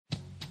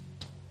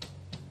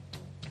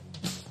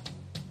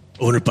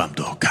오늘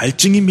밤도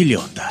갈증이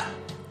밀려온다.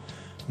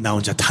 나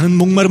혼자 타는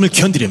목마름을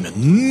견디려면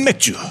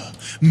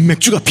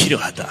맥주가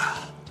필요하다.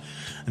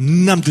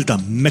 남들 다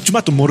맥주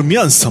맛도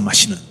모르면서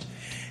마시는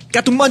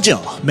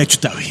까뚱먼저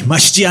맥주 따위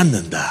마시지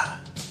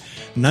않는다.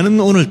 나는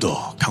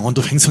오늘도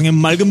강원도 횡성의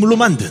맑은 물로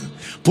만든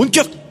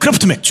본격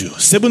크래프트 맥주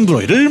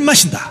세븐브로이를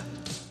마신다.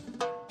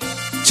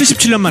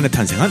 77년 만에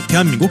탄생한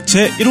대한민국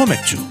제1호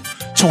맥주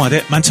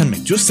청와대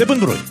만찬맥주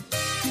세븐브로이.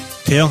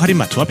 대형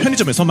할인마트와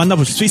편의점에서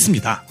만나보실 수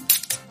있습니다.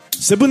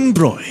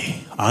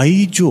 세븐브로이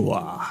아이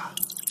좋아.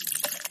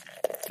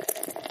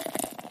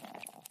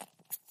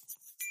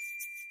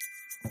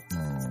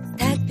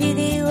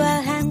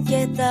 닭피디와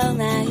함께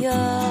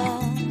떠나요.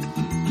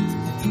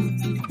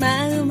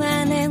 마음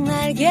안에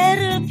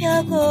날개를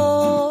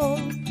펴고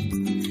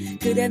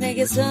그대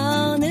내게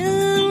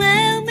손을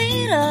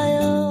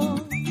내밀어요.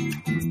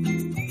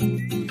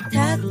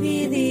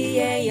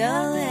 닭피디의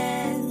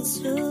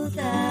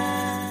여행수다.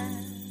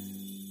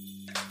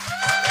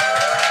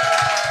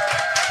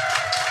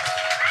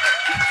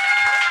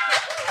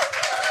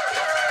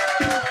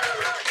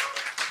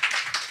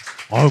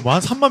 뭐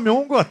한 3만 명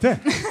온 것 같아.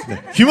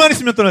 네. 귀만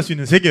있으면 떠날 수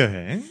있는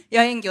세계여행.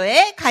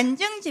 여행교회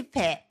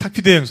간증집회.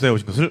 탁피디 여행수다에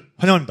오신 것을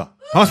환영합니다.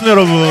 반갑습니다,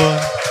 여러분.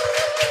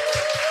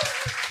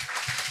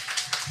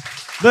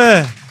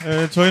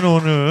 네, 저희는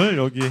오늘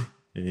여기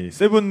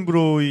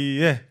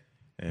세븐브로이의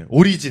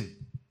오리진,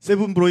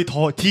 세븐브로이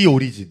디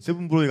오리진,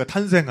 세븐브로이가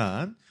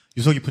탄생한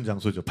유서 깊은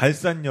장소죠.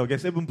 발산역의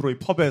세븐브로이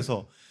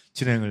펍에서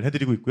진행을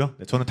해드리고 있고요.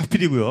 네, 저는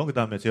탁피디고요. 그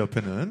다음에 제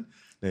옆에는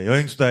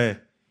여행수다의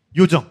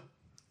요정.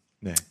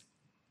 네.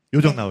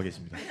 요정 나와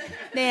계십니다.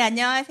 네,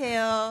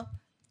 안녕하세요.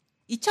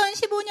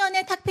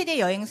 2015년에 탁피디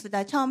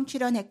여행수다 처음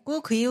출연했고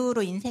그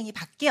이후로 인생이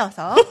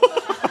바뀌어서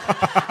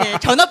네,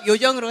 전업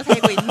요정으로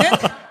살고 있는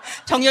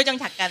정요정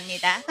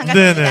작가입니다.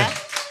 반갑습니다. 네네.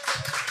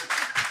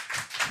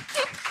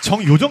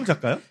 정요정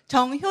작가요?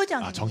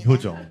 정효정.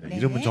 정효정. 네, 네.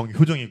 이름은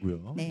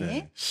정효정이고요. 네.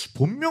 네.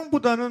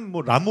 본명보다는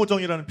뭐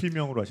라모정이라는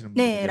필명으로 하시는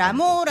분들. 네,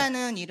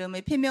 라모라는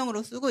이름을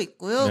필명으로 쓰고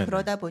있고요. 네네.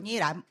 그러다 보니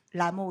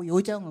라모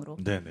요정으로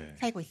네네.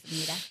 살고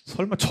있습니다.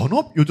 설마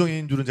전업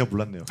요정인 줄은 제가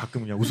몰랐네요.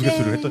 가끔 그냥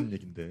우스갯소리를 했던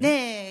얘기인데.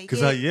 네. 그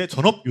사이에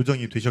전업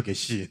요정이 되셔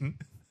계신.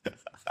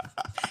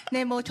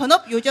 네, 뭐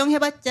전업 요정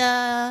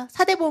해봤자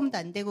사대보험도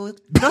안 되고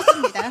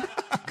그렇습니다.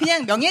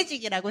 그냥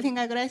명예직이라고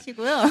생각을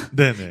하시고요.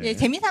 네네. 예,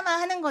 재미삼아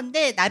하는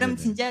건데 나름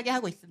네네. 진지하게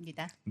하고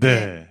있습니다.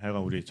 네,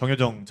 하여간 우리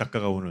정효정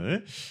작가가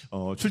오늘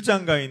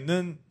출장 가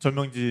있는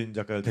전명진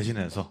작가를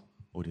대신해서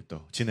우리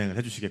또 진행을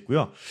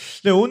해주시겠고요.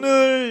 네,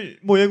 오늘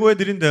뭐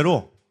예고해드린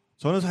대로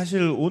저는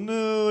사실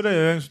오늘의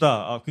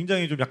여행수다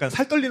굉장히 좀 약간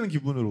살 떨리는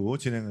기분으로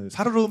진행을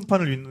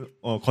살얼음판을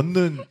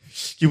걷는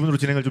기분으로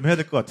진행을 좀 해야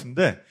될 것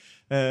같은데.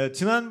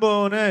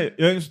 지난번에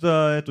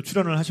여행수다에 또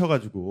출연을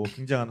하셔가지고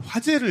굉장한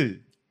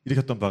화제를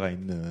일으켰던 바가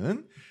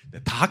있는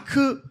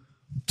다크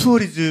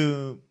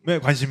투어리즘에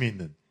관심이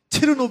있는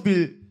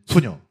체르노빌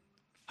소녀.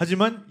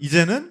 하지만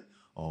이제는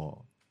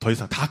더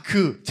이상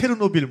다크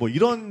체르노빌 뭐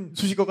이런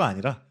수식어가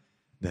아니라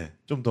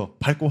좀 더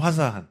밝고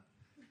화사한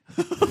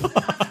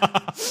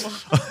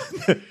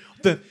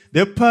어떤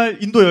네팔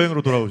인도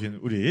여행으로 돌아오신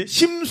우리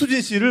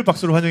심수진 씨를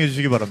박수로 환영해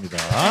주시기 바랍니다.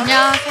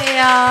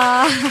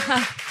 안녕하세요.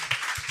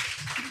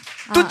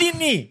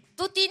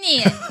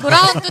 뚜디니!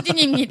 돌아온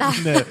뚜디니입니다.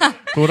 네,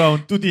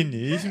 돌아온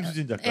뚜디니,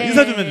 심수진 작가.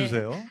 인사 좀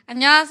해주세요.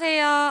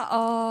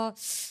 안녕하세요.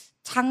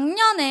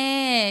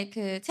 작년에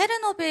그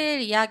체르노빌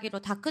이야기로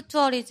다크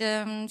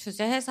투어리즘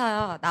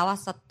주제해서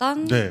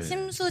나왔었던 네.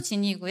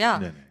 심수진이고요.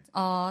 네네.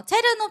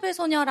 체르노빌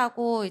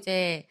소녀라고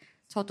이제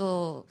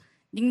저도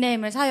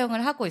닉네임을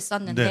사용을 하고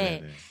있었는데,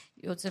 네네네.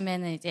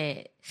 요즘에는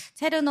이제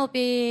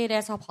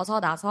체르노빌에서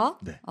벗어나서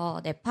네.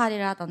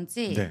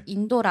 네팔이라든지 네.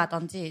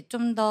 인도라든지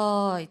좀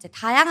더 이제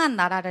다양한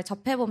나라를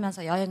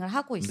접해보면서 여행을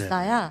하고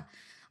있어요.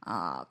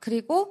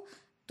 그리고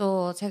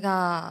또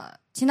제가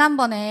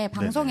지난번에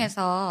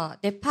방송에서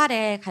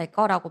네팔에 갈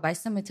거라고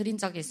말씀을 드린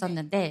적이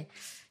있었는데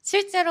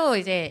실제로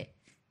이제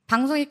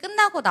방송이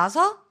끝나고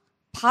나서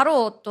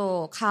바로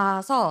또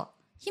가서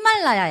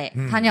히말라야에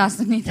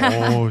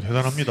다녀왔습니다. 오,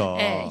 대단합니다.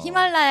 네,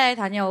 히말라야에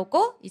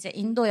다녀오고 이제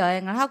인도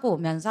여행을 하고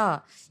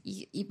오면서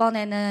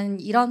이번에는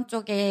이런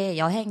쪽의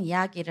여행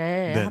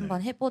이야기를 네네.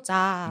 한번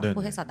해보자고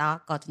네네. 해서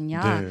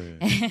나왔거든요. 네.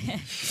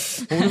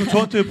 그리고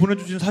저한테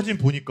보내주신 사진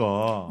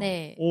보니까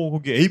네.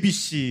 거기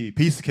ABC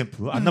베이스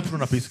캠프,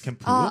 안나푸르나 베이스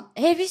캠프.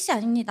 ABC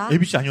아닙니다.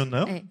 ABC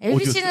아니었나요? 네,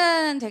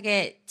 ABC는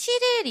되게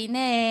 7일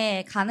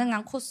이내에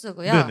가능한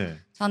코스고요. 네네.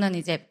 저는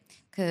이제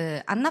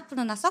그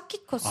안나푸르나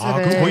서킷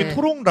코스를 그럼 거의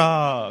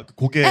토롱라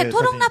고개 네,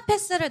 토롱라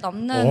패스를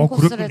넘는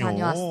코스를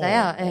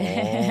다녀왔어요.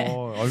 네.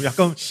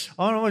 약간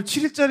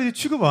 7일짜리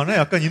취급 안 해?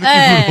 약간 이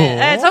느낌으로.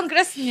 네, 전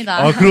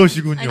그랬습니다.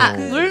 그러시군요.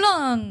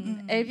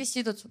 물론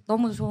LBC도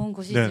너무 좋은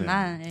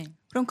곳이지만 네.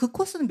 그럼 그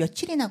코스는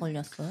며칠이나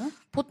걸렸어요?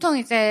 보통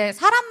이제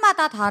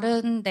사람마다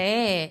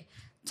다른데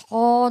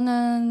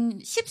저는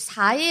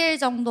 14일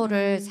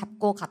정도를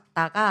잡고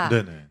갔다가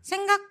네네.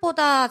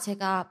 생각보다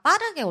제가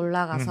빠르게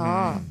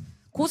올라가서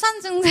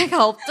고산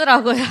증세가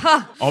없더라고요.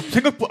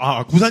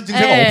 고산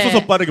증세가 네.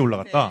 없어서 빠르게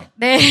올라갔다.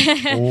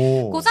 네.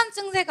 오. 고산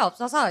증세가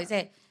없어서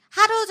이제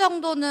하루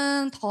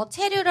정도는 더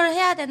체류를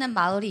해야 되는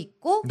마을이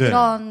있고 네.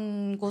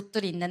 그런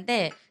곳들이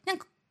있는데 그냥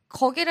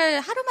거기를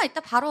하루만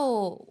있다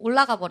바로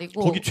올라가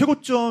버리고 거기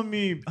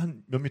최고점이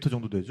한 몇 미터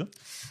정도 되죠?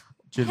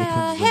 제일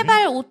높은 지점이?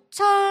 해발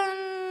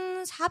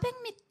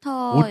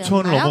 5,400m였나요?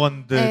 5천을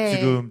넘어갔는데 네.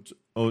 지금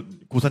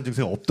고산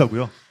증세가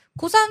없다고요?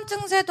 고산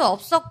증세도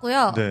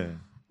없었고요. 네.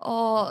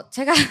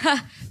 제가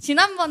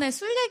지난번에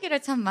술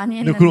얘기를 참 많이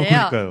네, 했는데요.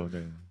 그러니까요.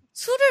 네.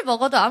 술을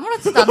먹어도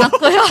아무렇지도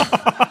않았고요.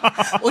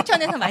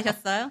 오천에서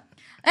마셨어요?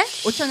 네?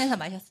 오천에서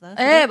마셨어요?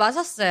 네,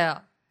 마셨어요.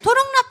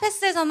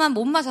 토롱라페스에서만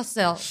못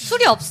마셨어요.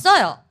 술이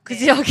없어요. 그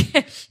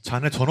지역에.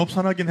 자네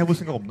전업산하긴 해볼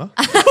생각 없나?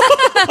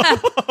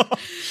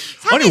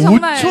 산이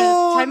정말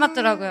잘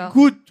맞더라고요.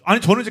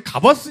 저는 이제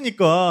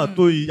가봤으니까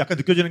또 약간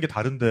느껴지는 게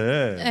다른데.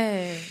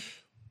 네.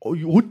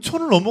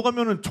 5천을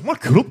넘어가면은 정말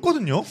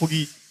괴롭거든요.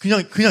 거기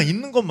그냥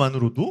있는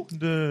것만으로도.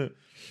 근데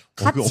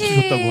거기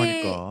없으셨다고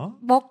하니까.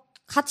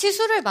 같이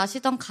술을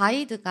마시던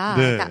가이드가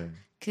네. 그러니까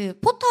그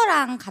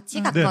포터랑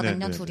같이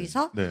갔거든요, 네.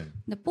 둘이서. 네.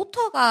 근데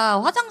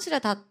포터가 화장실에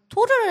다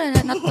토를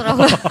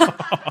해놨더라고요.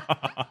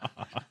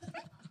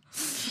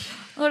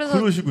 그래서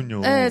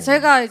그러시군요. 네,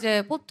 제가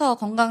이제 포터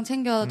건강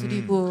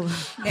챙겨드리고.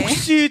 네.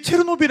 혹시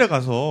체르노빌에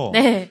가서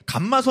네.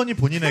 감마선이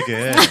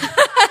본인에게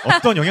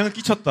어떤 영향을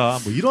끼쳤다,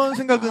 뭐 이런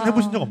생각은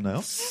해보신 적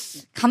없나요?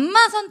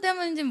 감마선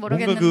때문인지는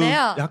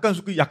모르겠는데요. 뭔가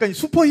약간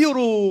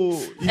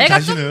슈퍼히어로인 애가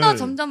자신을. 좀 더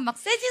점점 막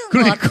세지는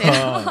그러니까 것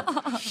같아요.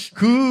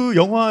 그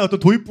영화의 어떤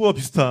도입부와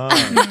비슷한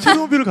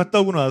체르노빌을 갔다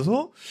오고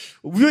나서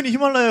우연히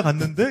히말라야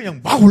갔는데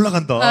그냥 막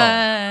올라간다.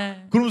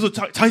 네. 그러면서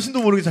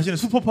자신도 모르게 자신의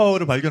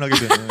슈퍼파워를 발견하게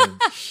되는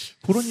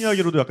그런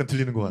이야기로도 약간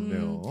들리는 것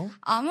같네요.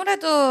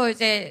 아무래도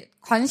이제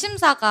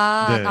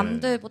관심사가 네.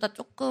 남들보다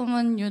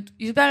조금은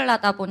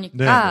유별나다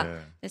보니까 네.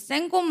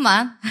 센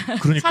곳만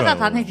그러니까요.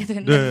 찾아다니게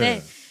됐는데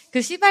네.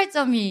 그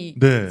시발점이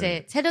네.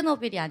 이제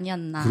체르노빌이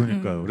아니었나.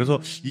 그러니까요. 그래서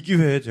이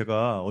기회에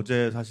제가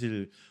어제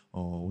사실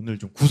오늘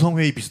좀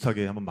구성회의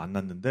비슷하게 한번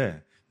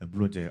만났는데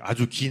물론 이제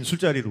아주 긴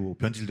술자리로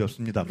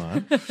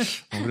변질되었습니다만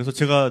그래서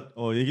제가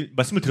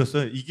말씀을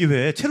드렸어요. 이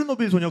기회에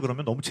체르노빌 소녀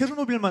그러면 너무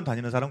체르노빌만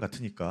다니는 사람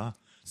같으니까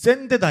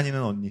센데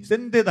다니는 언니,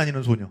 센데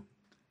다니는 소녀.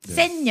 네.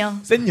 센녀.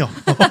 센녀.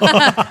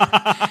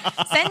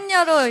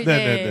 센녀로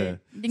이제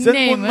센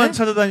닉네임을. 곳만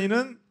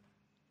찾아다니는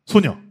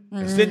소녀.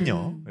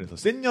 센녀. 그래서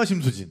센녀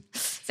심수진.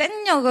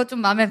 센녀가 좀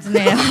마음에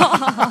드네요.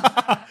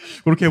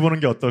 그렇게 해보는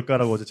게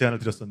어떨까라고 어제 제안을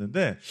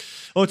드렸었는데,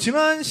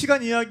 지난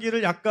시간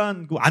이야기를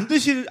약간 안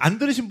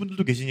들으신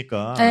분들도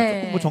계시니까 네.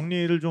 조금 뭐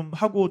정리를 좀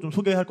하고 좀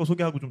소개할 거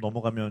소개하고 좀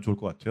넘어가면 좋을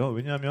것 같아요.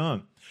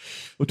 왜냐하면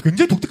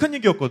굉장히 독특한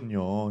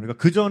얘기였거든요. 그러니까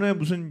그 전에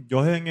무슨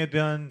여행에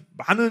대한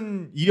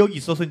많은 이력이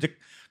있어서 이제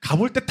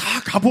가볼 때 다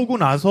가보고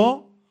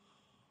나서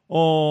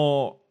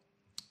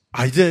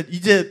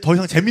이제 더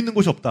이상 재밌는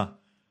곳이 없다.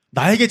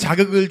 나에게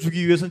자극을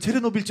주기 위해서는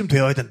체르노빌쯤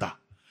되어야 된다.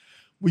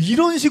 뭐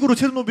이런 식으로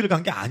체르노빌을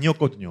간 게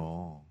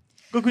아니었거든요.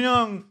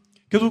 그냥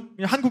계속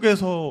그냥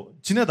한국에서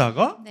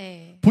지내다가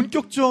네.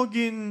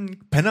 본격적인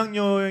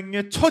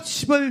배낭여행의 첫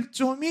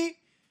시발점이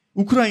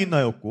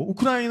우크라이나였고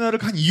우크라이나를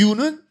간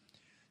이유는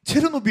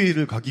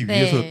체르노빌을 가기 네.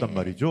 위해서였단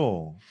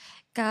말이죠.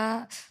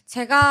 그러니까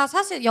제가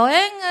사실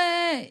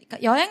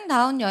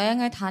여행다운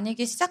여행을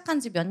다니기 시작한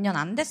지 몇 년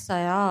안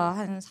됐어요.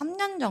 한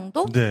 3년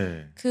정도?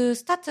 네. 그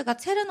스타트가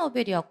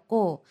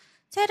체르노빌이었고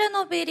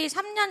체르노빌이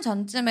 3년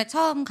전쯤에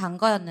처음 간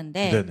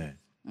거였는데 네네.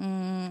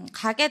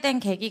 가게 된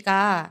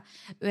계기가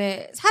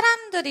왜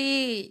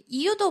사람들이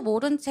이유도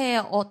모른 채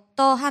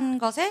어떠한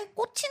것에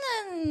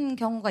꽂히는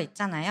경우가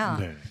있잖아요.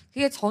 네.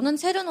 그게 저는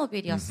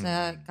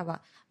체르노빌이었어요. 그러니까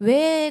막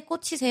왜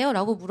꽂히세요?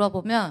 라고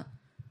물어보면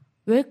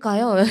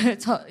왜일까요?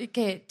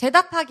 이렇게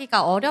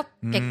대답하기가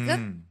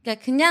어렵게끔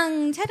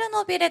그냥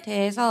체르노빌에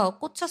대해서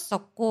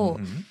꽂혔었고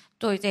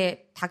또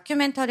이제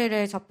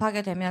다큐멘터리를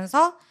접하게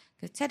되면서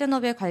그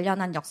체르노빌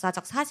관련한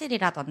역사적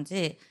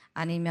사실이라든지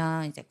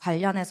아니면 이제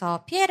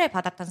관련해서 피해를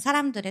받았던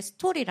사람들의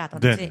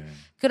스토리라든지 네네.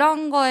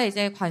 그런 거에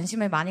이제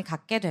관심을 많이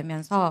갖게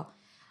되면서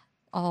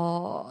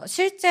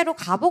실제로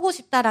가보고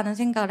싶다라는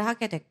생각을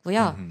하게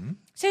됐고요.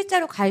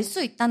 실제로 갈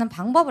수 있다는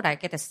방법을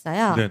알게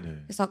됐어요. 네네.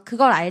 그래서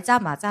그걸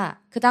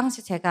알자마자 그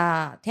당시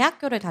제가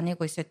대학교를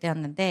다니고 있을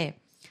때였는데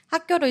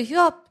학교를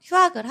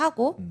휴학을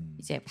하고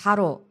이제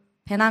바로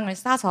배낭을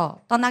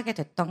싸서 떠나게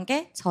됐던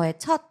게 저의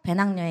첫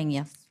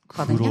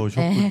배낭여행이었거든요.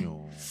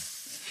 그러셨군요. 네.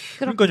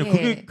 그러니까요.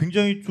 그게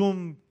굉장히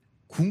좀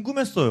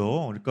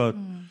궁금했어요. 그러니까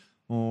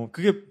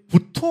그게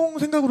보통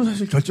생각으로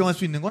사실 결정할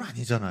수 있는 건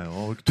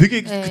아니잖아요.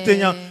 되게 네. 그때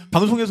그냥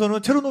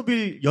방송에서는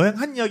체르노빌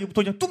여행한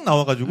이야기부터 그냥 뚝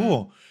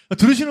나와가지고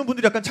들으시는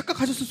분들이 약간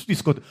착각하셨을 수도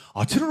있을 것 같아요.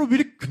 아,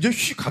 체르노빌이 굉장히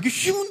가기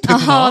쉬운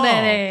데구나.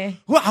 네네.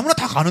 그거 아무나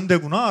다 가는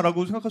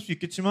데구나라고 생각할 수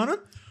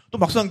있겠지만은 또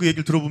막상 그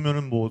얘기를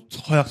들어보면은 뭐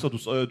서약서도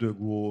써야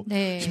되고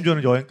네.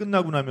 심지어는 여행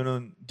끝나고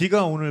나면은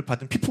네가 오늘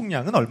받은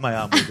피폭량은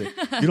얼마야 뭐 이제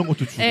이런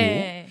것도 주고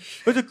네.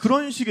 이제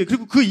그런 식의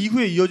그리고 그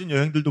이후에 이어진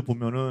여행들도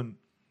보면은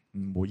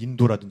뭐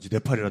인도라든지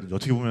네팔이라든지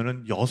어떻게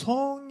보면은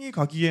여성이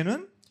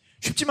가기에는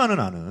쉽지만은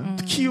않은.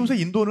 특히 요새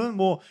인도는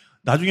뭐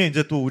나중에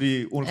이제 또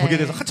우리 오늘 거기에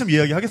대해서 한참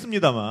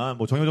이야기하겠습니다만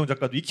뭐 정효정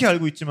작가도 익히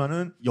알고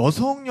있지만은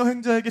여성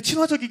여행자에게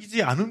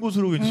친화적이지 않은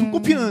곳으로 이제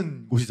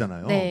손꼽히는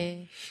곳이잖아요.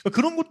 네. 그러니까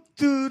그런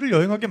곳들을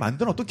여행하게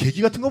만든 어떤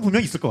계기 같은 건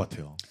분명히 있을 것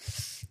같아요.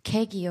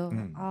 계기요.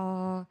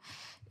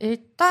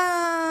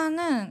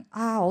 일단은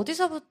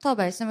어디서부터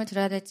말씀을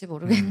드려야 될지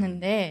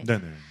모르겠는데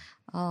네네.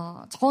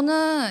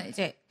 저는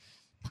이제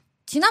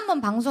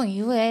지난번 방송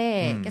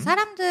이후에 이렇게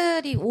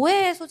사람들이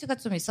오해의 소지가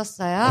좀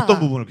있었어요. 어떤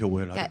부분을 이렇게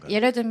오해를 그러니까 하던가요?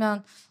 예를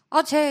들면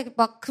쟤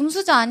막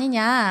금수저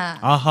아니냐.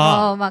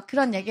 아하. 막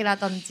그런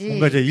얘기라든지.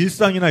 뭔가 이제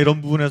일상이나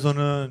이런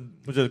부분에서는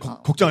이제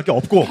걱정할 게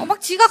없고.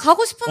 막 지가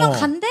가고 싶으면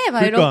간대.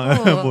 막 그러니까,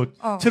 이러고.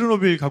 뭐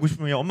체르노빌 가고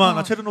싶으면 엄마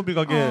나 체르노빌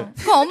가게.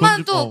 그럼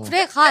엄마는 또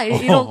그래 가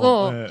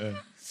이러고. 네.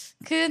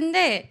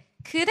 근데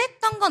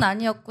그랬던 건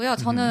아니었고요.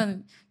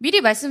 저는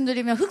미리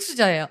말씀드리면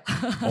흑수저예요.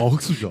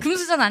 흑수저.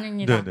 금수저는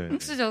아닙니다. 네네.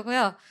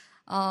 흑수저고요.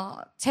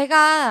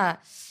 제가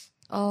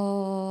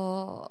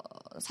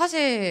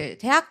사실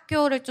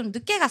대학교를 좀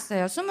늦게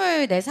갔어요.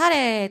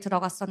 24살에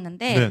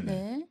들어갔었는데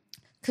네.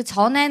 그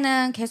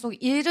전에는 계속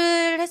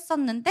일을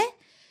했었는데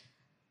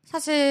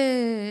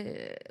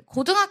사실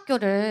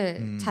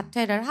고등학교를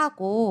자퇴를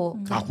하고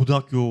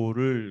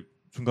고등학교를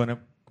중간에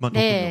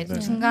그만뒀군요. 네,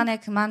 중간에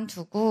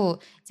그만두고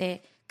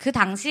이제 그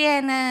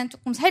당시에는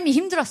조금 삶이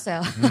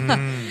힘들었어요.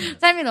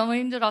 삶이 너무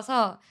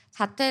힘들어서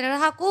자퇴를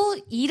하고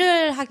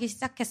일을 하기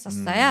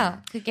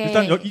시작했었어요. 그게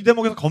일단 이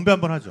대목에서 건배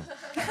한번 하죠.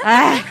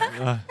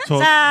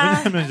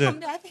 왜냐하면 이제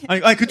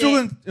아니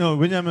그쪽은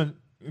왜냐하면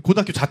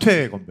고등학교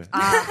자퇴 건배.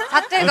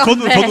 자퇴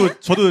건배.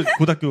 저도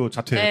고등학교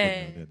자퇴였거든요.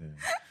 네. 네네.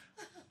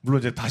 물론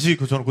이제 다시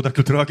저는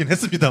고등학교 들어가긴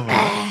했습니다만.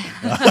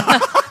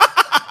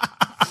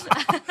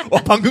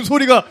 방금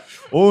소리가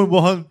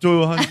뭐 한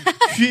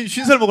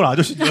 50살 먹은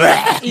아저씨 뭐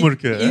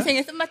이렇게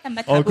인생의 쓴맛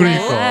단맛 하고.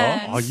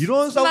 그러니까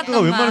이런 사운드가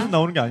웬만해서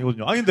나오는 게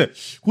아니거든요. 근데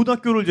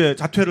고등학교를 이제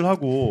자퇴를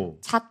하고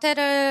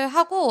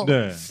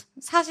네.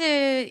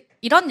 사실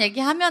이런 얘기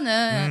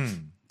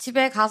하면은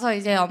집에 가서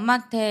이제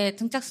엄마한테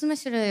등짝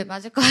스매시를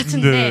맞을 것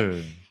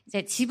같은데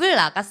이제 집을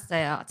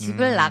나갔어요.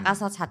 집을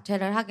나가서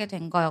자퇴를 하게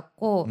된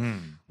거였고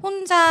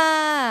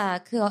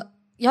혼자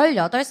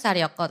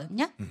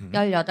 18살이었거든요.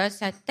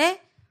 18살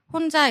때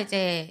혼자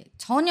이제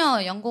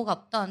전혀 연고가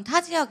없던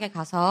타 지역에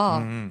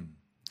가서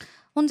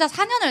혼자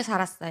 4년을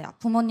살았어요.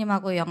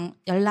 부모님하고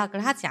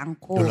연락을 하지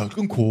않고. 연락을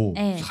끊고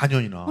네.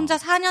 4년이나. 혼자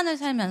 4년을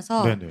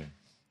살면서 네네.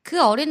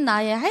 그 어린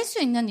나이에 할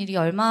수 있는 일이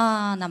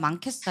얼마나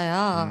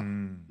많겠어요.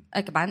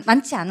 이렇게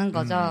많지 않은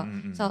거죠.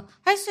 그래서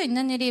할 수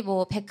있는 일이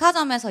뭐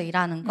백화점에서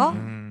일하는 거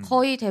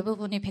거의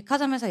대부분이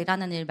백화점에서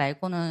일하는 일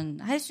말고는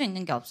할 수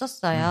있는 게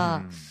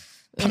없었어요.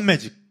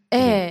 판매직.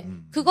 네.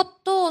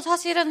 그것도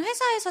사실은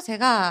회사에서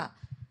제가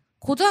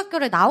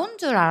고등학교를 나온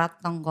줄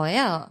알았던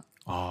거예요.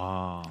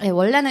 네,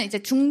 원래는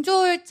이제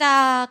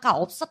중졸자가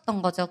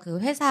없었던 거죠, 그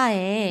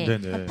회사에.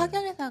 네네.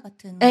 파견회사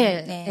같은.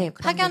 네,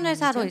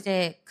 파견회사로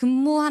이제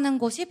근무하는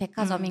곳이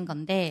백화점인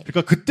건데.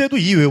 그러니까 그때도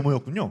이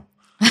외모였군요.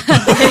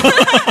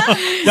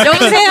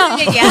 여보세요?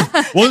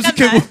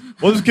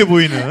 원숙해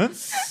보이는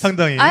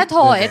상당히.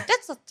 더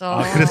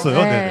앳됐었죠.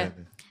 그랬어요? 네. 네네.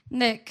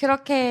 네,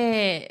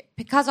 그렇게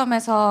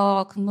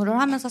백화점에서 근무를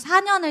하면서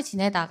 4년을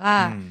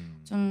지내다가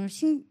좀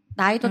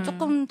나이도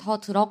조금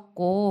더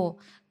들었고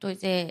또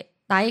이제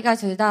나이가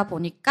들다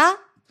보니까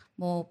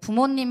뭐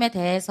부모님에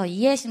대해서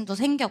이해심도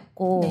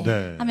생겼고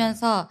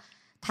하면서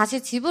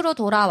다시 집으로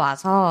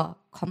돌아와서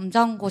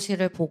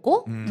검정고시를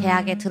보고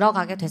대학에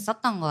들어가게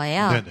됐었던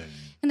거예요. 네네.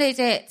 근데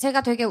이제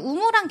제가 되게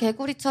우물한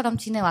개구리처럼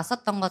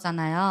지내왔었던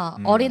거잖아요.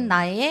 어린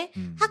나이에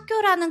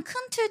학교라는 큰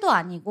틀도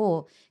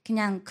아니고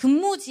그냥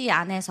근무지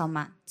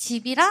안에서만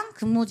집이랑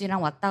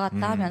근무지랑 왔다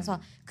갔다 하면서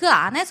그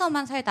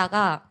안에서만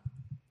살다가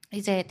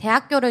이제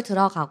대학교를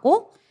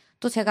들어가고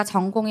또 제가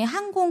전공이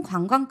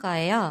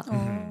항공관광과예요.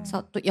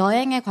 그래서 또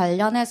여행에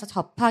관련해서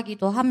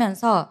접하기도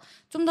하면서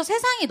좀 더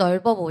세상이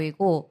넓어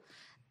보이고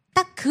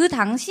딱 그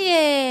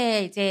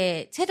당시에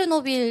이제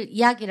체르노빌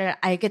이야기를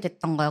알게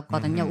됐던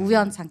거였거든요.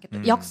 우연찮게.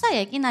 또 역사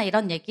얘기나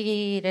이런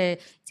얘기를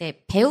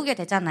이제 배우게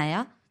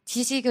되잖아요.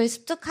 지식을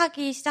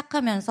습득하기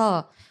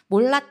시작하면서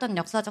몰랐던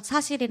역사적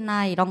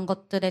사실이나 이런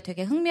것들에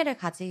되게 흥미를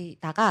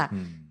가지다가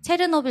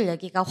체르노빌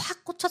얘기가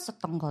확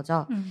꽂혔었던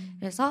거죠.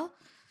 그래서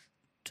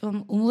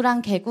좀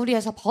우물한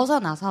개구리에서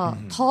벗어나서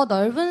더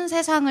넓은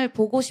세상을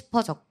보고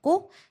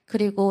싶어졌고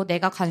그리고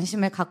내가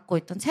관심을 갖고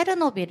있던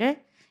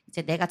체르노빌을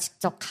이제 내가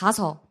직접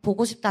가서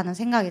보고 싶다는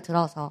생각이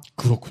들어서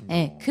그렇군요.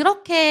 네,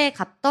 그렇게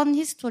갔던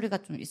히스토리가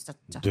좀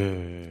있었죠.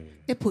 네.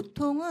 근데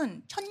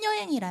보통은 첫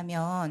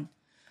여행이라면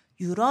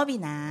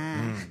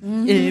유럽이나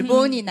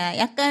일본이나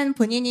약간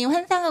본인이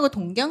환상하고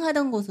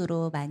동경하던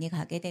곳으로 많이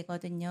가게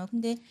되거든요.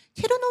 근데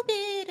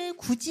체르노빌을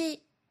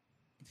굳이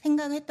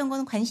생각했던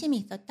건 관심이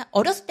있었다?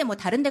 어렸을 때 뭐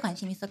다른 데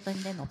관심이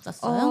있었던 데는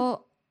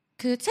없었어요?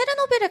 그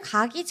체르노빌을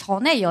가기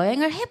전에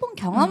여행을 해본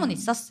경험은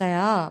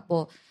있었어요.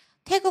 뭐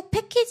태국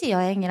패키지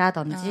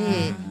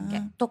여행이라든지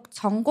또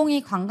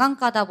전공이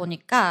관광과다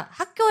보니까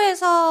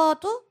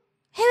학교에서도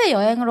해외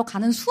여행으로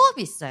가는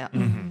수업이 있어요.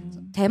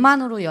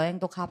 대만으로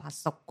여행도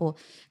가봤었고.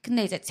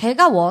 근데 이제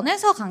제가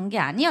원해서 간 게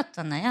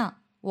아니었잖아요.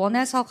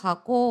 원해서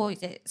가고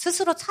이제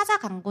스스로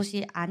찾아간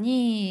곳이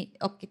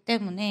아니었기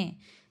때문에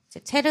이제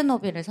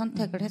체르노빌을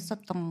선택을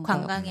했었던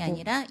관광이 거였고.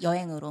 아니라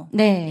여행으로.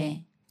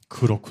 네.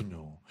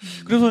 그렇군요.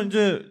 그래서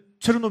이제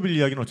체르노빌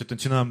이야기는 어쨌든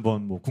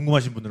지난번 뭐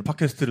궁금하신 분들은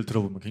팟캐스트를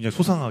들어보면 굉장히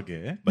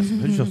소상하게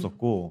말씀해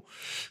주셨었고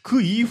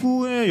그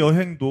이후의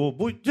여행도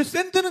뭐 이제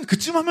샌드는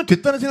그쯤 하면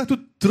됐다는 생각도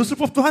들었을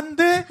법도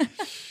한데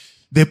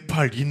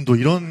네팔, 인도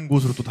이런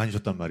곳으로 또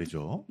다니셨단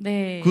말이죠.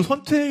 네. 그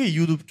선택의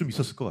이유도 좀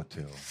있었을 것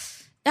같아요.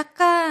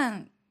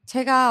 약간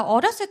제가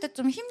어렸을 때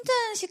좀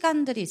힘든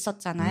시간들이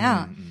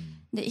있었잖아요.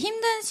 근데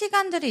힘든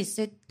시간들이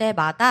있을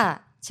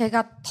때마다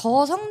제가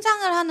더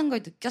성장을 하는 걸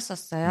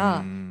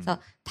느꼈었어요. 그래서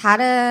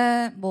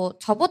다른 뭐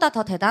저보다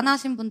더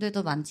대단하신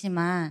분들도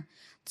많지만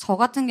저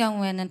같은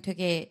경우에는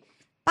되게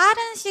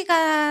빠른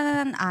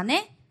시간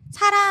안에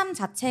사람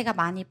자체가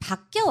많이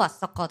바뀌어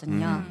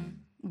왔었거든요.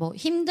 뭐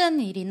힘든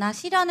일이나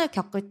시련을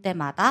겪을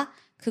때마다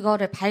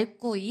그거를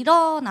밟고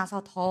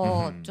일어나서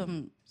더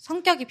좀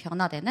성격이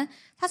변화되는,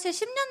 사실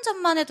 10년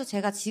전만 해도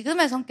제가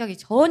지금의 성격이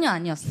전혀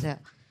아니었어요.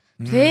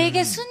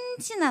 되게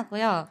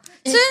순진하고요.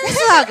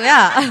 순수하고요.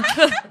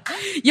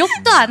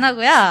 욕도 안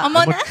하고요.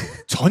 뭐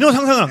전혀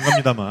상상은 안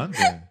갑니다만.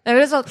 네. 네,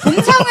 그래서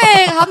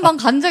동창회 한번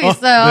간 적이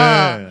있어요.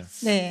 네.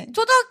 네.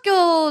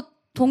 초등학교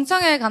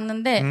동창회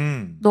갔는데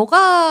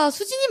너가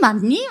수진이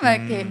맞니? 막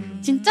이렇게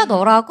진짜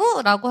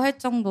너라고? 라고 할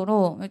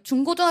정도로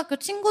중고등학교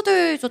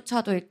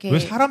친구들조차도 이렇게 왜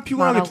사람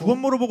피곤하게 말하고. 두 번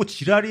물어보고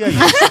지랄이야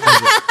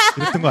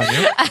이랬던 거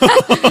아니에요?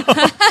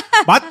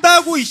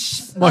 맞다고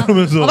이씨 막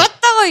이러면서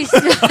맞다고 있어.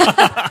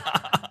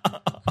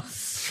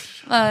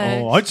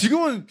 아니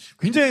지금은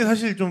굉장히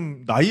사실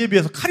좀 나이에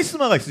비해서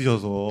카리스마가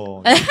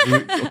있으셔서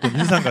어떤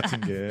인상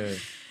같은 게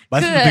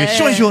말씀도 그래. 되게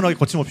시원시원하게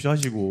거침없이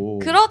하시고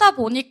그러다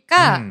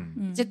보니까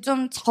이제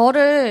좀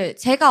저를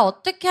제가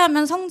어떻게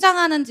하면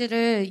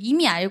성장하는지를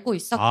이미 알고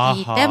있었기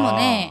아하.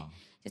 때문에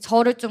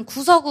저를 좀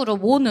구석으로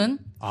모는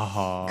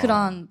아하.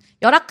 그런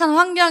열악한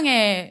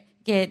환경에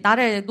이게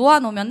나를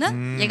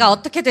놓아놓으면은 얘가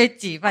어떻게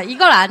될지 막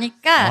이걸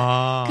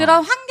아니까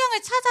그런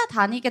환경을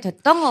찾아다니게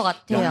됐던 것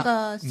같아요.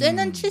 뭔가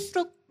쇠는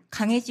칠수록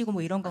강해지고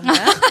뭐 이런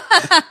건가요?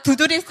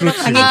 두드릴수록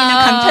그렇지. 강해지는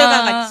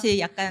강철과 같이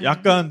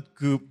약간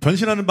그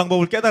변신하는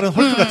방법을 깨달은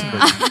헐크 같은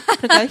거지.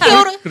 그러니까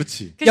히어로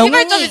그렇지. 그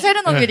시발점이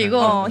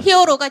체르노빌이고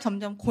히어로가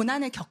점점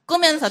고난을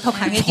겪으면서 더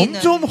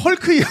강해지는. 점점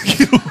헐크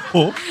이야기로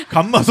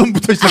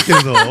감마선부터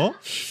시작해서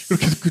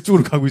그렇게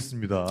그쪽으로 가고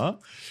있습니다.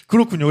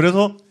 그렇군요.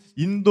 그래서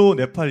인도,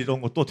 네팔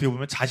이런 것도 어떻게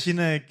보면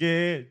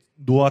자신에게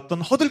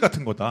놓았던 허들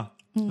같은 거다.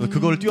 그래서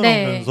그걸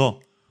뛰어넘으면서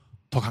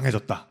더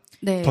강해졌다.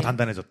 네. 더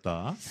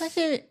단단해졌다.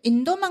 사실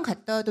인도만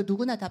갔다 와도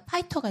누구나 다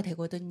파이터가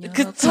되거든요.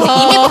 그쵸.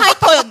 이미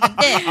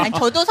파이터였는데 아니,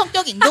 저도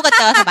성격이 인도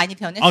갔다 와서 많이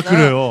변했어요. 아,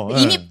 그래요?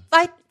 네. 이미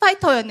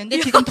파이터였는데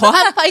지금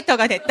더한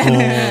파이터가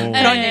됐다는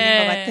그런 네. 얘기인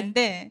것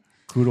같은데.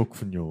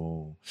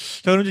 그렇군요.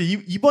 자, 그럼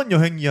이제 이번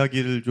여행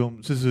이야기를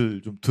좀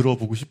슬슬 좀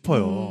들어보고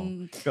싶어요.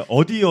 그러니까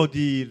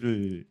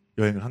어디를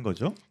여행을 한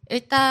거죠?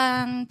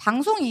 일단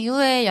방송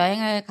이후에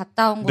여행을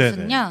갔다 온 네네.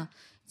 곳은요.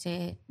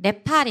 이제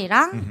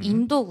네팔이랑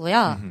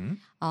인도고요.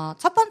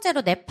 첫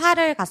번째로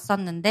네팔을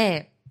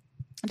갔었는데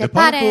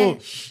네팔은 또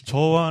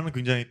저와는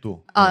굉장히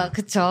또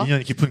그쵸.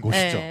 인연이 깊은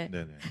곳이죠. 네.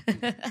 네네.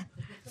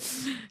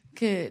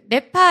 그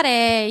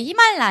네팔의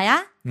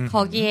히말라야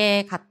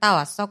거기에 갔다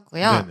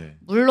왔었고요. 네네.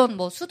 물론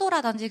뭐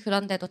수도라든지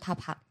그런 데도 다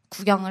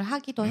구경을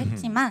하기도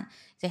했지만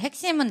이제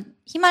핵심은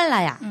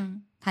히말라야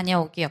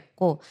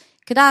다녀오기였고,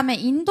 그 다음에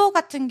인도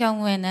같은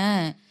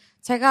경우에는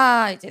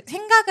제가 이제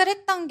생각을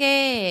했던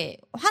게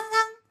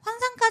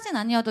환상까지는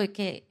아니어도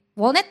이렇게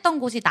원했던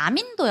곳이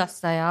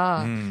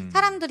남인도였어요.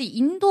 사람들이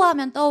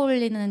인도하면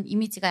떠올리는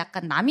이미지가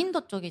약간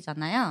남인도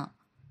쪽이잖아요.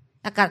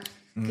 약간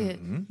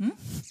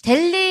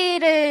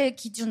델리를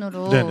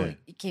기준으로 네네.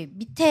 이렇게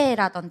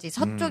밑에라든지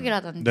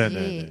서쪽이라든지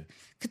네네네.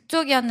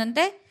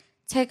 그쪽이었는데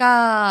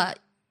제가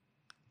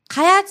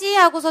가야지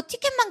하고서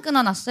티켓만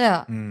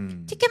끊어놨어요.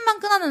 티켓만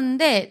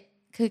끊어놨는데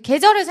그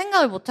계절을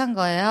생각을 못한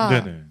거예요.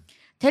 네네.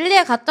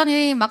 델리에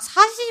갔더니 막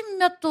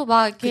 40몇 도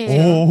막 이렇게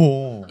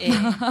오. 예.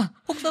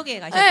 폭소기에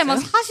가셨죠? 네, 막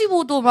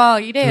 45도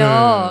막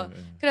이래요.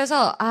 네.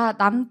 그래서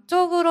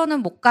남쪽으로는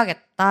못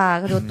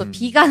가겠다. 그리고 또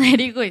비가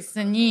내리고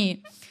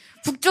있으니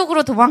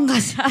북쪽으로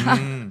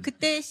도망가자.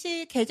 그때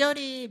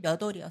계절이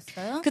몇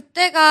월이었어요?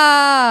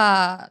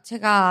 그때가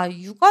제가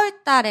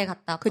 6월 달에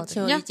갔다 그쵸.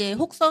 왔거든요. 이제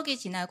혹석이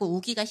지나고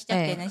우기가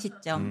시작되는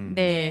시점.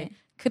 네.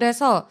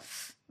 그래서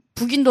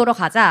북인도로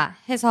가자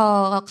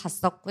해서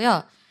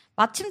갔었고요.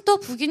 마침 또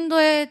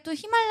북인도에 또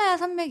히말라야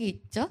산맥이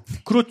있죠.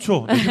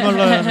 그렇죠. 네,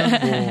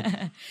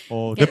 히말라야는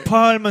뭐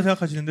네팔만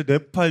생각하시는데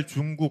네팔,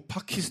 중국,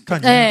 파키스탄,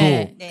 인도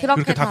네.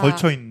 그렇게 다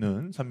걸쳐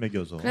있는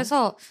산맥이어서.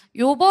 그래서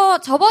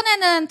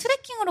저번에는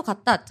트레킹으로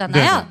갔다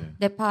왔잖아요. 네네네.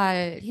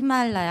 네팔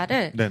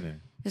히말라야를. 네네.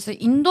 그래서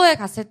인도에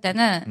갔을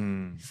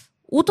때는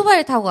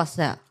오토바이를 타고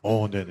갔어요.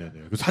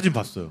 네네네. 그 사진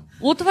봤어요.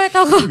 오토바이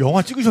타고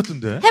영화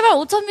찍으셨던데? 해발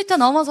 5,000m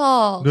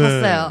넘어서 네.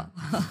 갔어요.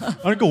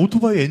 그러니까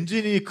오토바이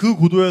엔진이 그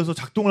고도에서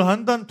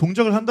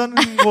동작을 한다는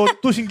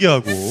것도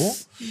신기하고,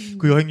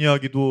 그 여행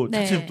이야기도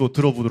네. 차츰 또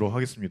들어보도록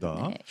하겠습니다.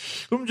 네.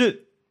 그럼 이제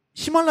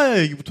히말라야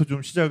얘기부터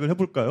좀 시작을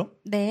해볼까요?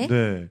 네.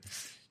 네.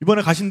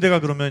 이번에 가신 데가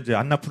그러면 이제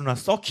안나푸르나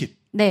서킷.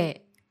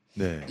 네.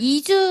 네.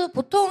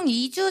 보통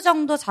 2주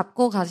정도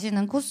잡고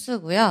가시는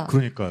코스고요.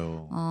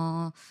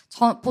 그러니까요.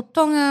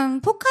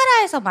 보통은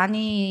포카라에서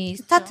많이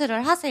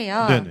스타트를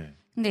하세요. 네네.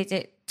 근데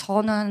이제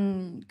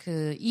저는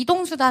그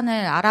이동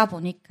수단을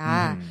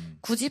알아보니까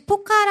굳이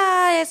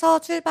포카라에서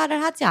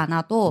출발을 하지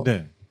않아도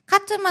네.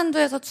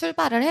 카트만두에서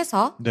출발을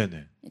해서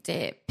네네.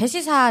 이제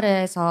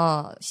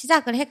베시사르에서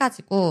시작을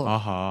해가지고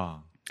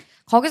아하.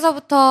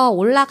 거기서부터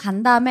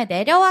올라간 다음에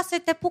내려왔을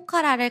때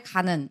포카라를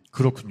가는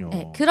그렇군요.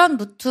 네, 그런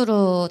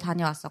루트로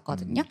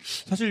다녀왔었거든요.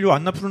 사실 요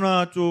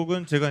안나푸르나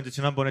쪽은 제가 이제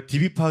지난번에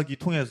DB파기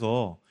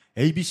통해서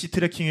ABC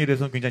트레킹에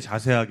대해서는 굉장히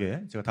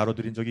자세하게 제가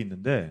다뤄드린 적이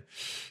있는데,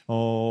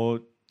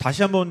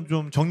 다시 한번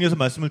좀 정리해서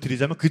말씀을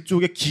드리자면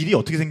그쪽의 길이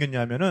어떻게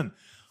생겼냐면은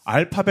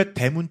알파벳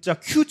대문자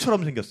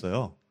Q처럼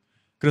생겼어요.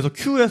 그래서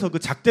Q에서 그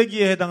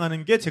작대기에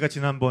해당하는 게 제가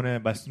지난번에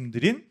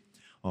말씀드린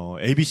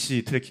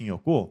ABC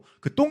트레킹이었고,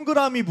 그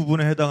동그라미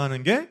부분에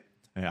해당하는 게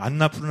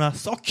안나푸르나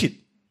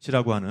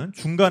서킷이라고 하는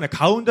중간에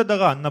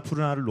가운데다가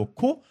안나푸르나를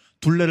놓고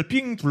둘레를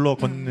삥 둘러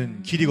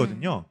걷는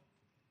길이거든요.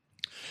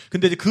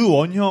 근데 이제 그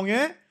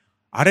원형의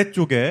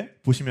아래쪽에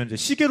보시면 이제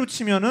시계로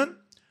치면은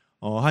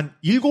한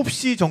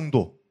 7시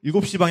정도,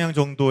 7시 방향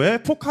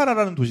정도의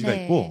포카라라는 도시가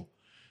네. 있고,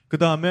 그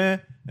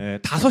다음에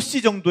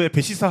 5시 정도의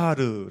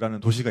베시사하르라는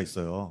도시가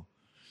있어요.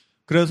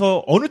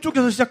 그래서 어느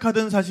쪽에서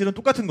시작하든 사실은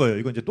똑같은 거예요.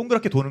 이건 이제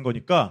동그랗게 도는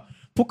거니까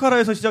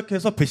포카라에서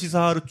시작해서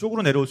베시사하르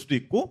쪽으로 내려올 수도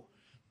있고,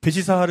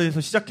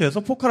 베시사하르에서 시작해서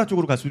포카라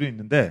쪽으로 갈 수도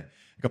있는데,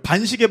 그러니까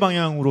반시계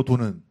방향으로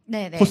도는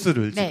네네.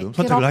 코스를 네, 지금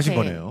선택을 그렇게. 하신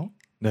거네요.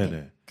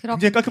 네네. 그렇게.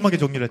 굉장히 깔끔하게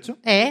정리를 했죠?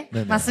 네,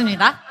 네네.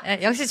 맞습니다. 네,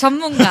 역시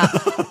전문가.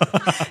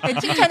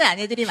 칭찬을 안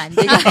해드리면 안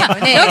되기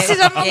때문에. 역시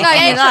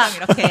전문가입니다.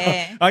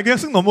 이렇게. 그냥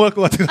쓱 넘어갈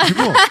것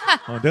같아가지고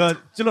내가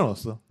찔러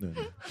넣었어. 네.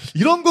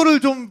 이런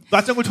거를 좀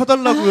맞장구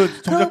쳐달라고요,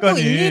 정 그런 거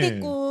작가님. 일일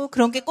있고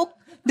그런 게 꼭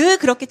늘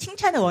그렇게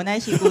칭찬을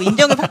원하시고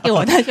인정을 받길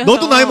원하셔서.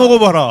 너도 나이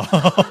먹어봐라.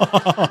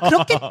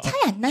 그렇게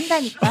차이 안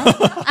난다니까.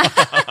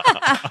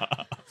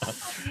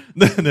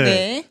 네네.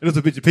 네. 그래서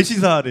이제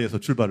베시사르에서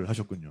출발을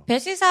하셨군요.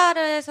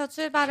 베시사르에서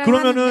출발을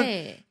그러면은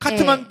하는데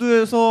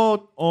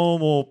카트만두에서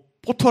뭐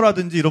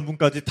포터라든지 이런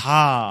분까지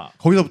다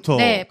거기서부터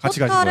네, 같이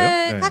가신 포터를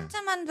거예요? 네.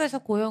 카트만두에서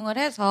고용을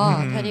해서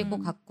음. 데리고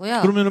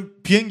갔고요. 그러면은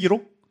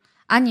비행기로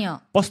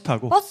아니요. 버스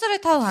타고. 버스를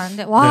타고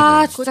가는데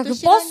와 네네. 진짜 그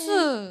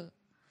그것도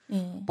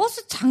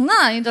버스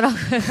장난 아니더라고요.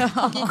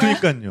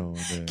 그러니까요.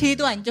 네.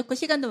 길도 안 좋고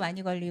시간도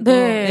많이 걸리고.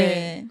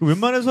 네. 그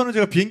웬만해서는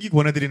제가 비행기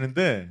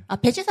권해드리는데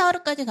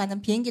베시사하르까지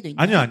가는 비행기도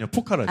있나요? 아니요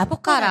포카라죠.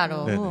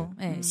 포카라로.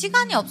 네네. 네,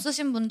 시간이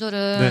없으신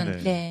분들은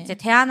네네. 네. 이제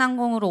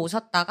대한항공으로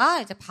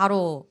오셨다가 이제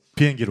바로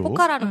비행기로.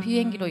 포카라로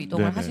비행기로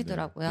이동을 네네네.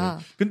 하시더라고요.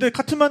 네. 근데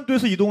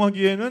카트만두에서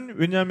이동하기에는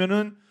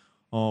왜냐하면은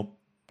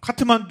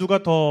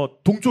카트만두가 더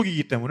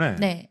동쪽이기 때문에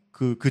네.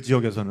 그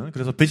지역에서는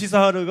그래서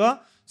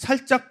베시사하르가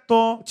살짝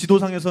더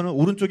지도상에서는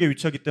오른쪽에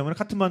위치하기 때문에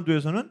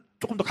카트만두에서는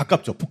조금 더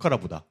가깝죠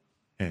포카라보다.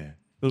 예.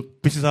 그래서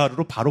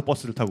베시사하르로 바로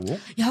버스를 타고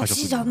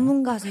역시 가셨군요.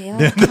 전문가세요.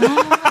 네.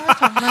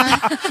 정말.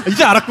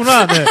 이제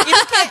알았구나. 네.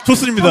 이렇게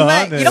좋습니다.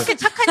 정말 네. 이렇게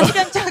착한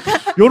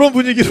출연자가 이런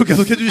분위기로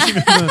계속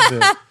해주시면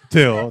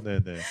돼요.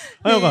 네네.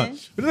 하여간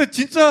그런데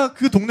진짜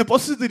그 동네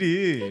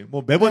버스들이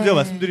뭐 매번 제가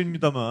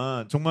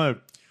말씀드립니다만 정말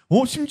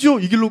심지어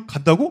이 길로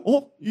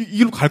간다고? 이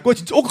길로 갈 거야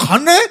진짜?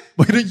 가네?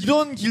 막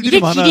이런 길들이 이게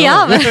많아요.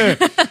 길이야? 네.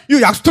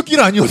 이거 약수터 길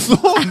아니었어?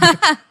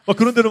 막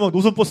그런 데로 막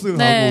노선 버스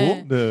네.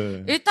 가고.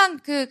 네. 일단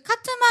그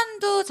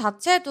카트만두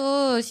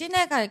자체도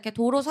시내가 이렇게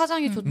도로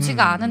사정이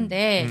좋지가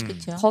않은데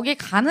그쵸. 거기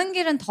가는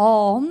길은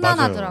더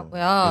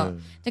험난하더라고요. 맞아요.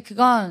 네. 근데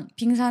그건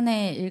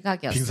빙산의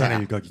일각이었어요. 빙산의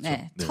일각이죠.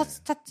 네. 네. 첫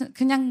스타트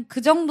그냥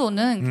그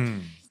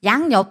정도는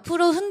양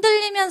옆으로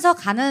흔들리면서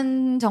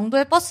가는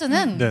정도의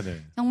버스는 네네.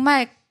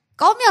 정말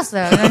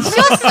껌이었어요. 그냥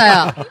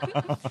쉬웠어요.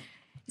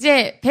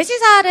 이제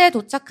베시사르에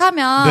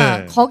도착하면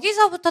네.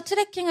 거기서부터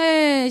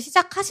트레킹을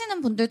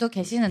시작하시는 분들도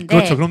계시는데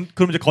그렇죠. 그럼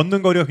이제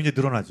걷는 거리가 굉장히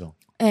늘어나죠.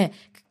 네.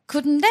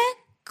 근데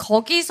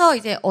거기서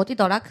이제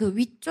어디더라? 그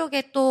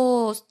위쪽에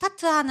또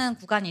스타트하는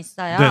구간이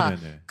있어요.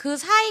 네네네. 그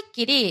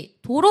사이길이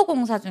도로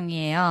공사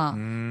중이에요.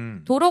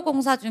 도로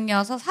공사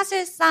중이어서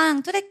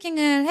사실상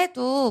트레킹을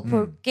해도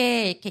볼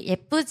게 이렇게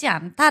예쁘지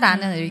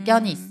않다라는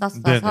의견이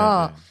있었어서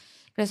네네네.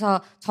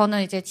 그래서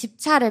저는 이제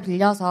집차를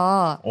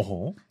빌려서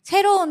어허.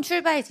 새로운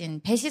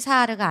출발진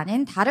베시사르가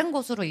아닌 다른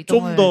곳으로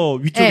이동을 좀 더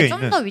위쪽에 있는.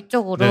 좀 더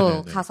위쪽으로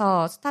네네네.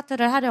 가서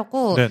스타트를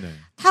하려고 네네.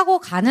 타고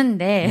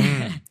가는데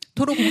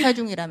도로 공사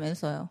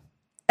중이라면서요.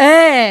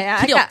 네,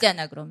 길이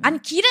없잖아 그러면.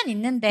 아니 길은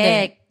있는데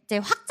네. 이제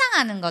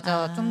확장하는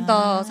거죠. 좀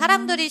더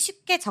사람들이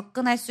쉽게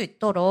접근할 수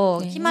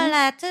있도록 네.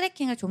 히말라야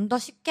트레킹을 좀 더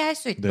쉽게 할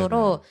수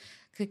있도록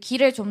그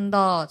길을 좀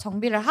더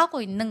정비를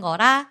하고 있는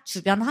거라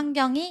주변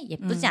환경이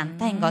예쁘지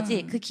않다인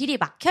거지 그 길이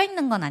막혀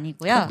있는 건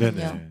아니고요.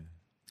 네네.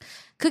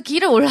 그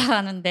길을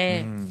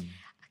올라가는데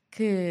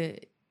그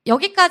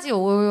여기까지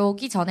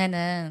오기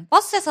전에는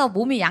버스에서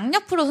몸이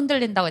양옆으로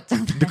흔들린다고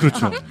했잖아요. 근데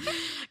그렇죠.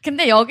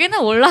 근데 여기는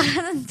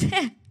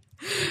올라가는데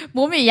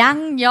몸이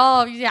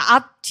양옆, 이제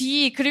앞,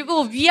 뒤,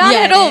 그리고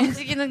위아래로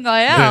움직이는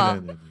거예요.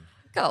 네네네.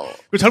 그러니까,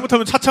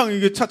 잘못하면 차창,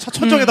 이게 차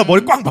천정에다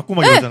머리 꽉 박고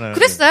막 이러잖아요.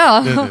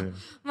 그랬어요. 네네.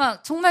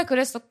 막 정말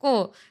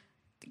그랬었고,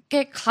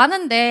 이렇게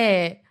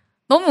가는데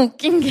너무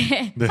웃긴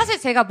게, 네.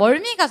 사실 제가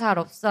멀미가 잘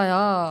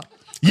없어요.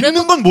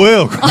 있는 건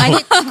뭐예요? 아니,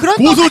 그런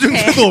고소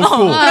증세도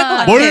없고,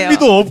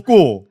 멀미도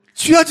없고,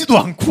 취하지도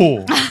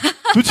않고,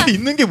 도대체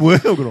있는 게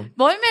뭐예요, 그럼?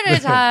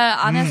 멀미를 잘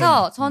안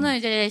해서, 저는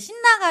이제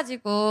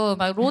신나가지고,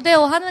 막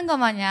로데오 하는 거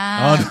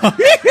마냥,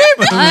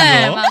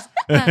 네, 막,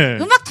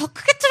 음악 더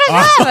크게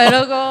틀어줘! 막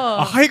이러고.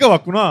 하이가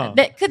왔구나.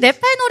 네, 그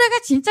네팔 노래가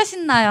진짜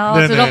신나요.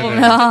 네네네.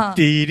 들어보면.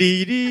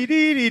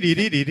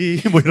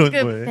 띠리리리리리리리, 뭐 이런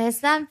그 거예요.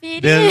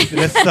 레쌈삐리.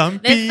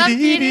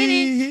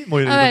 레쌈삐리, 뭐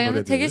이런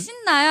노래들. 되게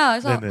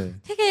신나요. 그래서 네네.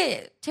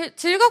 되게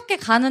즐겁게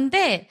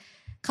가는데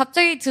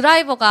갑자기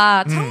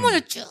드라이버가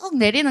창문을 쭉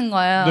내리는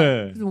거예요.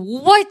 네. 그래서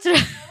오버히트를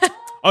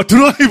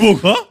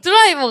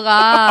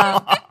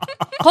드라이버가?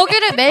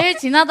 거기를 매일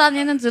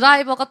지나다니는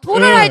드라이버가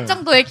토를 네. 할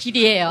정도의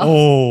길이에요.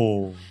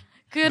 오.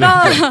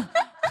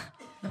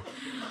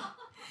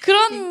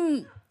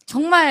 그런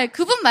정말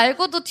그분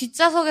말고도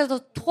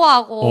뒷좌석에서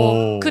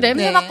토하고 그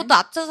냄새 네. 맡고 또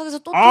앞좌석에서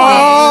또 아.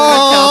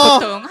 토하고. 그렇죠.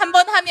 보통 한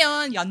번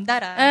하면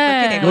연달아 네.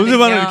 그렇게 되거든요.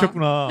 연습만을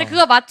일으켰구나. 근데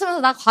그거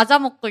맡으면서 나 과자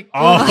먹고 있고.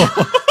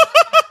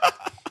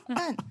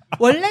 약간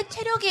원래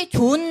체력이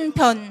좋은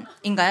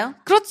편인가요?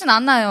 그렇진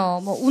않아요.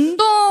 뭐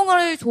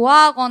운동을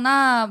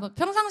좋아하거나 뭐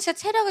평상시에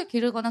체력을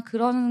기르거나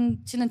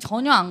그런지는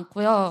전혀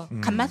않고요.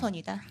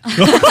 감마선이다.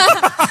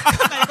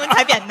 말고는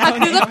답이 안 나오네.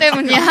 그것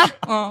때문이야?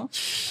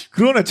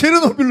 그러네.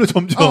 체르노빌로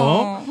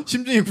점점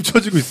심증이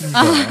굳혀지고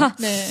있습니다.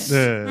 네.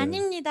 네.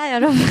 아닙니다,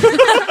 여러분.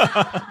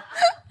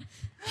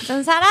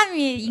 전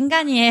사람이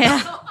인간이에요.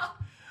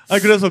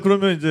 그래서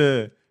그러면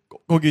이제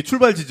거기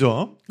출발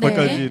지점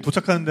거기까지 네.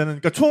 도착하는 데는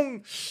그러니까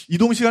총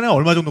이동 시간에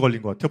얼마 정도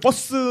걸린 것 같아요?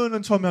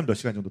 버스는 처음에 한 몇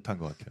시간 정도 탄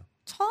것 같아요?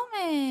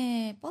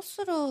 처음에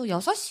버스로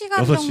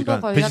 6시간 6시간,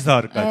 정도 걸렸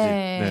베시사르까지.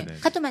 네. 네네.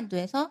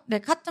 카트만두에서? 네,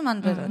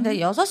 카트만두에서. 근데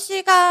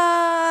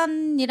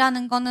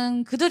 6시간이라는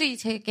거는 그들이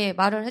제게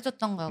말을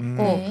해줬던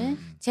거였고,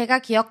 제가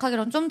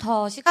기억하기로는 좀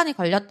더 시간이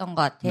걸렸던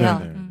것 같아요.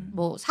 네네.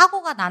 뭐,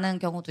 사고가 나는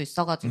경우도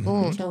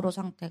있어가지고, 도로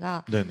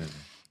상태가. 네네.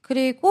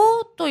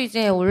 그리고 또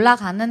이제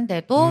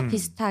올라가는데도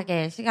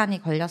비슷하게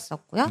시간이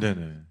걸렸었고요.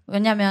 네네.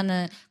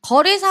 왜냐면은,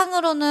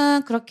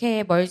 거리상으로는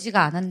그렇게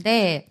멀지가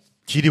않은데,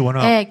 길이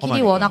워낙 네, 길이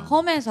험하니까. 워낙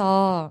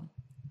험해서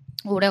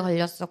오래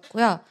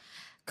걸렸었고요.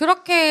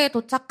 그렇게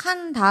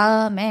도착한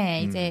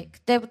다음에 이제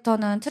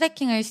그때부터는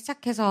트레킹을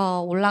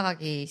시작해서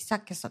올라가기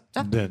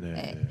시작했었죠. 네네.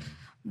 네.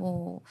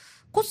 뭐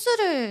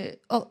코스를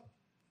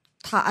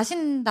다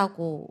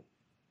아신다고.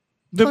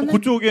 근데 뭐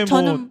그쪽에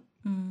저는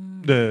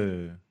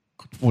네.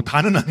 뭐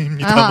다는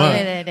아닙니다만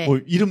네네네. 뭐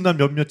이름난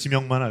몇몇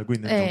지명만 알고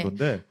있는 네.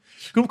 정도인데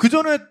그럼 그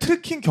전에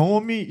트레킹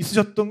경험이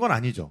있으셨던 건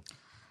아니죠?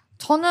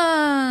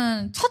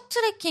 저는 첫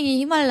트레킹이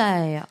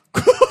히말라야예요.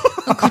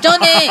 그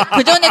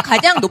전에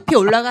가장 높이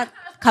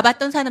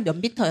가봤던 산은 몇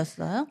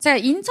미터였어요? 제가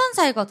인천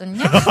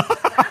살거든요.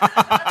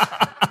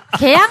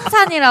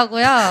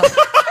 계양산이라고요.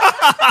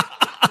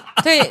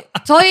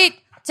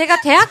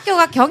 제가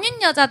대학교가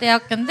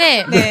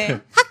경인여자대학교인데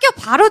네. 학교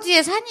바로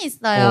뒤에 산이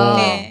있어요.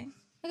 네.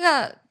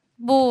 그러니까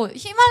뭐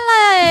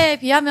히말라야에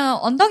비하면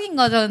언덕인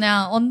거죠.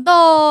 그냥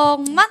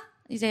언덕만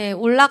이제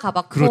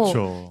올라가봤고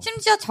그렇죠.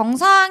 심지어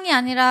정상이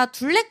아니라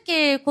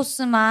둘레길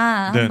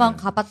코스만 네네. 한번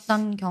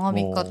가봤던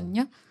경험이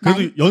있거든요.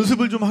 그래도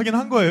연습을 좀 하긴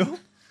한 거예요?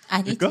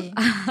 아니지.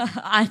 그러니까?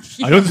 아니.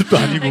 연습도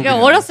아니고. 그러니까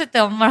그냥. 어렸을 때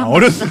엄마랑.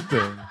 어렸을 때.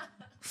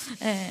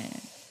 네.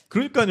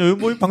 그러니까요.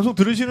 뭐 이 방송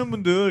들으시는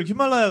분들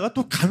히말라야가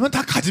또 가면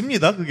다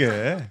가집니다. 그게.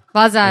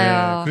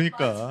 맞아요. 네,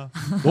 그러니까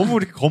너무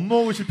이렇게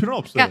겁먹으실 필요는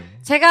없어요. 그러니까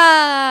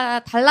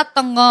제가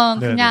달랐던 건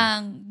네네.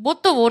 그냥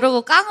뭣도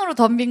모르고 깡으로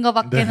덤빈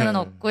거밖에는 네네.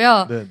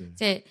 없고요. 네네.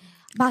 이제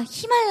막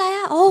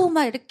히말라야,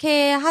 막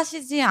이렇게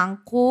하시지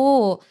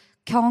않고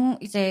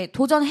이제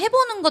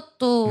도전해보는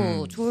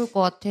것도 좋을 것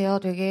같아요.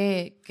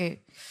 되게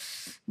이렇게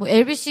뭐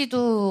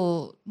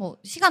LBC도 뭐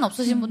시간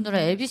없으신 분들은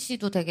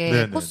LBC도 되게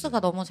네네네.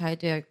 코스가 너무 잘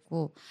되어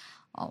있고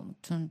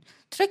아무튼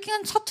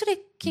트레킹은 첫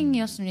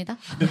트레킹이었습니다.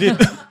 근데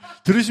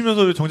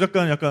들으시면서 정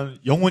작가는 약간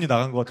영혼이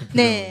나간 것 같은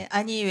표정. 네.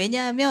 아니,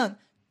 왜냐하면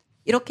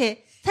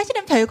이렇게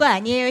사실은 별거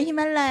아니에요.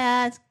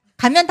 히말라야.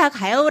 가면 다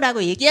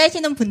가요라고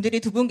얘기하시는 분들이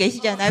두 분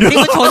계시잖아요.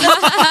 그리고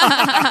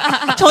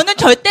저는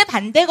절대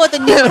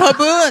반대거든요,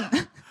 여러분.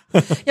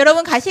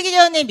 여러분 가시기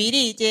전에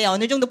미리 이제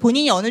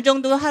본인이 어느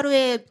정도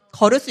하루에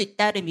걸을 수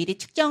있다를 미리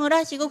측정을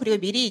하시고 그리고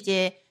미리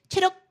이제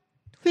체력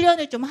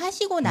훈련을 좀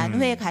하시고 난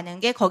후에 가는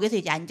게 거기서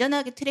이제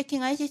안전하게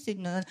트레킹 하실 수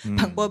있는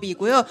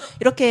방법이고요.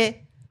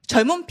 이렇게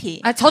젊은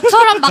피.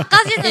 저처럼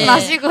막까지는 네.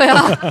 마시고요.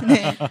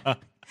 네.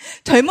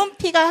 젊은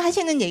피가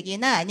하시는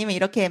얘기나 아니면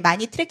이렇게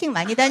많이 트레킹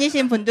많이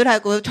다니시는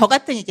분들하고 저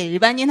같은 이제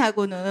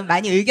일반인하고는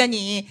많이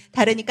의견이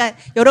다르니까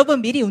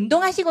여러분 미리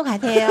운동하시고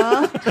가세요.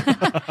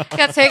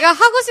 그러니까 제가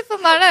하고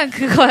싶은 말은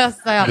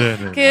그거였어요.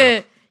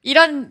 네네.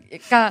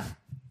 그러니까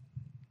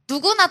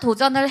누구나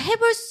도전을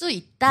해볼 수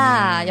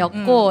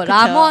있다였고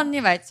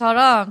라모언니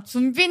말처럼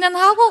준비는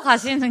하고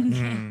가시는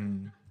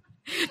게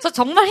저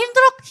정말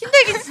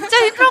힘들긴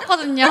진짜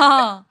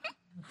힘들었거든요.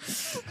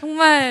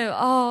 정말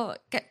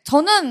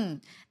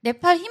저는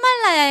네팔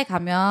히말라야에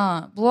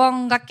가면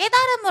무언가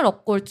깨달음을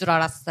얻고 올 줄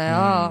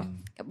알았어요.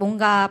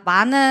 뭔가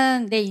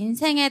많은 내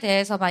인생에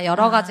대해서 막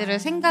여러 가지를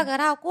생각을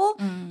하고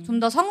좀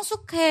더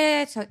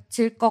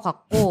성숙해질 것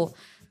같고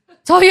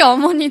저희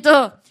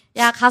어머니도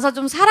야 가서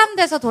좀 사람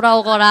돼서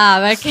돌아오거라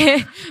막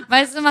이렇게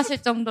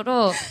말씀하실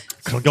정도로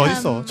그런 게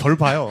어딨어. 절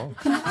봐요.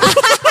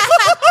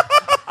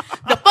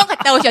 몇 번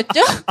갔다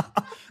오셨죠?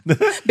 네?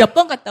 몇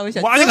번 갔다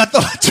오셨죠? 많이 갔다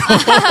왔죠.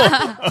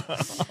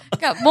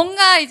 그러니까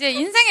뭔가 이제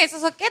인생에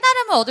있어서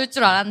깨달음을 얻을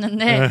줄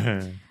알았는데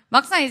네.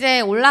 막상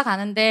이제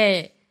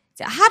올라가는데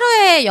이제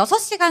하루에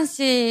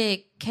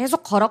 6시간씩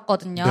계속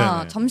걸었거든요.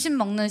 네네. 점심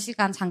먹는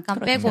시간 잠깐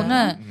그렇죠.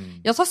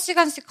 빼고는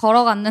 6시간씩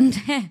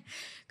걸어갔는데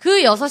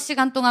그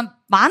 6시간 동안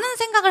많은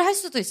생각을 할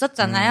수도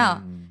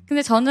있었잖아요.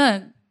 근데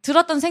저는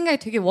들었던 생각이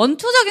되게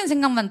원초적인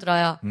생각만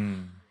들어요.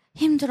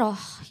 힘들어.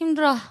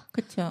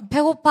 그렇죠.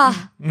 배고파.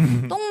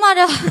 똥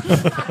마려.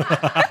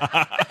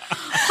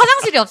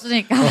 화장실이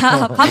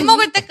없으니까. 밥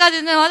먹을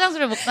때까지는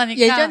화장실을 못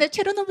가니까. 예전에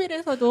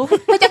체르노빌에서도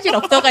화장실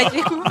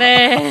없어가지고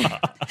네.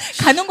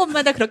 가는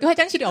곳마다 그렇게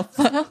화장실이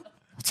없어요.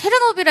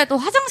 체르노빌에도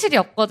화장실이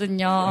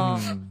없거든요.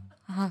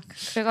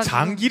 그래가지고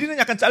장길이는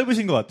약간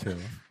짧으신 것 같아요.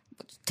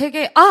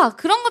 되게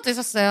그런 것도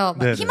있었어요.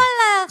 막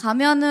히말라야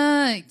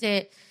가면은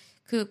이제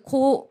그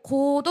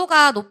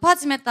고도가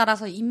높아짐에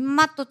따라서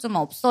입맛도 좀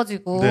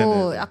없어지고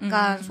네네.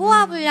 약간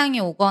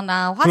소화불량이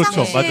오거나 화장실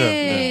그렇죠. 맞아요.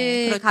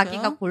 네. 그렇죠.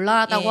 가기가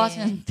곤란하다고 예.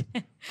 하시는데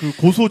그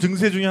고소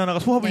증세 중에 하나가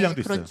소화불량도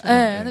네, 그렇죠. 있어요.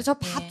 네, 근데 저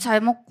밥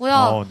잘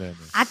먹고요. 네네.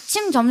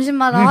 아침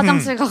점심마다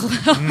화장실 가고요.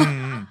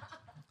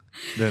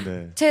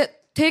 네네.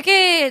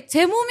 되게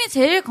제 몸이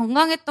제일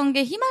건강했던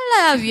게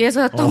히말라야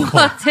위에서였던 것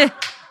같아.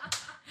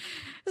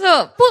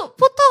 그래서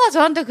포터가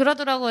저한테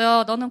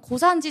그러더라고요. 너는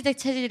고산지대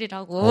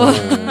체질이라고.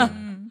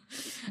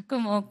 그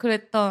뭐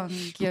그랬던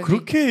기억이.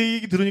 그렇게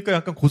얘기 들으니까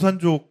약간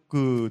고산족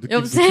그 느낌.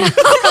 여보세요?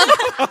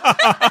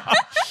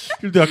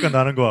 필도 약간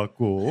나는 것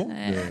같고.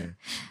 네. 네.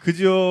 그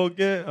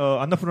지역에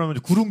안나푸르나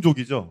하면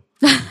구릉족이죠.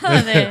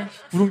 네.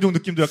 구릉족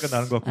느낌도 약간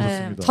나는 것 같고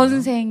그렇습니다.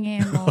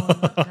 전생에 뭐.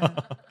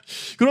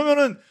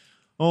 그러면은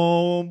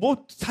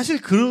뭐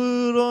사실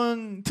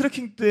그런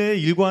트레킹 때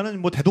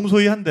일과는 뭐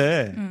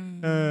대동소이한데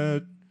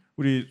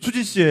우리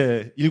수진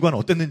씨의 일과는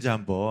어땠는지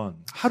한번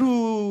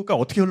하루가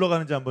어떻게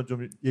흘러가는지 한번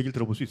좀 얘기를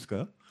들어볼 수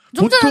있을까요?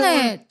 좀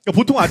전에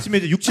보통 아침에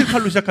이제 6,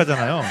 7칼로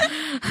시작하잖아요.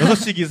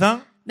 6시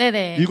기상,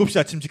 네네. 7시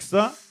아침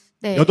식사,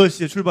 네.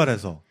 8시에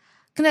출발해서.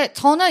 근데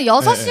저는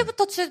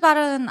 6시부터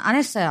출발은 안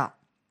했어요.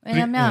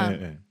 왜냐면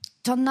네.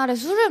 전날에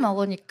술을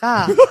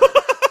먹으니까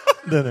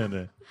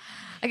네네네.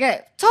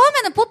 이게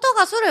처음에는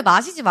포터가 술을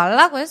마시지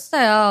말라고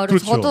했어요.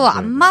 그리고 그렇죠. 저도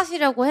안 네네.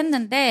 마시려고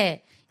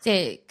했는데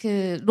이제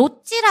그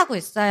로찌라고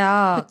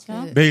있어요.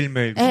 그렇죠.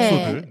 매일매일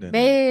숙소들. 네네.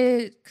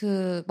 매일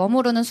그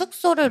머무르는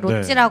숙소를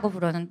로찌라고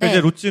부르는데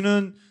이제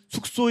로찌는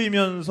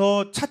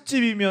숙소이면서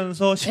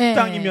찻집이면서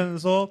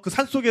식당이면서 그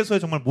산속에서의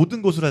정말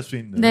모든 것을 할 수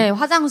있는. 네,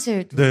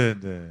 화장실도. 네.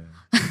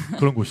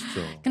 그런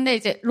곳이죠. 근데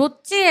이제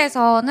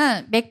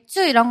로찌에서는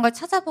맥주 이런 걸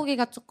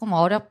찾아보기가 조금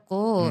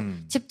어렵고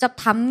직접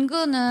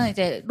담그는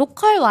이제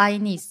로컬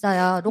와인이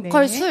있어요.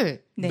 로컬 네.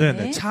 술.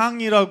 네네.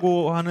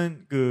 창이라고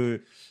하는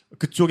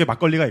그쪽에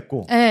막걸리가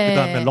있고, 네. 그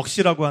다음에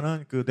럭시라고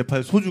하는 그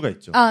네팔 소주가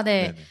있죠. 네.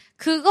 네네.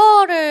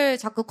 그거를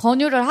자꾸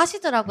권유를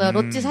하시더라고요.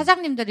 로찌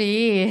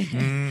사장님들이.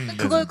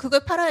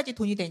 그걸 팔아야지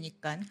돈이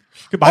되니까.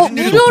 그 맞은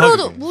일이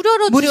무료로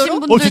무료로? 주신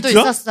분들도 진짜?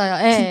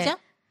 있었어요. 예. 진짜?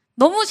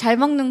 너무 잘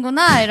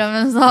먹는구나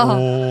이러면서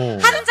오. 한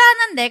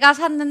잔은 내가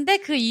샀는데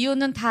그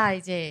이유는 다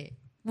이제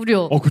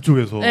무료.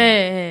 그쪽에서.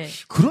 네.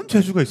 그런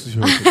재주가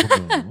있으셔요,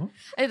 보면.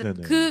 네네.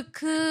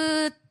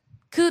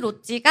 그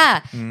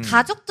로찌가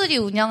가족들이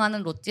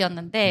운영하는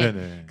로찌였는데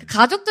네네. 그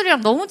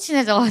가족들이랑 너무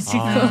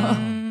친해져가지고.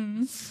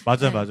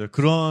 맞아요.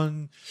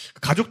 그런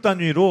가족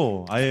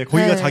단위로 아예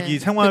거기가 네. 자기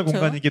생활 그쵸.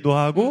 공간이기도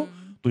하고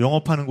또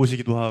영업하는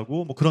곳이기도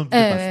하고 뭐 그런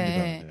분들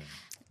많습니다. 네.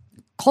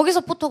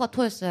 거기서 포토가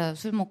토했어요.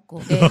 술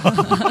먹고. 네.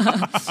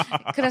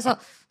 그래서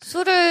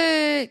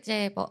술을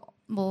이제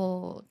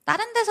뭐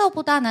다른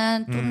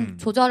데서보다는 좀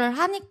조절을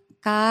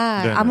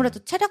하니까 네네.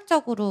 아무래도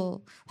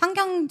체력적으로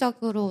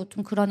환경적으로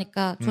좀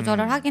그러니까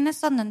조절을 하긴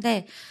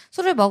했었는데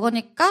술을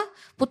먹으니까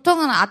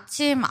보통은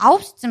아침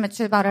 9시쯤에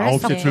출발을 9시에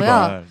했었고요.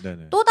 출발.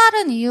 네네. 또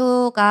다른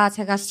이유가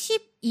제가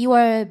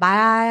 12월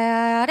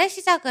말에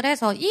시작을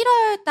해서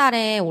 1월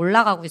달에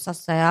올라가고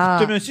있었어요.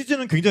 그때면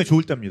시즌은 굉장히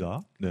좋을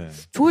때입니다. 네.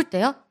 좋을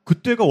때요?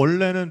 그때가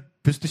원래는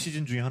베스트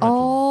시즌 중에 하나죠.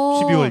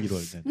 12월,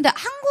 1월. 네. 근데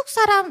한국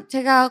사람,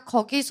 제가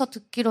거기서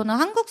듣기로는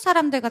한국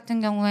사람들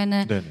같은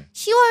경우에는 네네.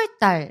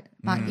 10월달,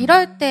 막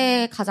이럴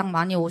때 가장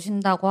많이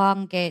오신다고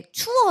한 게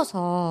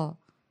추워서,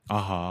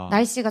 아하.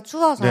 날씨가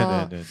추워서,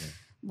 네네네네.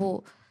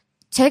 뭐,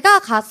 제가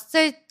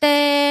갔을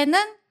때는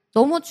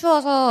너무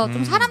추워서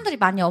좀 사람들이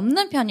많이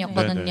없는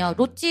편이었거든요. 네네.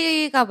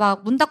 롯지가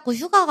막 문 닫고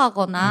휴가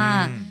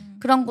가거나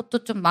그런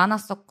곳도 좀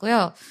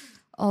많았었고요.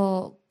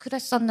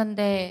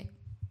 그랬었는데,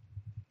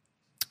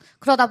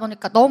 그러다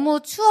보니까 너무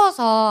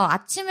추워서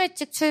아침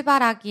일찍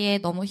출발하기에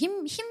너무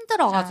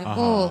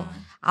힘들어가지고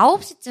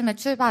 9시쯤에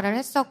출발을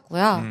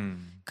했었고요.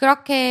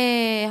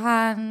 그렇게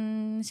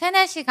한 3,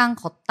 4시간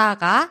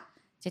걷다가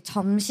이제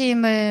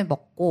점심을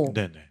먹고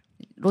네네.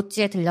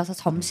 롯지에 들려서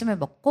점심을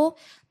먹고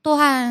또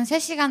한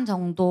 3시간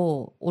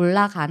정도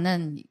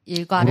올라가는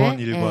일과를 그런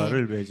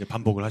일과를 왜 이제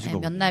반복을 하신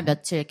거군요. 몇 날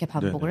며칠 이렇게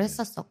반복을 네네네.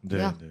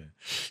 했었었고요. 네네.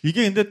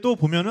 이게 근데 또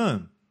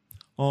보면은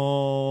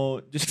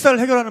이제 식사를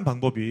해결하는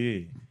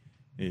방법이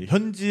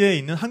현지에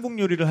있는 한국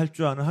요리를 할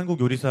줄 아는 한국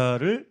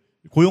요리사를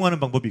고용하는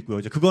방법이 있고요.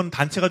 이제 그건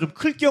단체가 좀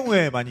클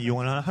경우에 많이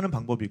이용을 하는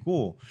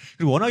방법이고,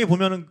 그리고 워낙에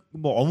보면은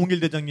뭐 어문길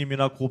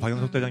대장님이나 고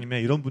박영석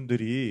대장님이나 이런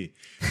분들이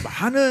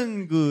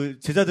많은 그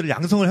제자들을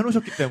양성을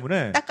해놓으셨기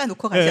때문에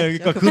닦아놓고 가셨죠.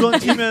 그러니까 그런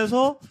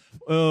팀에서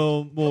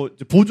뭐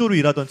이제 보조로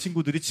일하던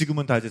친구들이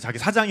지금은 다 이제 자기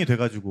사장이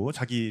돼가지고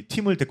자기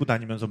팀을 데리고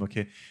다니면서 뭐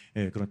이렇게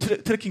그런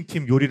트래킹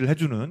팀 요리를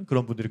해주는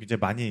그런 분들이 굉장히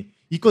많이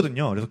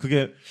있거든요. 그래서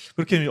그게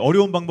그렇게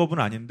어려운 방법은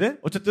아닌데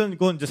어쨌든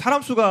이건 이제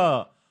사람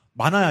수가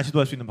많아야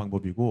시도할 수 있는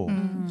방법이고,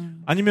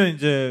 아니면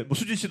이제 뭐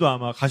수진 씨도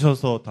아마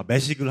가셔서 다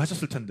매식을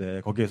하셨을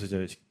텐데 거기에서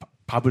이제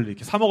밥을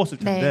이렇게 사 먹었을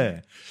텐데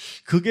네.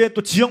 그게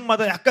또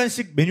지역마다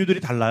약간씩 메뉴들이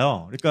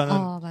달라요. 그러니까는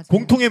맞아요.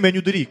 공통의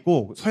메뉴들이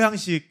있고 서양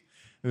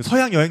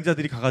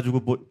여행자들이 가가지고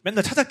뭐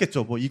맨날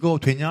찾았겠죠. 뭐 이거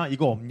되냐,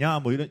 이거 없냐,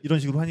 뭐 이런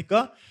식으로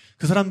하니까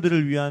그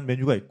사람들을 위한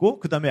메뉴가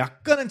있고, 그 다음에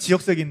약간은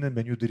지역색 있는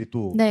메뉴들이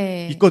또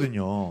네.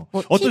 있거든요.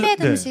 뭐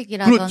티벳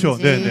음식이라든지. 그렇죠.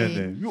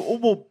 네네네.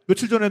 뭐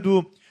며칠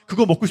전에도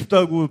그거 먹고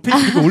싶다고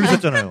페이스북에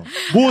올리셨잖아요.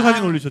 뭐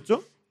사진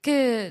올리셨죠?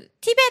 그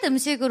티벳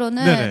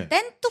음식으로는 네네.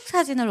 뗀뚝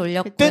사진을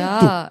올렸고요.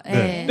 뗀뚝. 네.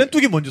 네.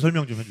 뗀뚝이 뭔지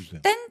설명 좀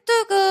해주세요.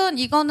 뗀뚝은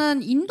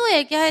이거는 인도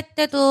얘기할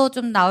때도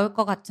좀 나올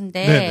것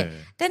같은데, 네네.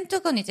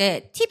 뗀뚝은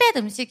이제 티벳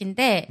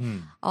음식인데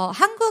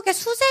한국의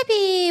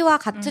수제비와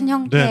같은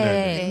형태의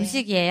네네네.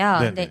 음식이에요.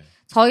 네네. 근데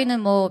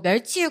저희는 뭐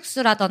멸치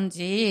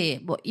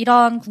육수라든지 뭐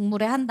이런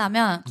국물에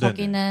한다면 네네.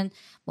 거기는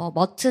뭐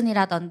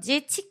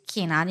머튼이라든지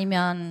치킨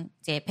아니면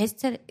이제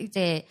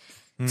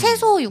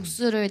채소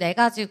육수를 내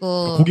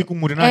가지고 고기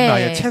국물이나 네.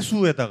 아예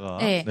채수에다가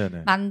네,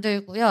 네네.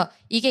 만들고요.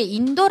 이게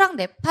인도랑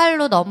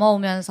네팔로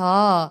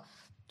넘어오면서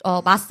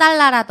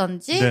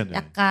마살라라든지 네네.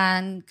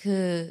 약간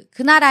그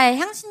나라의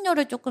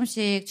향신료를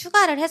조금씩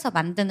추가를 해서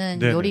만드는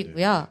네네네.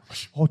 요리고요.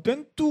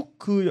 뗀뚝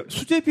그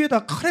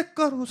수제비에다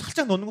카레가루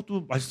살짝 넣는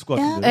것도 맛있을 것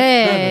같은데.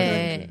 네.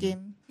 네네네. 느낌.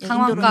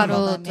 강황가루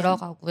인도로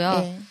들어가고요.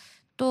 네.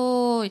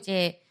 또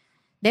이제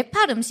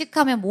네팔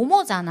음식하면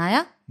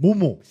모모잖아요.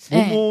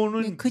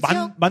 모모는 그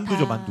지역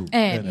만두죠, 다. 만두.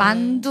 네, 네네.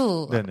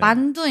 만두. 네네.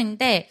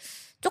 만두인데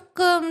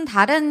조금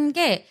다른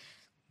게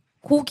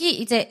고기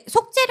이제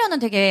속재료는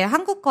되게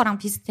한국 거랑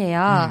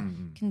비슷해요.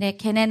 근데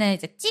걔네는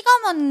이제 찍어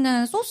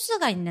먹는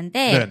소스가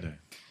있는데 네네.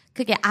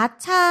 그게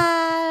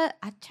아찰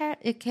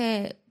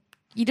이렇게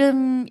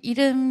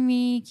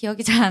이름이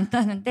기억이 잘 안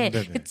나는데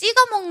네네. 그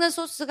찍어 먹는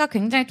소스가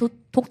굉장히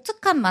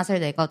독특한 맛을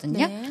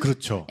내거든요. 네.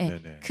 그렇죠. 네.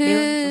 네네.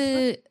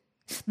 그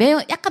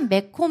약간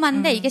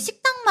매콤한데 이게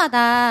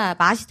식당마다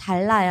맛이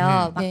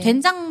달라요. 막 네.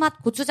 된장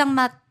맛, 고추장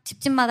맛,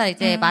 집집마다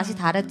이제 맛이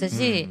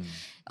다르듯이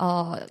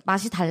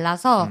맛이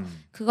달라서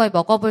그걸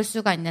먹어볼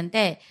수가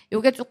있는데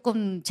요게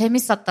조금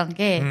재밌었던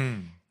게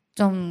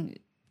좀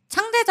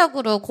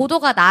상대적으로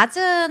고도가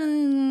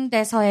낮은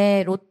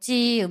데서의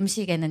롯지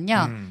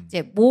음식에는요,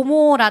 이제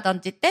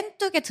모모라든지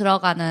뗀뚝에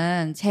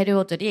들어가는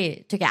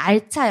재료들이 되게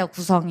알차요,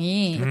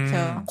 구성이.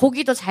 그렇죠.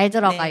 고기도 잘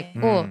들어가 네.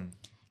 있고.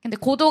 근데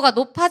고도가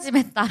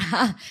높아짐에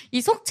따라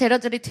이 속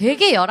재료들이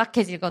되게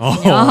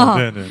열악해지거든요.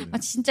 네네.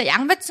 막 진짜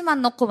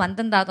양배추만 넣고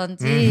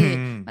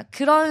만든다든지 막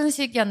그런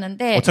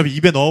식이었는데 어차피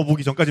입에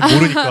넣어보기 전까지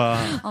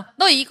모르니까.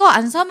 너 이거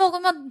안 사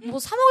먹으면 뭐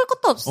사 먹을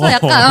것도 없어.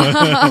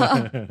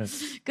 약간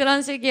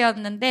그런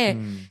식이었는데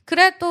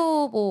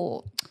그래도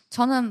뭐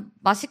저는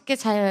맛있게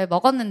잘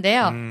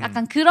먹었는데요.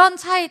 약간 그런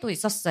차이도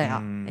있었어요.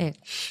 네.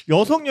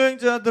 여성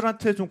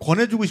여행자들한테 좀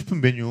권해주고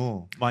싶은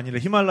메뉴, 만일에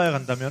히말라야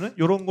간다면은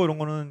요런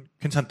거는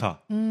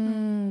괜찮다.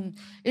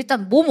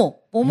 일단 모모는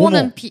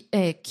모모.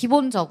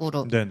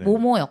 기본적으로 네네.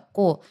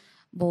 모모였고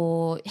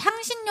뭐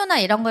향신료나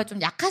이런 거에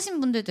좀 약하신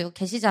분들도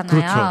계시잖아요.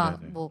 그렇죠.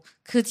 네네. 뭐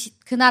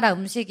그 나라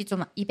음식이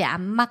좀 입에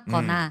안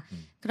맞거나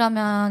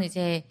그러면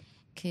이제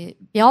그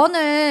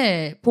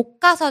면을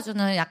볶아서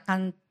주는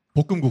약간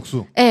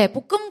볶음국수. 네,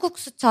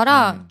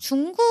 볶음국수처럼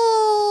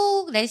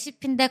중국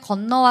레시피인데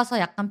건너와서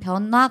약간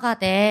변화가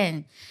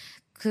된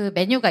그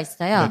메뉴가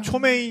있어요. 네,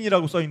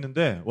 초메인이라고 써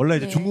있는데 원래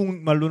이제 네. 중국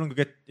말로는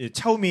그게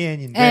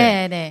차오미엔인데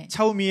네, 네.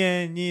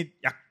 차오미엔이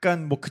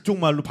약간 뭐 그쪽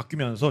말로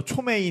바뀌면서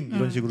초메인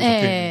이런 식으로 네.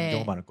 적혀 있는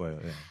경우가 많을 거예요.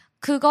 네.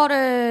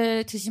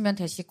 그거를 드시면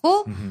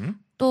되시고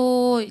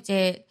또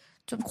이제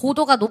좀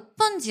고도가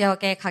높은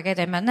지역에 가게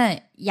되면은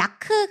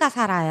야크가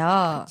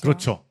살아요.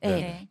 그렇죠.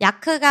 네.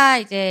 야크가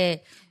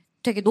이제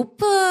되게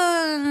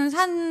높은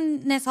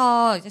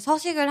산에서 이제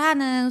서식을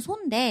하는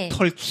소인데.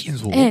 털 긴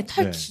소. 네,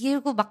 털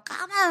길고 막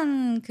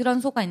까만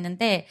그런 소가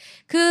있는데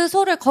그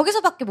소를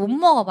거기서밖에 못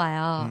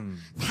먹어봐요.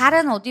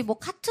 다른 어디 뭐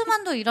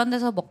카트만두 이런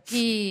데서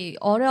먹기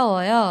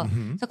어려워요.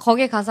 그래서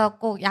거기 가서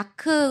꼭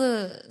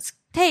야크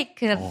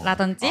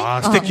스테이크라든지.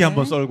 스테이크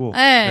한번 썰고.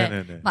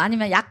 네. 뭐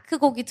아니면 야크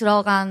고기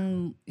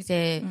들어간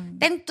이제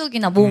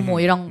땡뚝이나 모모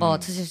이런 거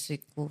드실 수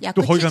있고.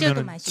 야크 또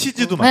치즈도 맛있고.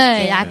 치즈도 맛있고.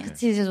 네, 야크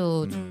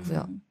치즈도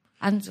좋고요.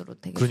 안주로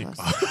되게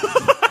좋았어요.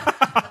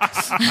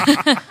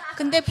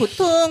 근데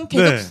보통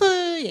계속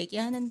술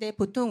얘기하는데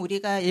보통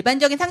우리가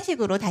일반적인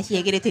상식으로 다시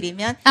얘기를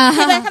드리면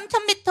해발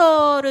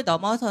 3,000m를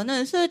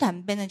넘어서는 술,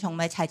 담배는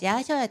정말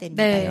자제하셔야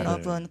됩니다. 네.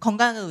 여러분.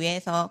 건강을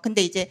위해서.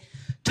 근데 이제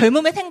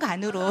젊음의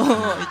생간으로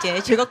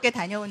이제 즐겁게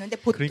다녀오는데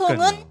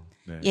보통은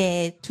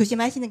예,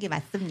 조심하시는 게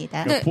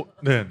맞습니다. 네.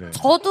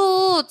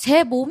 저도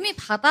제 몸이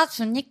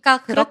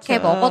받아주니까 그렇게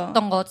그렇죠.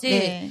 먹었던 거지.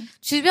 네.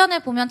 주변에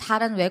보면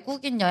다른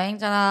외국인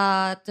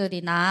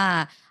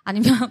여행자들이나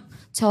아니면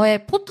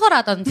저의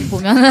포터라든지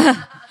보면은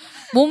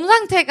몸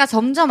상태가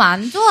점점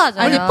안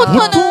좋아져요. 아니,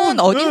 포터는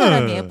어디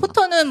사람이에요?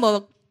 포터는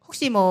뭐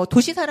혹시 뭐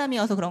도시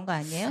사람이어서 그런 거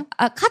아니에요?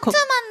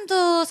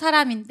 카트만두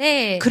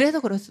사람인데. 그래서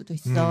그럴 수도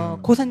있어.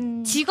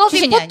 고산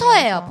직업이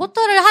포터예요. 아니어서.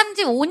 포터를 한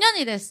지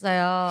 5년이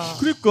됐어요.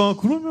 그러니까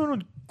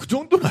그러면은 그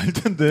정도는 알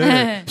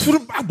텐데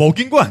술은 막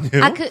먹인 거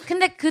아니에요?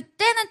 근데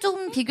그때는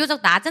좀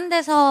비교적 낮은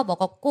데서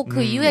먹었고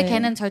그 이후에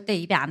걔는 절대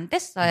입에 안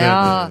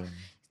댔어요.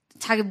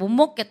 자기 못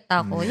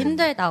먹겠다고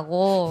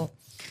힘들다고.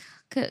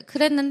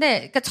 그랬는데,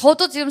 그러니까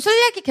저도 지금 술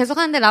얘기 계속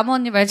하는데 라모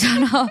언니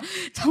말처럼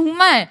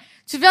정말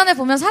주변에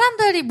보면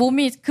사람들이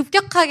몸이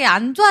급격하게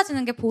안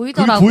좋아지는 게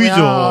보이더라고요.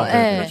 보이죠.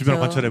 네. 주변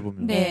관찰해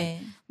보면.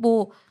 네.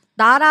 뭐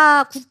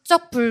나라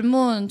국적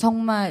불문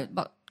정말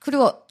막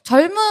그리고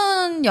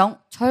젊은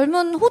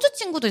호주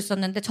친구도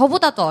있었는데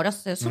저보다도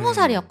어렸어요.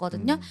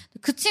 20살이었거든요.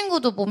 그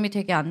친구도 몸이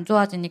되게 안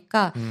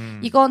좋아지니까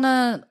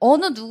이거는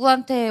어느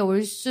누구한테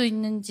올 수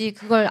있는지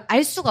그걸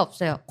알 수가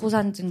없어요.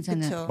 고산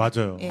증세는. 그쵸.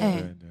 맞아요. 네.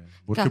 네.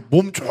 뭐 그러니까,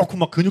 몸 좋고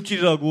막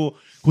근육질이라고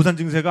고산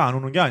증세가 안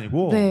오는 게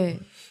아니고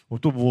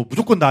또 뭐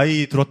무조건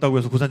나이 들었다고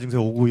해서 고산 증세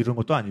오고 이런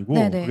것도 아니고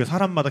그게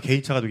사람마다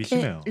개인차가 되게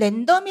심해요.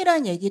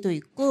 랜덤이라는 얘기도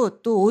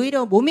있고 또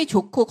오히려 몸이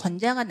좋고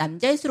건장한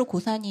남자일수록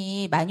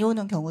고산이 많이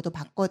오는 경우도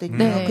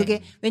봤거든요.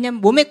 그게 왜냐면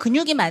몸에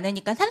근육이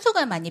많으니까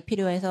산소가 많이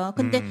필요해서.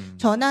 근데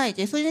저나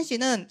이제 수진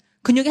씨는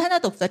근육이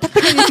하나도 없어요.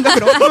 탁피디님과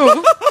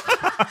그렇고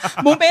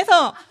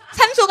몸에서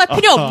산소가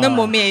필요 없는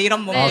몸이에요.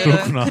 이런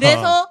몸들은.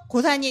 그래서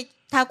고산이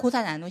다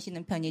고산 안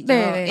오시는 편이죠.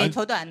 네,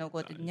 저도 안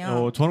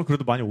오거든요. 저는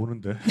그래도 많이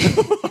오는데.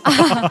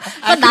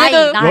 나이.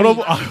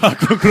 여러분,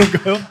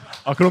 그런가요?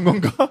 그런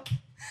건가?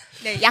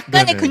 네,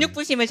 약간의 근육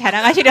부심을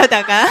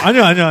자랑하시려다가.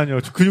 아니요.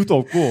 근육도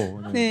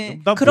없고.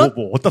 난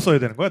뭐 어디다 써야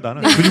되는 거야?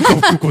 나는 근육도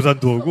없고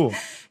고산도 오고.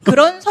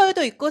 그런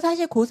설도 있고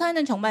사실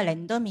고산은 정말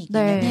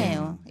랜덤이기는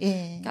해요.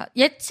 예. 그러니까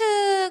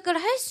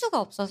예측을 할 수가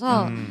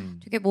없어서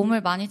되게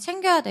몸을 많이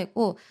챙겨야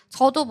되고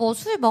저도 뭐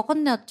술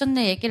먹었네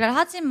어쩌네 얘기를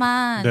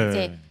하지만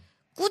이제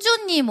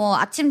꾸준히 뭐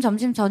아침,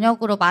 점심,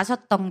 저녁으로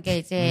마셨던 게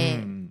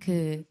이제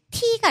그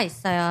티가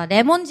있어요.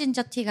 레몬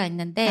진저 티가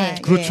있는데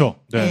그렇죠.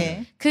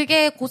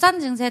 그게 고산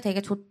증세에 되게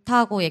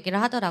좋다고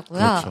얘기를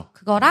하더라고요.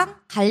 그거랑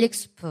갈릭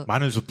수프,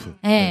 마늘 수프.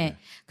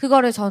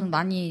 그거를 저는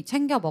많이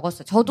챙겨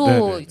먹었어요.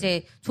 저도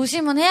이제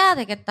조심은 해야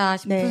되겠다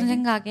싶은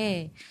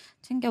생각에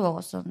챙겨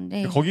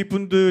먹었었는데 거기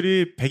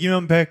분들이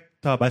 100이면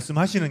 100 다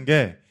말씀하시는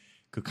게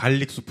그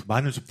갈릭 수프,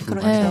 마늘 수프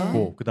많이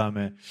먹고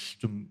그다음에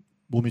좀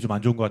몸이 좀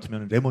안 좋은 것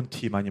같으면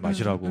레몬티 많이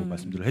마시라고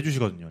말씀들을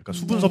해주시거든요. 그러니까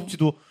수분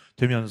섭취도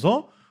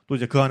되면서 또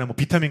이제 그 안에 뭐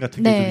비타민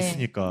같은 게 좀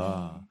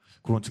있으니까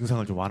그런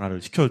증상을 좀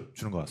완화를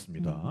시켜주는 것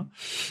같습니다.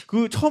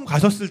 그 처음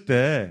가셨을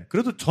때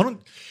그래도 저는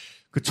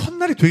그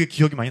첫날이 되게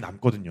기억이 많이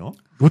남거든요.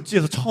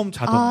 롯지에서 처음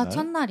자던 날.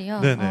 첫날이요?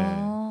 네네.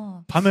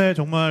 밤에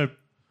정말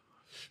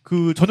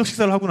그 저녁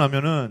식사를 하고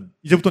나면은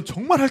이제부터는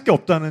정말 할 게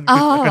없다는 그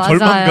약간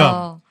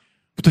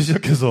절망감부터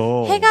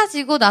시작해서 해가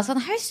지고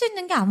나서는 할 수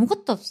있는 게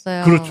아무것도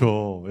없어요.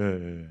 그렇죠.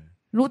 예.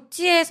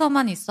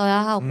 롯지에서만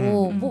있어야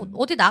하고 뭐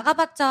어디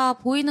나가봤자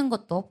보이는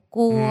것도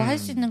없고 할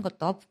수 있는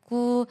것도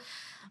없고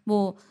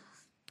뭐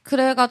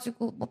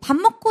그래가지고 뭐 밥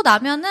먹고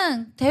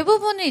나면은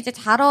대부분이 이제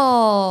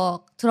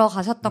자러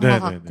들어가셨던 것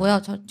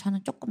같고요.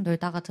 저는 조금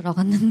놀다가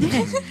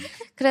들어갔는데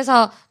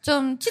그래서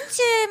좀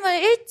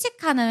취침을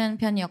일찍 하는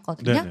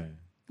편이었거든요.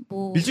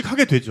 뭐 일찍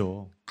하게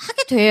되죠.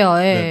 하게 돼요.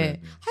 할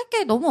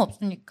게 너무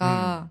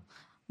없으니까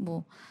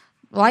뭐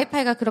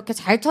와이파이가 그렇게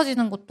잘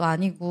터지는 것도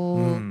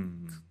아니고.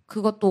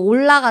 그것도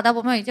올라가다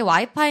보면 이제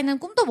와이파이는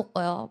꿈도 못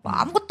꿔요. 뭐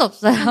아무것도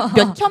없어요.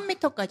 몇천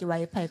미터까지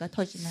와이파이가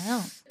터지나요?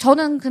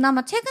 저는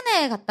그나마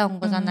최근에 갔다 온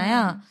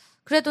거잖아요.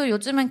 그래도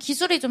요즘은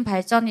기술이 좀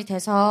발전이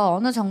돼서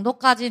어느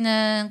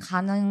정도까지는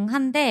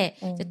가능한데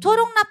이제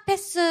토롱라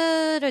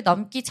패스를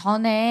넘기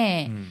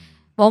전에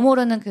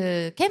머무르는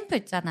그 캠프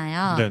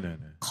있잖아요.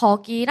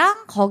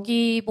 거기랑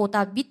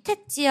거기보다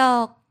밑에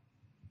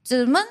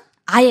지역쯤은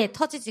아예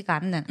터지지가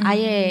않는,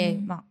 아예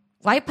막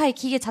와이파이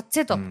기계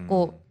자체도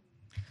없고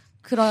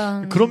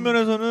그런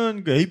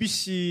면에서는 그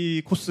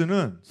ABC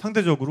코스는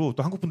상대적으로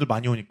또 한국 분들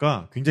많이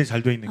오니까 굉장히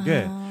잘 돼 있는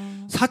게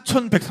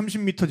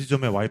 4,130m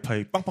지점에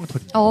와이파이 빵빵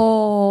터집니다.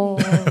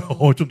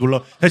 좀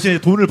놀라.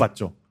 대신에 돈을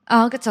받죠.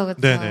 아, 그쵸, 그쵸.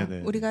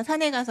 네네네. 우리가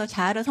산에 가서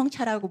자아를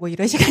성찰하고 뭐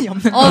이럴 시간이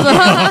없는데.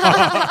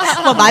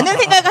 뭐 많은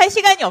생각할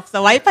시간이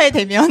없어. 와이파이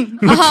되면.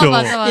 그렇죠.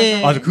 맞아.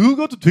 예. 맞아.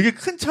 그것도 되게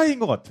큰 차이인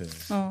것 같아.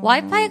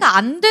 와이파이가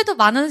안 돼도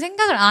많은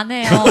생각을 안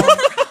해요.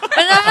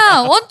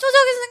 왜냐면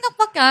원초적인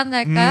생각밖에 안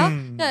한다니까요.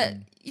 그러니까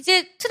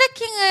이제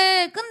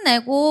트레킹을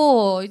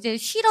끝내고 이제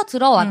쉬러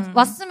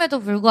들어왔음에도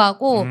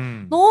불구하고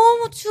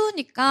너무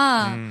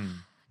추우니까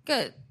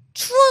그러니까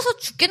추워서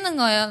죽겠는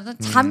거예요.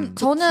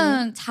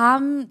 저는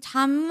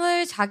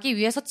잠을 자기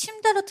위해서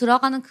침대로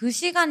들어가는 그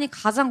시간이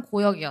가장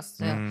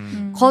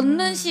고역이었어요.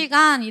 걷는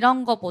시간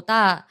이런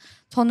거보다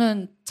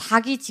저는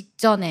자기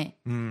직전에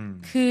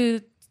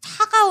그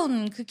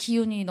차가운 그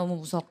기운이 너무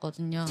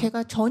무서웠거든요.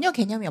 제가 전혀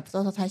개념이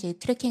없어서 사실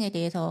트레킹에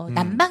대해서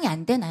난방이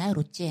안 되나요,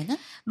 로찌에는?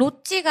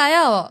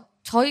 로찌가요.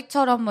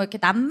 저희처럼 뭐 이렇게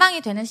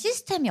난방이 되는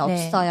시스템이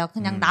없어요.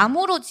 그냥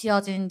나무로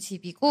지어진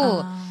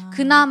집이고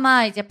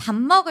그나마 이제 밥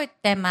먹을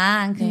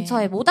때만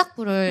근처에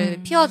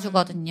모닥불을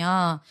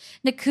피워주거든요.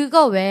 근데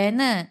그거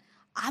외에는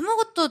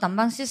아무것도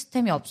난방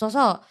시스템이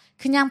없어서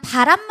그냥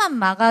바람만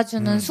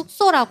막아주는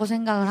숙소라고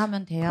생각을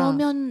하면 돼요.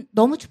 그러면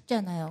너무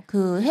춥잖아요.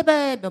 그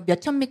해발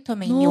몇천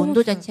미터면 이미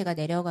온도 자체가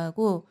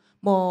내려가고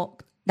뭐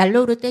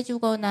난로를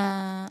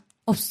떼주거나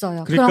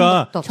없어요.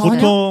 그러니까 그런 것도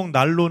보통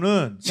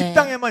난로는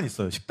식당에만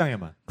있어요.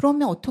 식당에만.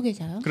 그러면 어떻게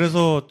자요?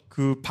 그래서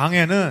그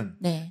방에는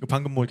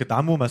방금 뭐 이렇게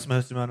나무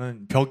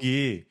말씀하셨지만은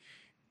벽이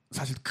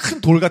사실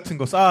큰 돌 같은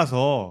거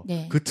쌓아서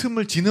그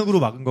틈을 진흙으로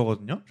막은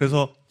거거든요.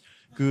 그래서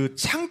그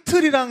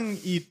창틀이랑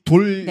이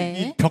돌,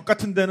 이 벽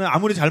같은 데는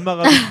아무리 잘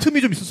막아도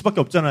틈이 좀 있을 수밖에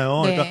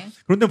없잖아요. 그러니까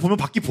그런데 보면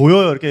밖이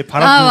보여요. 이렇게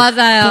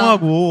바람도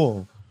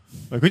통하고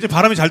굉장히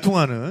바람이 잘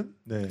통하는.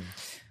 네.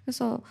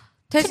 그래서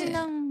대신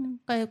침낭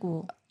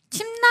깔고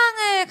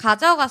침낭을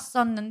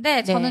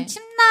가져갔었는데 저는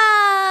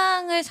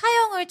침낭을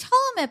사용을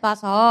처음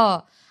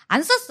해봐서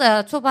안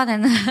썼어요,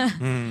 초반에는.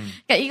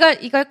 그러니까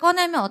이걸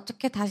꺼내면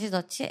어떻게 다시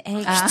넣지? 에이,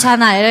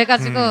 귀찮아.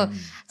 이래가지고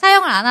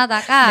사용을 안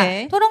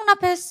하다가 토롱라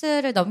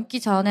패스를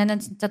넘기 전에는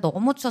진짜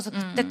너무 추워서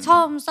그때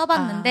처음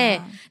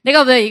써봤는데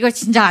내가 왜 이걸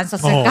진작 안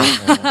썼을까?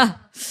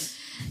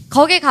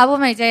 거기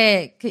가보면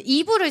이제 그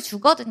이불을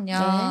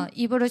주거든요.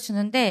 이불을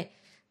주는데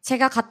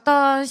제가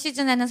갔던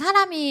시즌에는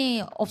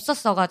사람이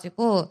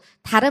없었어가지고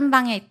다른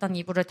방에 있던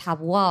이불을 다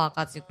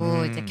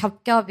모아와가지고 이제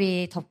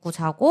겹겹이 덮고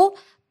자고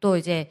또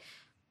이제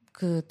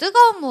그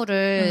뜨거운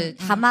물을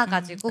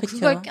담아가지고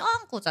그걸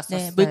껴안고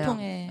잤었어요.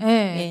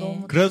 물통에.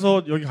 너무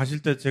그래서 여기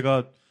가실 때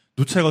제가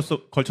누차에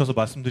걸쳐서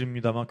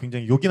말씀드립니다만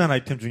굉장히 요긴한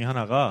아이템 중에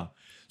하나가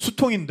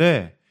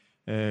수통인데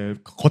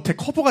겉에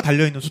커버가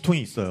달려있는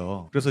수통이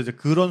있어요. 그래서 이제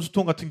그런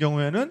수통 같은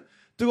경우에는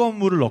뜨거운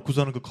물을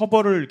넣고서는 그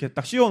커버를 이렇게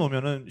딱 씌워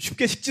놓으면은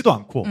쉽게 식지도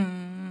않고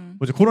뭐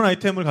이제 그런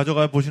아이템을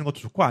가져가 보시는 것도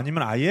좋고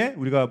아니면 아예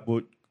우리가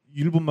뭐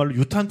일본 말로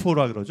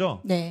유탄포라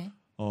그러죠.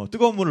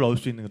 뜨거운 물을 넣을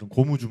수 있는 그런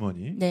고무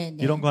주머니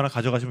이런 거 하나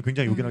가져가시면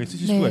굉장히 요긴하게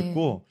쓰실 수가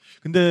있고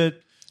근데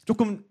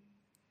조금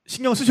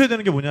신경 쓰셔야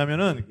되는 게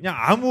뭐냐면은 그냥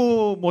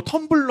아무 뭐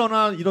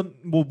텀블러나 이런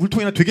뭐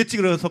물통이나 되겠지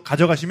그래서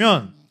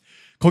가져가시면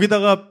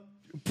거기다가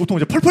보통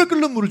이제 펄펄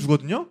끓는 물을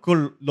주거든요.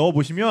 그걸 넣어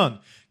보시면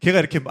걔가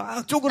이렇게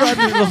막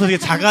쪼그라들어서 되게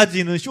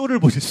작아지는 쇼를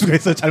보실 수가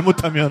있어요.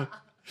 잘못하면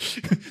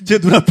제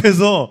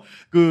눈앞에서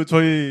그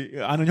저희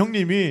아는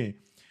형님이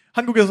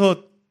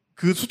한국에서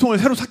그 수통을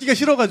새로 샀기가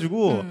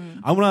싫어가지고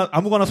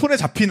아무거나 손에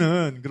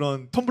잡히는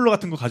그런 텀블러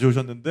같은 거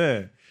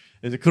가져오셨는데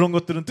이제 그런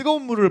것들은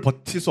뜨거운 물을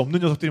버틸 수 없는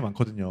녀석들이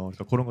많거든요.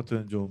 그러니까 그런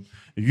것들은 좀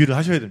유의를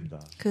하셔야 됩니다.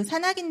 그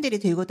산악인들이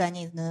들고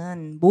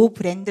다니는 모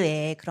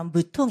브랜드의 그런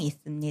물통이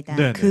있습니다.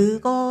 네네.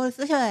 그거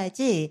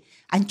쓰셔야지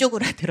안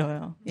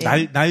쪼그라들어요.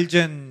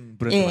 날젠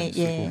브랜드 많이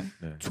쓰고.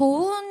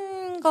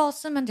 좋은 거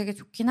쓰면 되게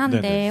좋긴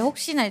한데 네네.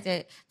 혹시나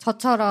이제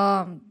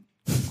저처럼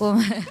조금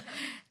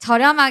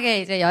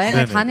저렴하게 이제 여행을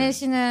네네네.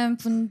 다니시는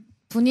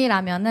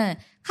분이라면은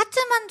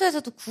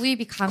카트만두에서도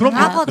구입이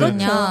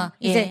가능하거든요. 그렇죠.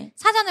 이제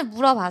사전에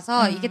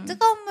물어봐서 이게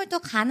뜨거운 물도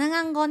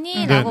가능한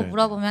거니? 라고 네네.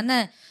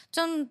 물어보면은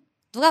좀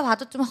누가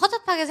봐도 좀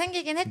허접하게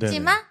생기긴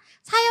했지만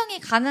사용이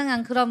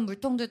가능한 그런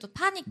물통들도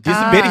파니까. This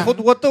is very hot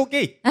water,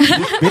 okay? This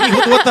is very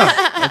hot water.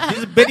 This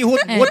is very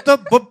hot water,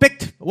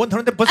 perfect.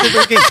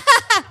 100% okay.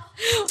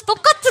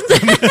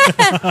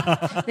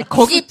 똑같은데.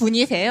 거기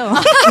분이세요.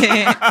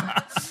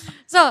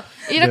 그래서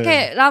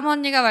이렇게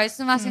라모니가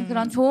말씀하신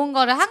그런 좋은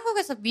거를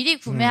한국에서 미리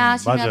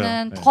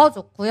구매하시면은 맞아요. 더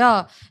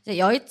좋고요. 이제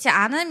여의치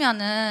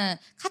않으면은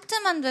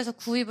카트만두에서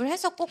구입을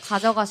해서 꼭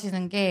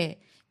가져가시는 게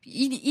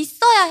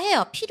있어야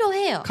해요.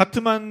 필요해요.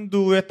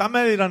 카트만두에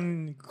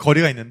따멜이라는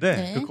거리가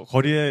있는데 그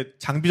거리에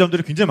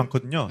장비점들이 굉장히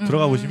많거든요.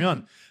 들어가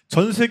보시면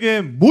전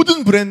세계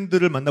모든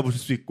브랜드를 만나보실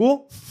수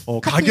있고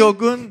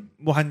가격은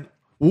뭐 한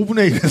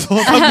 5분의 1에서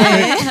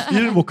 3분의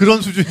 1 뭐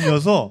그런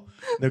수준이어서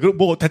네, 그럼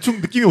뭐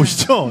대충 느낌이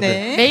오시죠?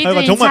 네. 메이드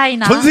하여간 인 정말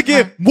차이나. 전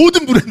세계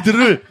모든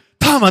브랜드를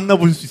다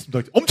만나볼 수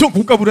있습니다. 엄청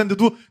고가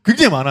브랜드도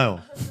굉장히 많아요.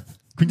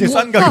 굉장히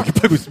싼 가격에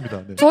팔고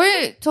있습니다.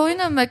 네.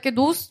 저희는 막 이렇게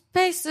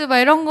노스페이스 막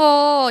이런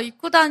거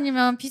입고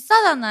다니면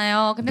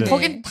비싸잖아요. 근데 네.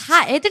 거긴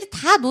다 애들이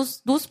다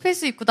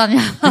노스페이스 입고 다녀요.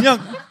 그냥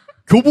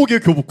교복이에요,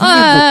 교복. 국민복.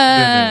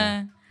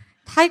 네네.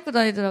 다 입고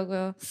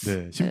다니더라고요.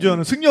 네.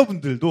 심지어는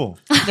승려분들도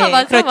네,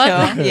 맞아, 그렇죠.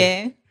 맞아.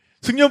 예.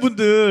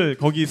 승려분들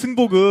거기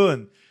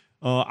승복은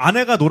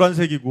안에가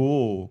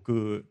노란색이고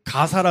그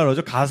가사라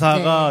그러죠.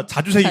 가사가 네.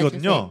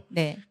 자주색이거든요. 자주색.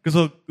 네.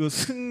 그래서 그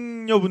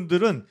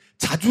승려분들은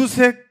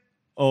자주색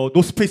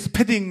노스페이스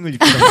패딩을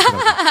입고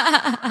다니더라고요.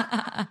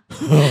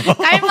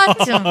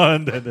 깔맞춤.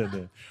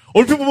 네네네.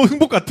 얼핏 보면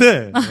승복 같아.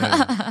 네.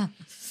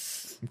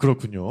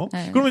 그렇군요.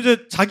 네. 그러면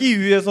이제 자기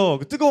위해서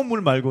그 뜨거운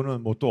물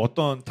말고는 뭐 또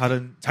어떤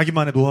다른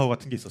자기만의 노하우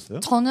같은 게 있었어요?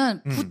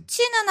 저는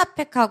붙이는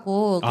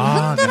핫팩하고 그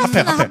아, 흔들어 네,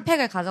 쓰는 핫팩.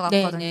 핫팩을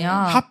가져갔거든요. 네, 네.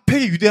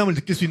 핫팩의 위대함을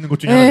느낄 수 있는 것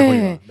중에 네. 하나죠,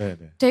 거기가. 네네.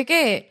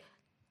 되게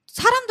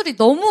사람들이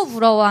너무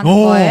부러워하는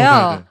오,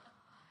 거예요. 네네.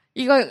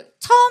 이걸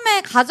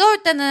처음에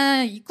가져올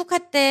때는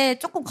입국할 때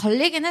조금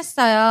걸리긴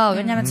했어요.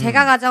 왜냐면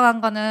제가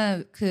가져간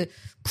거는 그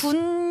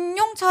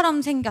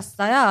군용처럼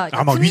생겼어요.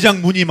 아, 막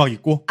위장 무늬 막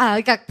있고?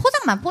 그러니까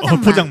포장만.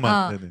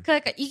 포장만. 네네.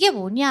 그러니까 이게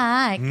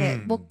뭐냐, 이렇게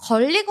뭐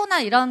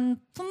걸리거나 이런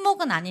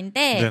품목은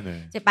아닌데,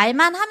 네네. 이제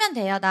말만 하면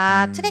돼요.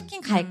 나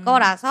트레킹 갈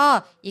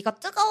거라서 이거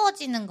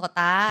뜨거워지는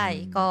거다,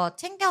 이거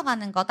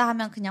챙겨가는 거다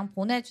하면 그냥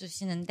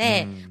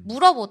보내주시는데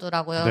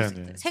물어보더라고요.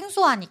 네네.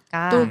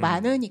 생소하니까. 또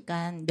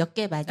많으니까 몇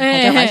개 많이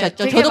네,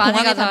 가져가셨죠. 되게 저도 많이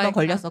공항에서 가져가니까. 한번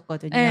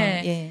걸렸었거든요.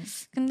 네. 예.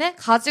 근데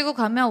가지고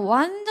가면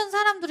완전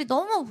사람들이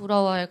너무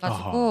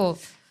부러워해가지고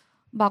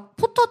막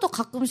포토도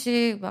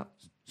가끔씩 막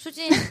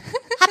수진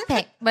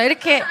핫팩 막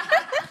이렇게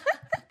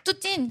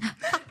뚜진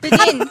핫팩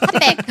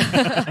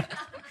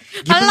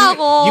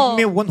하려고. Give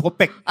me one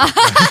hot백.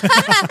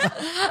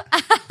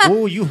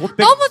 오, you hot백.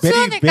 너무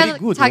very, 추우니까 very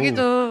good.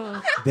 자기도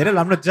내를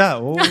남렸자.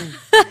 오,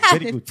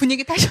 very good.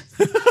 분위기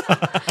타셨어요.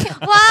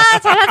 와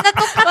잘한다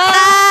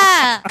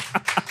똑같다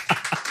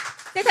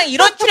세상에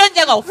이런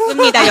출연자가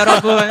없습니다,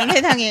 여러분.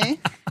 세상에.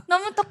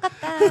 너무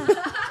똑같다.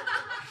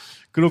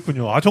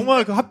 그렇군요. 아,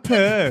 정말 그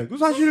핫팩. 그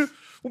사실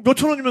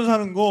몇천 원이면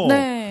사는 거.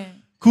 네.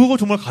 그거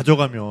정말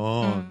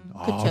가져가면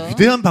그쵸.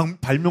 위대한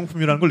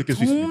발명품이라는 걸 느낄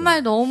수 있습니다.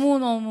 정말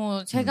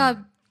너무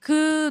제가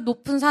그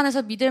높은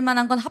산에서 믿을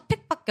만한 건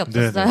핫팩밖에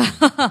없었어요. 네네.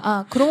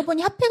 아, 그러고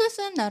보니 핫팩을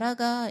쓰는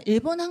나라가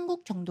일본,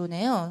 한국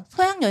정도네요.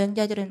 서양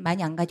여행자들은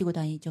많이 안 가지고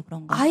다니죠,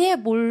 그런 거. 아예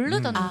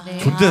모르던데.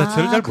 존재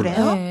자체를 잘 그래요?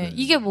 몰라요. 네,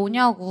 이게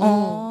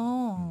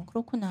뭐냐고.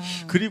 그렇구나.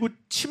 그리고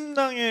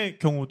침낭의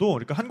경우도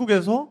그러니까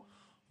한국에서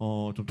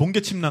좀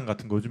동계 침낭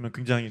같은 거 요즘엔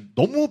굉장히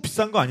너무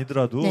비싼 거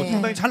아니더라도 네.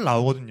 상당히 잘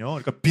나오거든요.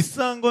 그러니까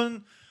비싼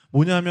건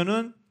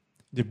뭐냐면은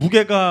이제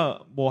무게가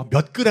뭐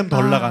몇 그램 더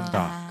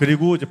올라간다.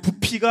 그리고 이제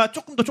부피가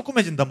조금 더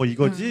조그매진다. 뭐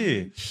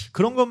이거지.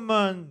 그런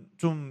것만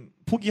좀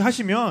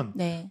포기하시면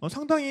네.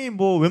 상당히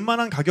뭐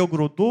웬만한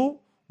가격으로도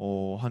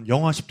한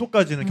영하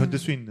 10도까지는 견딜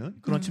수 있는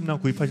그런 침낭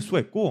구입하실 수가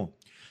있고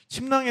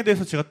침낭에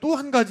대해서 제가 또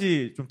한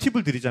가지 좀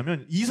팁을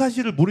드리자면 이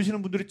사실을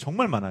모르시는 분들이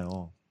정말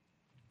많아요.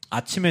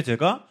 아침에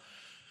제가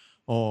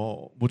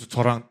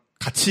저랑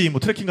같이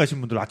뭐 트레킹 가신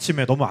분들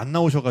아침에 너무 안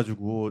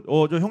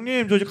나오셔가지고 저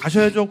형님 저 이제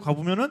가셔야죠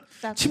가보면은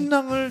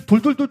침낭을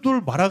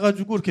돌돌돌돌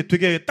말아가지고 이렇게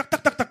되게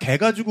딱딱딱딱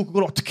개가지고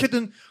그걸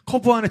어떻게든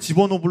커버 안에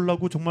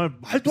집어넣으려고 정말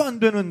말도 안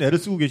되는 애를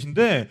쓰고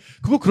계신데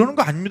그거 그러는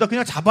거 아닙니다.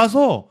 그냥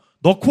잡아서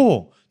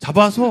넣고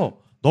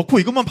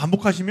이것만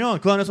반복하시면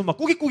그 안에서 막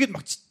꾸깃꾸깃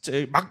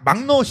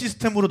막 넣어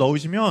시스템으로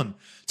넣으시면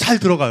잘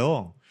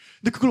들어가요.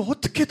 근데 그걸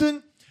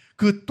어떻게든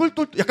그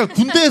똘똘 약간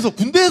군대에서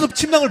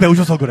침낭을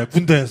배우셔서 그래.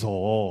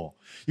 군대에서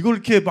이걸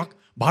이렇게 막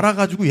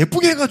말아가지고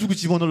예쁘게 해가지고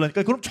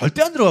집어넣으려니까 그럼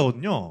절대 안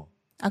들어가거든요.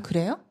 아,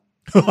 그래요?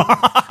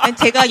 아니,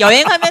 제가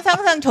여행하면서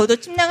항상 저도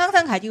침낭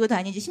항상 가지고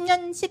다니지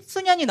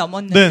 10수년이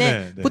넘었는데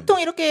네네. 보통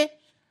이렇게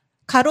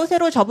가로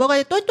세로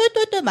접어가지고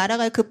똘똘똘똘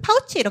말아가지고 그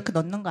파우치에 이렇게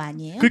넣는 거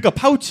아니에요? 그러니까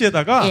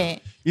파우치에다가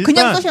예.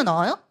 그냥 쏘셔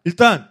넣어요?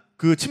 일단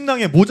그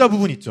침낭에 모자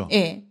부분 있죠.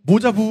 예.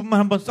 모자 부분만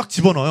한번 싹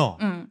집어넣어요.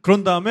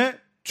 그런 다음에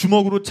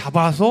주먹으로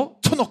잡아서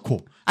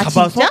쳐넣고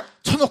진짜?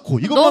 쳐넣고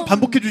이것만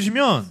반복해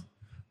주시면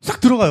싹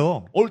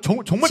들어가요.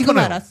 정말 지금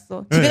편해요.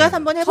 알았어. 네. 집에 가서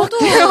한번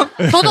해볼게요.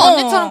 저도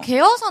언니처럼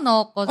개어서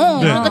넣었거든요.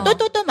 네. 그러니까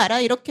똘똘똘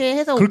말아 이렇게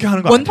해서 그렇게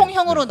하는 거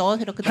원통형으로 아니에요.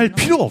 넣어서 이렇게 할 넣는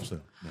거. 필요가 없어요.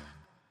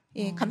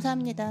 예,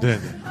 감사합니다. 네.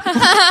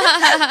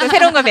 또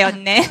새로운 거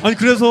배웠네. 아니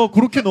그래서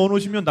그렇게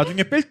넣어놓으시면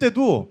나중에 뺄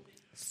때도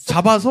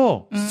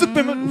잡아서 쓱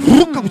빼면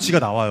후룩 하고 지가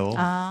나와요.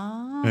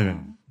 아. 네.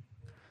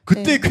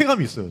 그때 네.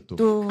 쾌감이 있어요 또.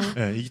 또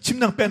네, 이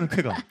침낭 빼는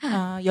쾌감.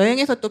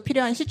 여행에서 또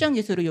필요한 실전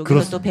기술을 여기서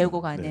그렇습니다. 또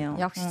배우고 가네요.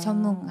 역시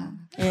전문가.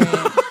 예.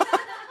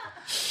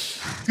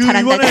 그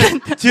잘한다,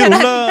 이번에 제일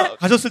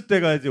올라가셨을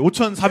때가 이제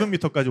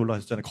 5,400m까지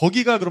올라가셨잖아요.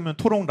 거기가 그러면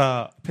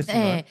토롱라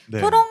패스인가요?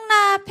 네.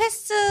 토롱라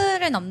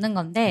패스를 넘는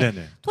건데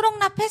네네.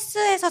 토롱라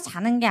패스에서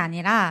자는 게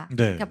아니라 네.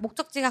 그러니까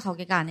목적지가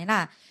거기가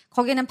아니라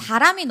거기는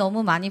바람이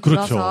너무 많이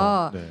그렇죠.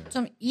 불어서 네.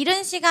 좀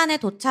이른 시간에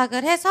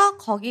도착을 해서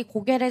거기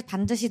고개를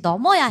반드시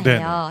넘어야 네네.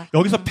 해요.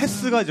 여기서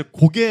패스가 이제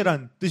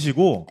고개란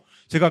뜻이고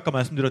제가 아까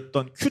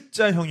말씀드렸던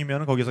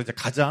Q자형이면 거기서 이제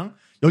가장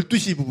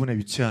 12시 부분에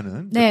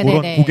위치하는 네,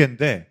 그런 네, 네.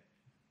 고개인데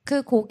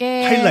그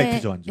고개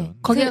하이라이트죠 완전. 네.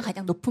 거기가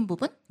가장 높은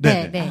부분?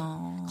 네, 네네. 네.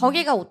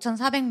 거기가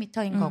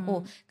 5,400m인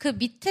거고 그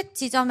밑에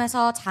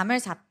지점에서 잠을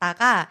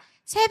잤다가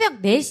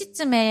새벽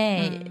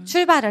 4시쯤에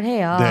출발을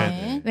해요.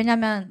 네네.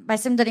 왜냐하면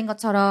말씀드린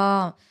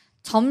것처럼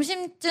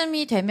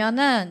점심쯤이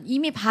되면은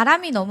이미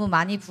바람이 너무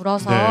많이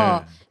불어서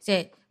네.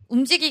 이제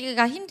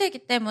움직이기가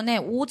힘들기 때문에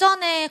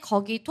오전에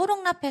거기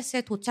토롱라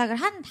패스에 도착을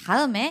한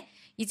다음에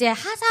이제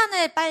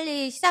하산을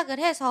빨리 시작을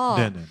해서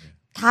네네네.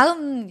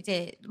 다음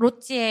이제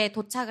로지에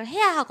도착을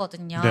해야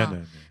하거든요.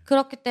 네네네.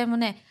 그렇기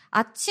때문에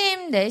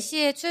아침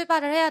 4시에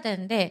출발을 해야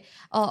되는데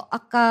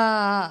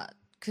아까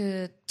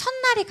그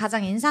첫날이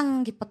가장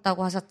인상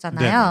깊었다고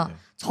하셨잖아요. 네네네.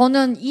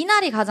 저는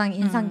이날이 가장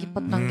인상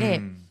깊었던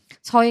게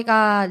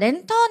저희가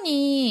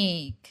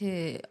랜턴이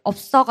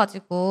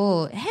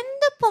없어가지고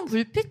핸드폰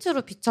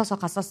불빛으로 비춰서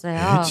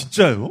갔었어요.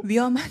 진짜요?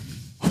 위험한.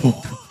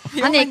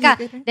 아니, 그러니까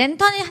얘기를.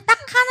 랜턴이 딱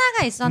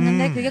하나가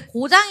있었는데 그게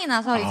고장이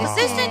나서 이제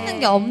쓸 수 아. 있는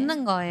게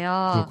없는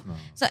거예요. 그렇구나.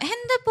 그래서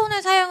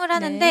핸드폰을 사용을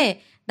하는데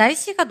네.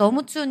 날씨가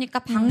너무 추우니까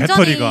방전이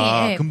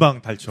배터리가 예,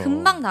 금방 닳죠.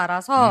 금방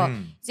날아서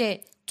음.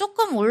 이제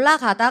조금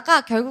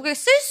올라가다가 결국에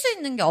쓸 수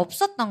있는 게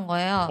없었던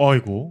거예요.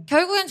 어이고.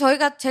 결국엔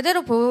저희가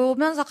제대로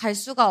보면서 갈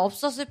수가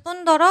없었을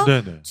뿐더러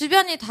네네.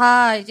 주변이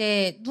다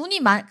이제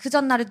그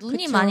전날에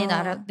눈이 그쵸. 많이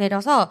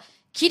내려서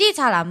길이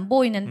잘 안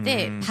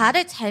보이는데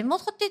발을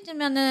잘못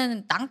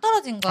헛디디면은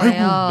낭떨어진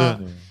거예요. 아이고.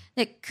 네네.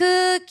 네,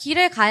 그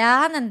길을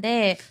가야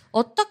하는데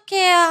어떻게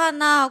해야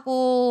하나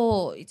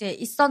하고 이제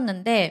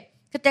있었는데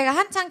그때가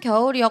한창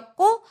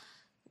겨울이었고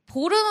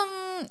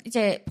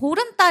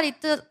보름달이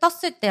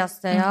떴을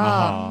때였어요.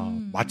 아하.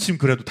 마침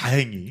그래도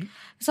다행히.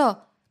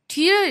 그래서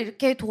뒤를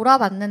이렇게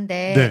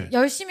돌아봤는데 네.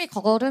 열심히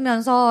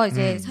걸으면서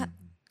이제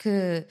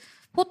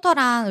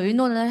포터랑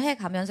의논을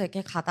해가면서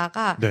이렇게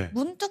가다가 네.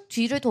 문득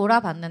뒤를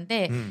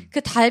돌아봤는데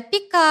그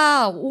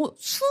달빛과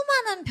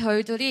수많은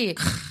별들이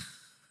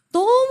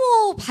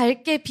너무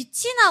밝게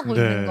빛이 나고 네.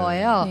 있는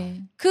거예요.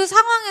 네. 그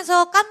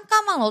상황에서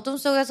깜깜한 어둠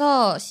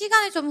속에서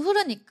시간이 좀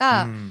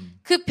흐르니까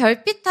그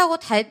별빛하고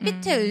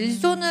달빛에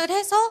의존을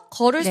해서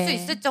걸을 네. 수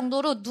있을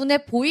정도로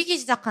눈에 보이기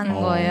시작하는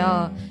어.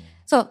 거예요.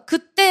 그래서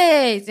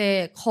그때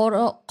이제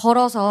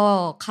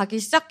걸어서 가기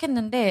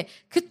시작했는데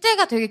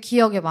그때가 되게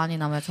기억에 많이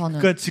남아요. 저는.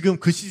 그러니까 지금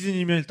그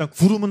시즌이면 일단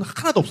구름은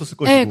하나도 없었을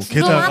것이고 네, 구름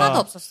게다가 하나도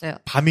없었어요.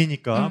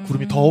 밤이니까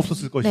구름이 더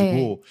없었을 것이고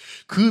네.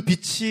 그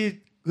빛이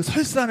그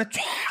설산에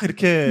쫙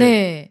이렇게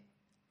네.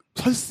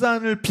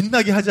 설산을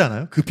빛나게 하지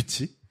않아요? 그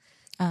빛이?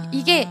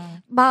 이게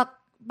막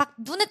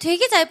눈에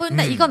되게 잘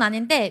보인다 이건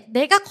아닌데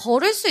내가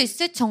걸을 수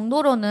있을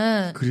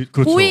정도로는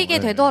그렇죠. 보이게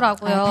네.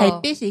 되더라고요.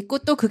 달빛이 있고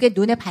또 그게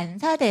눈에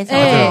반사돼서.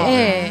 네, 맞아요.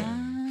 네.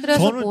 그래서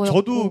보였고.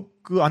 저도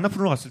그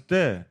안나푸르나 갔을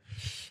때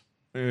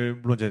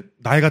물론 이제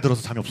나이가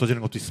들어서 잠이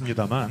없어지는 것도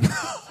있습니다만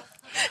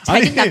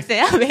자긴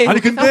납세야? 왜? 아니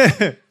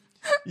근데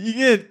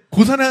이게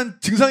고산한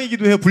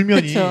증상이기도 해요.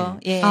 불면이. 그쵸.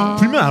 예.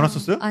 불면 안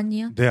왔었어요?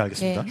 아니요. 네,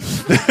 알겠습니다.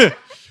 네.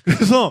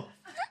 그래서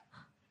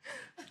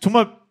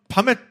정말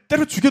밤에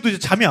때려 죽여도 이제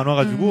잠이 안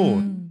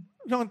와가지고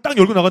그냥 딱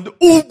열고 나갔는데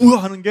오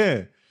뭐야 하는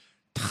게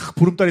딱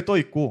보름달이 떠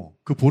있고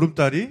그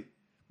보름달이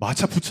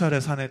마차푸차의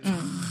산에 쫙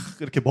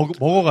이렇게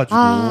먹어가지고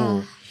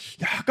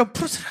약간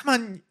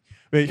푸르스름한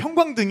왜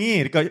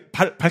형광등이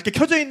그러니까 밝게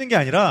켜져 있는 게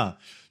아니라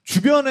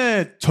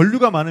주변에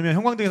전류가 많으면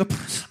형광등에서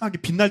푸르스름하게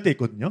빛날 때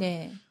있거든요.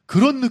 네.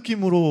 그런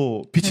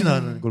느낌으로 빛이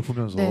나는 걸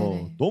보면서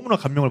네네. 너무나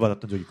감명을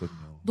받았던 적이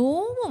있거든요.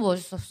 너무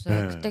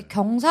멋있었어요. 네. 그때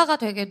경사가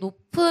되게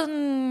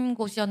높은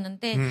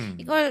곳이었는데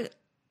이걸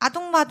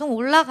아둥바둥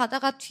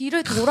올라가다가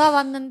뒤를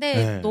돌아봤는데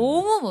네.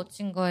 너무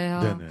멋진 거예요.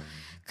 네네.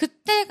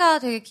 그때가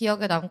되게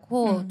기억에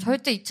남고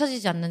절대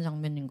잊혀지지 않는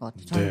장면인 것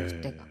같아요. 저는 네.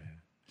 그때가.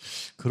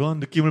 그런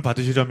느낌을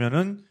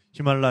받으시려면은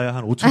히말라야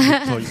한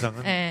 5,000m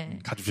이상은 네.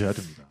 가주셔야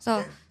됩니다.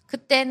 그래서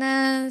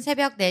그때는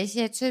새벽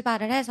 4시에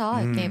출발을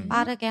해서 이렇게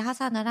빠르게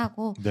하산을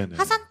하고 네네.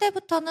 하산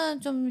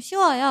때부터는 좀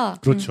쉬워요.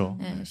 그렇죠.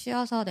 네,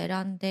 쉬어서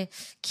내려왔는데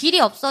길이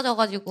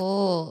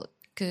없어져가지고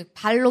그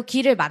발로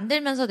길을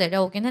만들면서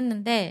내려오긴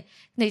했는데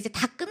근데 이제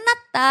다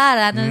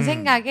끝났다라는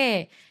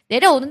생각에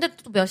내려오는데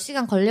또 몇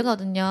시간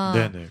걸리거든요.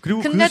 네네.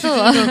 그리고 근데도-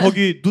 그 시즌은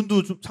거기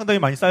눈도 좀 상당히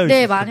많이 쌓여 있었을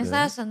네, 많이 텐데.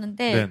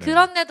 쌓였었는데 네네.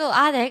 그런데도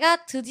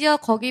내가 드디어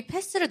거기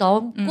패스를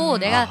넘고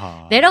내가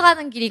아하.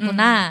 내려가는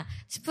길이구나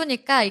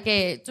싶으니까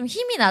이게 좀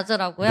힘이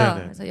나더라고요.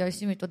 네네. 그래서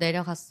열심히 또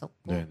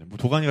내려갔었고. 네네. 뭐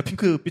도가니가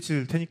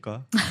핑크빛일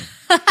테니까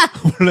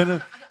원래는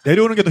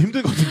내려오는 게 더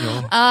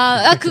힘들거든요.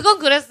 그건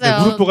그랬어요.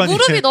 네, 무릎 도가니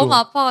무릎이 이렇게 너무 또-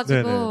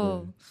 아파가지고.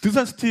 네네네.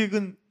 등산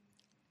스틱은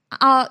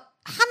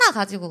하나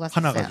가지고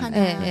갔어요. 하나 가지고.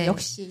 네, 네.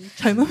 역시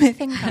젊음의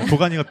생각.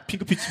 도가니가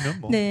핑크빛이면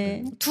뭐.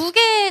 네.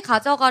 2개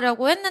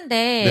가져가려고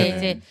했는데 네네.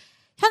 이제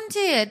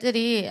현지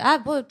애들이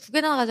뭐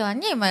 2개나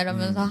가져갔니? 막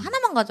이러면서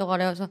하나만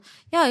가져가래요. 그래서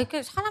야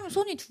이렇게 사람이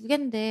손이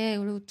 2개인데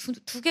그리고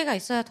 2개가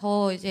있어야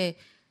더 이제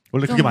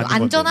원래 좀 그게 맞는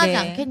안전하지 네,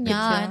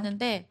 않겠냐 그쵸.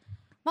 했는데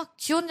막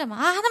지 혼자만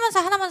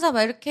하나만 사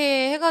막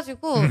이렇게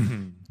해가지고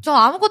저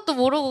아무것도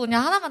모르고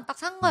그냥 하나만 딱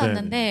산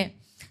거였는데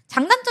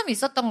장단점이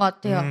있었던 것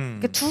같아요.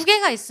 그러니까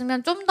 2개가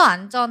있으면 좀 더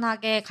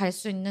안전하게 갈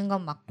수 있는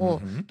건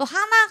맞고 또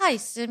하나가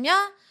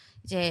있으면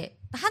이제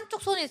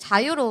한쪽 손이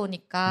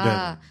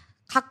자유로우니까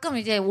가끔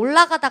이제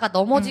올라가다가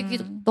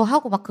넘어지기도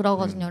하고 막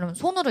그러거든요. 그러면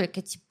손으로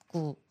이렇게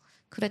짚고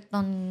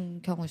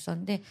그랬던 경우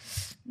있었는데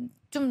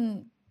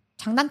좀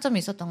장단점이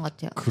있었던 것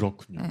같아요.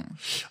 그렇군요. 네.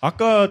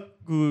 아까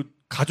그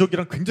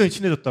가족이랑 굉장히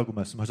친해졌다고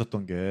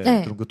말씀하셨던 게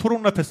네. 그럼 그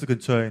토론라페스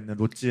근처에 있는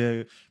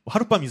롯지에 뭐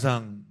하룻밤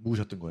이상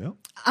묵으셨던 거예요?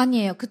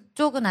 아니에요.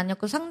 그쪽은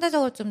아니었고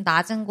상대적으로 좀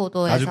낮은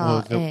고도에서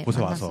낮은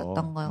곳에 와서.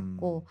 만났었던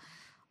거였고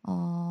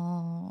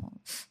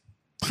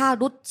다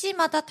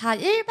롯지마다 다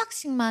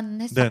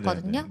 1박씩만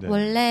했었거든요. 네네네.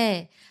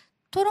 원래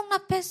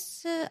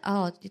토론라페스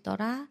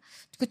어디더라?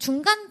 그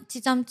중간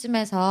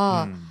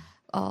지점쯤에서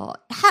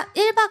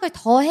 1박을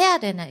더 해야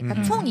되는,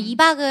 그러니까 총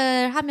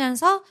 2박을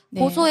하면서 네.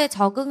 고소에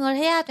적응을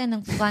해야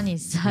되는 구간이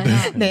있어요.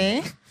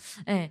 네.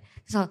 네.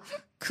 그래서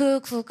그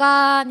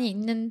구간이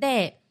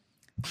있는데,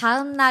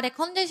 다음 날에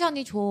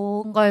컨디션이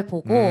좋은 걸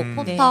보고,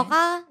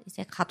 포터가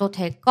이제 가도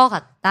될 것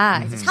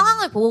같다. 이제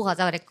상황을 보고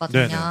가자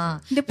그랬거든요. 네네.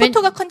 근데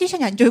포토가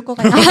컨디션이 안 좋을 것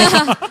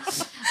같아요.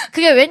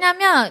 그게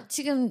왜냐면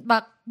지금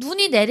막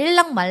눈이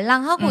내릴랑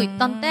말랑 하고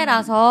있던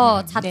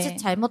때라서 자칫 네.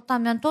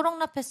 잘못하면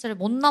토롱라패스를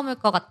못 넘을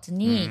것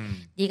같으니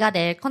네가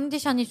내일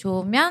컨디션이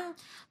좋으면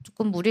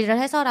조금 무리를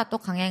해서라도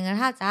강행을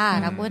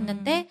하자라고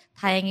했는데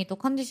다행히도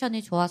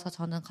컨디션이 좋아서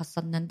저는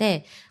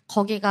갔었는데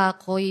거기가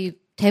거의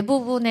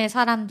대부분의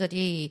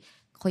사람들이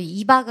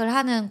거의 2박을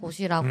하는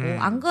곳이라고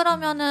안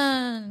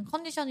그러면은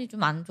컨디션이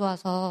좀 안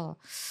좋아서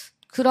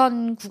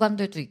그런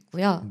구간들도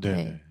있고요.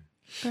 네.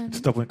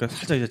 듣다 보니까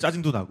살짝 이제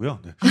짜증도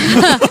나고요. 네.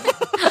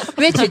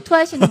 왜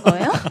질투하시는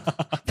거예요?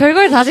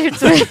 별걸 다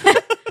질투해.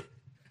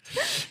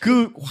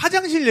 그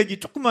화장실 얘기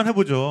조금만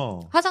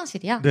해보죠.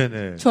 화장실이요?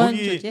 네네. 좋아하는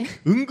거기 주제.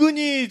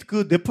 은근히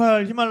그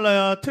네팔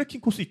히말라야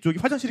트레킹 코스 이쪽이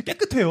화장실이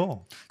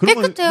깨끗해요. 그런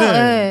건, 깨끗해요.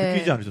 네, 네.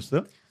 느끼지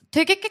않으셨어요?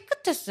 되게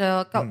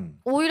깨끗했어요. 그러니까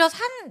오히려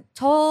산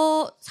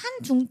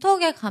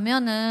중턱에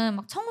가면은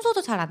막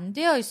청소도 잘 안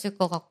되어 있을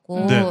것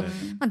같고 네네.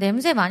 막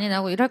냄새 많이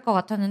나고 이럴 것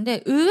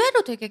같았는데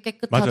의외로 되게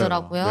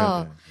깨끗하더라고요.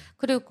 맞아요. 네네.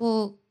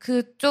 그리고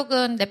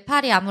그쪽은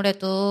네팔이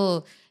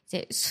아무래도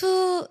이제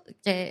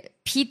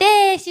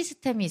비데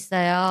시스템이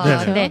있어요.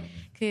 네네. 근데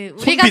그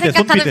우리가 손비데,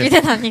 생각하는 손비데.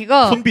 비데는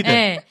아니고 손비데.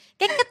 네,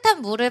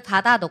 깨끗한 물을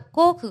받아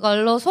놓고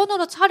그걸로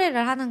손으로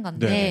처리를 하는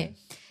건데 네.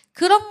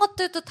 그런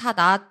것들도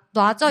다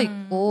놔져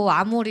있고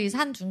아무리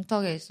산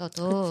중턱에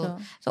있어도 그쵸.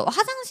 그래서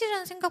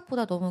화장실은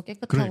생각보다 너무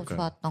깨끗하고 그러니까요.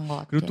 좋았던 것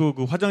같아요. 그리고 또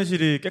그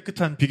화장실이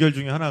깨끗한 비결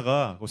중에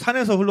하나가 그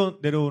산에서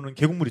흘러내려오는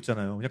계곡물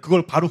있잖아요. 그냥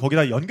그걸 바로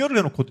거기다 연결을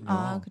해놓거든요.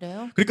 아,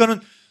 그래요?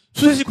 그러니까는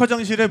수세식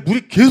화장실에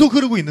물이 계속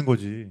흐르고 있는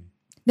거지.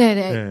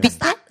 네네. 네.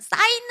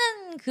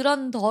 쌓이는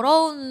그런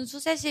더러운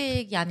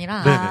수세식이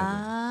아니라 네네.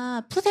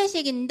 아,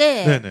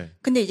 푸세식인데 네네.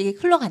 근데 이제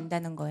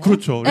흘러간다는 거예요?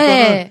 그렇죠.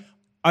 그러니까는 네.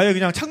 아예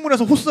그냥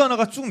창문에서 호스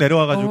하나가 쭉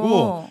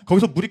내려와가지고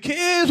거기서 물이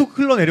계속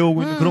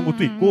흘러내려오고 있는 그런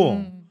곳도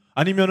있고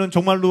아니면은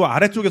정말로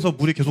아래쪽에서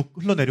물이 계속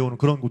흘러내려오는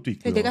그런 곳도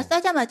있고요. 내가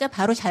싸자마자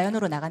바로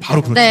자연으로 나간다.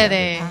 바로 그렇죠.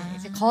 네네. 아.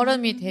 이제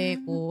걸음이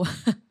되고.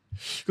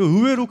 그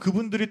의외로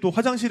그분들이 또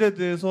화장실에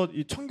대해서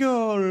이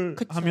청결함이나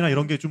그쵸.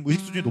 이런 게 좀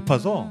의식 수준이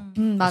높아서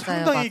맞아요.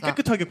 상당히 맞아.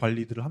 깨끗하게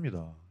관리들을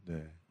합니다. 네.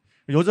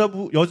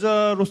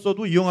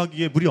 여자로서도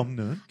이용하기에 물이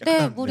없는 네,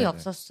 깨끗한, 물이 네네.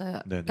 없었어요.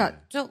 네네.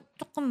 그러니까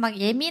조금 막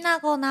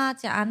예민하거나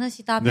하지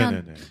않으시다면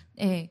네네네.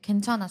 네,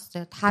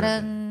 괜찮았어요.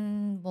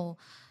 다른 뭐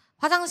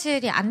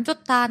화장실이 안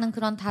좋다는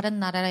그런 다른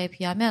나라에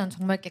비하면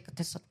정말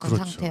깨끗했었던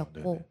그렇죠.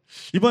 상태였고. 네네.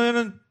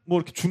 이번에는 뭐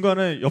이렇게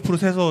중간에 옆으로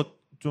새서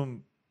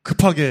좀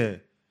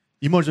급하게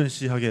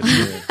이머전시하게 이렇게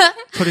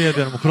처리해야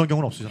되는 뭐 그런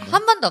경우는 없으셨나요?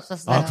 한 번도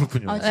없었어요. 아,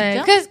 그렇군요. 아, 네,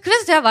 진짜?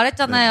 그래서 제가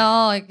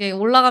말했잖아요. 이게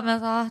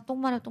올라가면서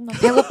똥 마려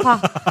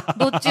배고파.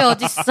 노지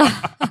어딨어.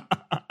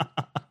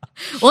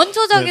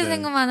 원초적인 네네.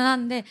 생각만은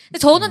하는데 근데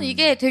저는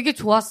이게 되게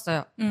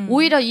좋았어요.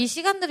 오히려 이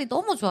시간들이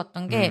너무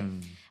좋았던 게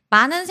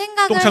많은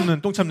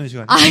생각을 똥 참는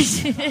시간.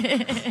 아이씨.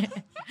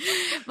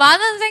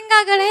 많은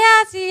생각을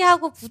해야지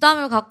하고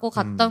부담을 갖고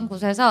갔던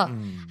곳에서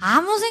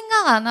아무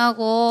생각 안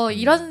하고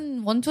이런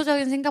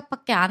원초적인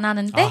생각밖에 안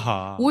하는데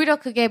아하. 오히려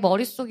그게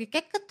머릿속이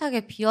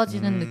깨끗하게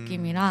비워지는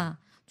느낌이라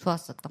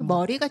좋았었던 것 같아요.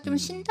 머리가 좀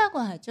쉰다고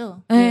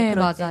하죠. 네,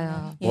 그럴 맞아요.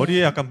 때는. 예.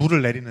 머리에 약간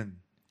물을 내리는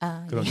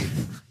아, 그런 예.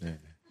 느낌. 네.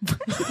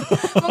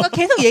 뭔가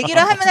계속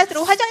얘기를 하면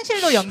할수록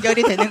화장실로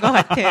연결이 되는 것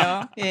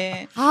같아요.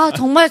 예. 아,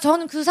 정말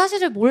저는 그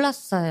사실을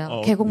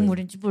몰랐어요.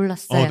 계곡물인지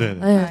몰랐어요.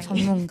 네네. 네, 아, 예.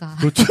 전문가.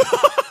 그렇죠.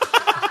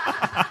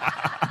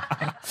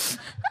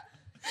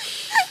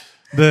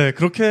 네,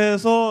 그렇게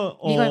해서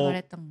이걸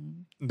말했던.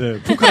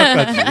 네,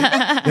 포카라까지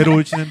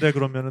내려오시는데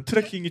그러면은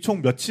트레킹이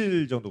총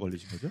며칠 정도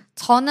걸리신 거죠?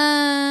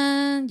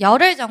 저는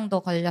열흘 정도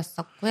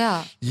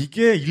걸렸었고요.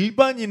 이게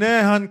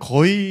일반인의 한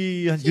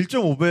거의 한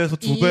 1.5배에서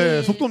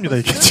 2배 속도입니다,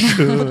 이게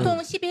지금.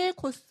 보통 11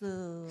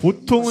 코스.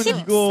 보통은 13?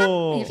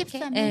 이거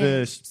 13?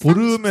 네, 13?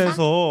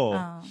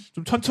 보름에서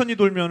좀 천천히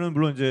돌면은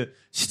물론 이제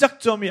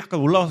시작점이 약간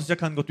올라와서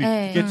시작하는 것도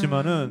네.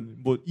 있겠지만은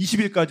뭐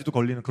 20일까지도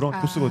걸리는 그런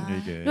코스거든요,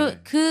 이게. 그리고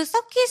그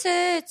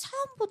서킷을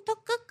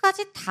처음부터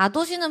끝까지 다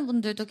도시는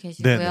분들도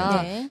계시고요.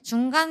 네.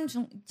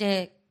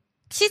 이제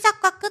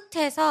시작과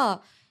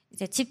끝에서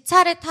이제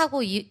집차를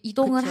타고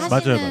이동을 그쵸.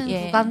 하시는 맞아요,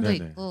 맞아요. 구간도 네네.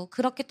 있고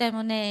그렇기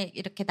때문에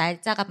이렇게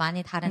날짜가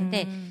많이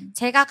다른데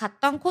제가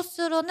갔던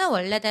코스로는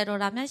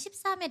원래대로라면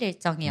 13일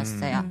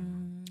일정이었어요.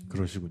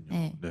 그러시군요.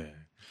 네. 네.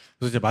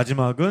 그래서 이제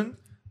마지막은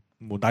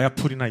뭐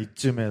나야풀이나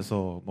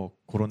이쯤에서 뭐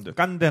그런 데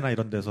깐데나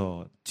이런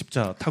데서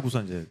집차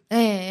타고서 이제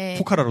네,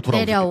 포카라로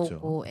돌아오셨겠죠.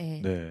 내려오고.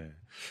 네. 네.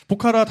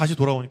 포카라 다시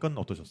돌아오니까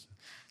어떠셨어요?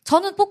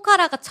 저는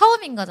포카라가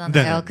처음인 거잖아요.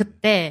 네네.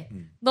 그때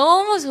음.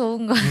 너무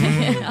좋은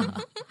거예요.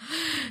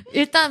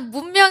 일단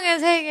문명의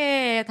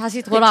세계에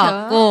다시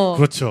돌아왔고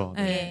그렇죠.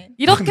 네. 네.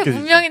 이렇게 느껴지죠.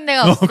 문명인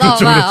데가 없어.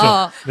 그렇죠,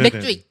 막, 그렇죠. 네네.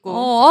 맥주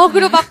있고.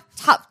 그리고 막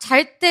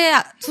잘 때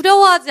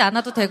두려워하지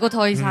않아도 되고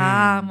더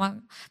이상 막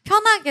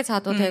편하게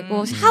자도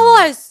되고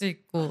샤워할 수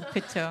있고.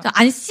 그렇죠. 저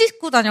안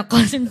씻고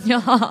다녔거든요.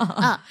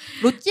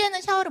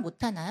 로찌에는 샤워를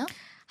못 하나요?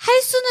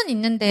 할 수는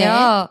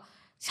있는데요.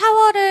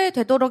 샤워를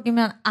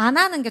되도록이면 안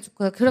하는 게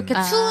좋고요. 그렇게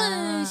아.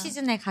 추운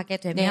시즌에 가게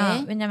되면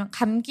네. 왜냐면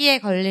감기에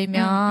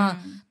걸리면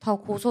더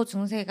고소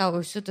증세가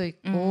올 수도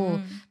있고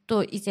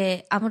또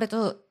이제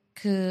아무래도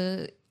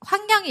그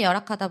환경이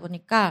열악하다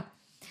보니까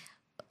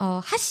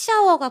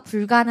핫샤워가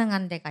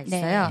불가능한 데가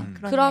있어요. 네.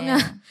 그러면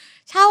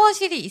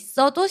샤워실이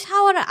있어도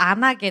샤워를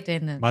안 하게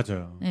되는.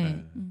 맞아요. 네.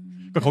 네.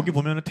 그러니까 거기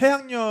보면은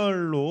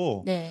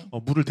태양열로 네.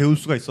 물을 데울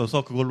수가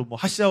있어서 그걸로 뭐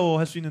핫샤워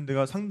할 수 있는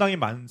데가 상당히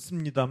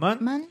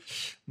많습니다만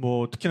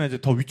뭐 특히나 이제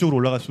더 위쪽으로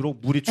올라갈수록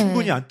물이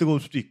충분히 네. 안 뜨거울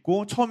수도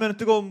있고 처음에는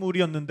뜨거운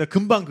물이었는데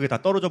금방 그게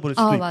다 떨어져 버릴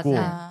수도 있고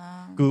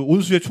맞아요. 그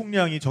온수의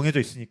총량이 정해져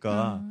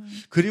있으니까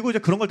그리고 이제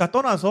그런 걸 다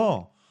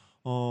떠나서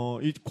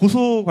이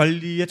고소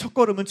관리의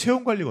첫걸음은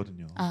체온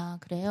관리거든요. 아,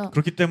 그래요?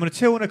 그렇기 때문에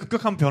체온에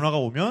급격한 변화가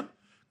오면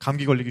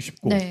감기 걸리기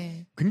쉽고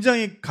네.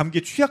 굉장히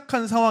감기에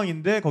취약한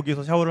상황인데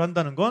거기에서 샤워를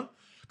한다는 건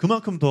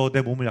그만큼 더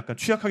내 몸을 약간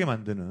취약하게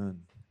만드는.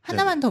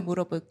 하나만 더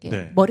물어볼게요.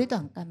 네. 머리도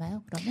안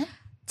감아요, 그러면?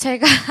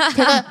 제가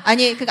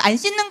아니, 그거 안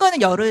씻는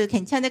거는 열흘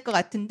괜찮을 것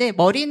같은데,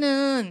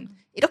 머리는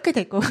이렇게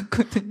될 것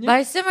같거든요.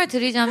 말씀을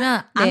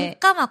드리자면 네. 안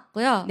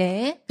감았고요.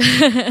 네.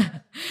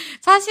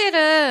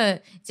 사실은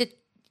이제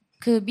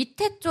그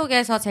밑에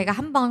쪽에서 제가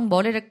한번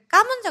머리를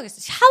감은 적이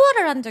있어요.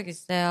 샤워를 한 적이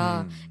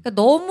있어요. 그러니까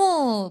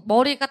너무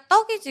머리가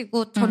떡이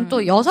지고 전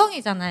또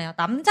여성이잖아요.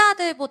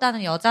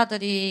 남자들보다는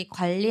여자들이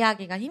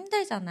관리하기가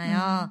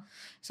힘들잖아요.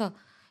 그래서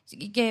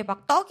이게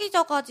막 떡이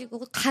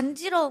져가지고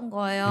간지러운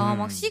거예요.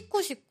 막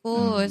씻고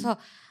싶고. 그래서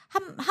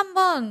한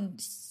번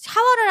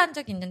샤워를 한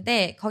적이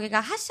있는데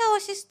거기가 핫샤워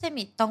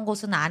시스템이 있던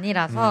곳은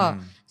아니라서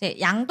이제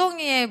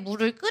양동이에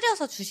물을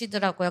끓여서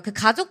주시더라고요. 그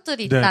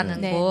가족들이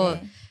있다는 네네. 곳.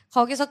 네네.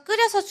 거기서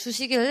끓여서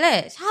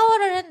주시길래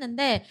샤워를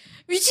했는데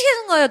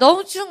미치겠는 거예요.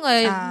 너무 추운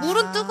거예요.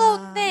 물은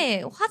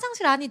뜨거운데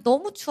화장실 안이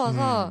너무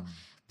추워서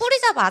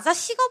뿌리자마자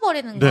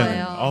식어버리는 네.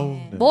 거예요. 아우,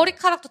 네.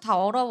 머리카락도 다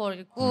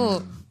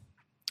얼어버리고.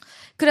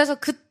 그래서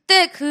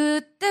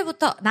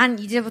그때부터 난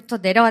이제부터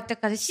내려갈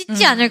때까지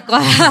씻지 않을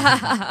거야.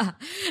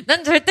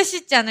 난 절대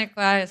씻지 않을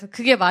거야. 그래서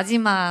그게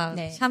마지막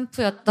네.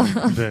 샴푸였던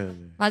네.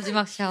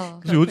 마지막 샤워.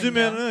 그래서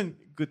요즘에는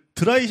그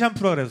드라이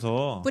샴푸라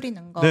그래서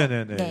뿌리는 거.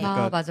 네네네. 네.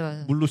 그러니까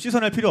맞아. 물로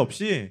씻어낼 필요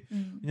없이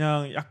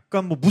그냥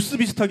약간 뭐 무스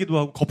비슷하기도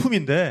하고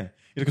거품인데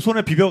이렇게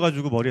손에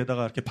비벼가지고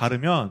머리에다가 이렇게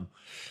바르면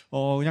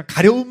그냥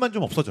가려움만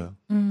좀 없어져요.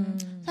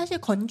 사실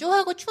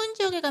건조하고 추운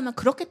지역에 가면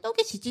그렇게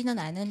떡이 지지는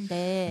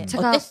않은데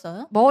제가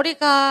어땠어요?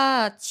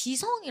 머리가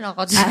지성이라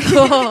가지고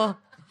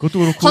그것도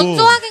그렇고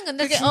건조하긴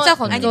근데 진짜 아니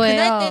건조해요.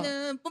 그날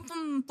때는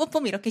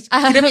뿜뿜 이렇게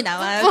기름이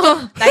나와요.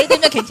 좀 나이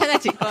들면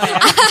괜찮아질 거예요.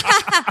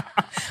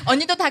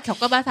 언니도 다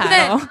겪어봐서 근데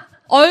알아.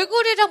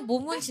 얼굴이랑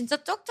몸은 진짜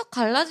쩍쩍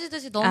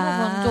갈라지듯이 너무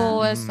아.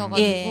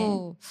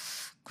 건조했어가지고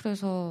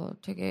그래서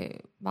되게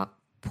막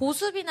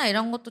보습이나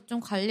이런 것도 좀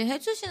관리해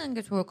주시는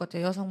게 좋을 것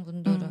같아요,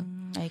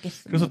 여성분들은.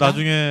 알겠습니다. 그래서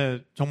나중에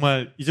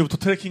정말 이제부터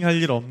트레킹 할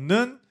일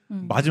없는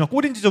마지막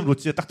꼬린 지점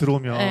로지에 딱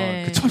들어오면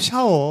네. 그 첫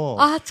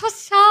샤워. 아, 첫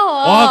샤워.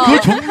 와,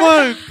 그거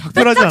정말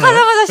각별하지 않아요?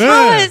 도착하자마자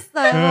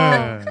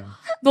샤워했어요. 네.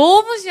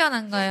 너무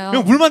시원한 거예요.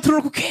 그냥 물만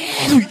틀어놓고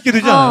계속 있게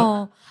되지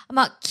않아요?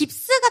 아마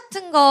깁스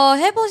같은 거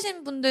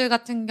해보신 분들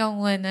같은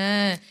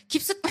경우에는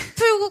깁스 딱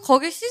풀고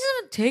거기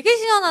씻으면 되게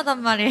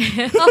시원하단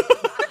말이에요.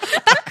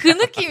 딱 그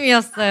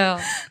느낌이었어요.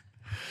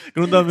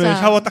 그런 다음에 진짜.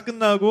 샤워 딱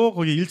끝나고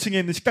거기 1층에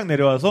있는 식당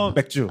내려와서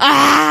맥주.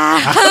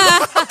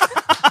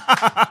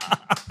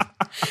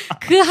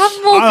 그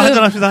한 모금.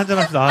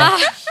 한잔합시다.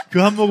 그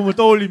한 모금을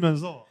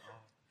떠올리면서.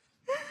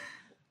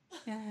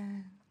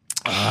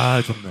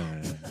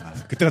 좋네.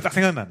 그때가 딱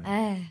생각나네.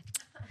 에이.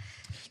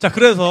 자,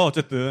 그래서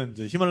어쨌든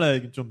이제 히말라야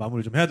얘기 좀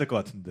마무리 좀 해야 될 것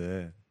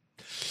같은데.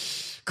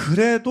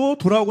 그래도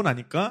돌아오고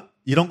나니까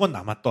이런 건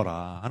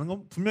남았더라 하는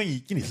건 분명히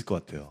있긴 있을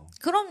것 같아요.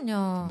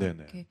 그럼요. 네네.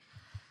 이렇게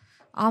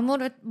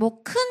아무래도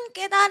뭐 큰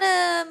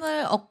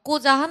깨달음을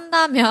얻고자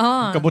한다면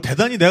그러니까 뭐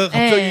대단히 내가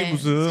갑자기 네,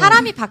 무슨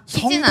사람이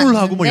바뀌진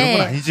성불하고 뭐 이런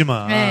건 않는데.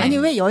 아니지만 네. 아니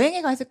왜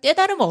여행에 가서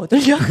깨달음을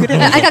얻으려 그래?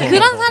 그러니까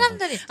그런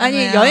사람들이 있잖아요.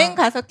 아니 여행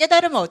가서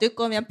깨달음을 얻을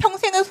거면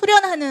평생을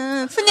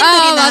수련하는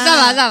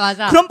스님들이나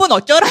맞아. 그런 분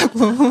어쩌라고.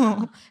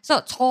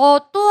 그래서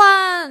저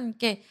또한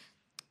이렇게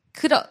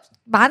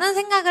많은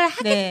생각을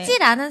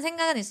하겠지라는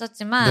생각은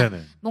있었지만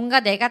네네. 뭔가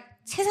내가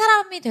새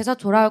사람이 돼서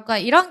돌아올 거야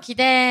이런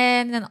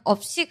기대는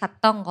없이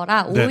갔던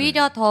거라 네네.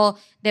 오히려 더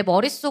내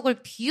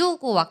머릿속을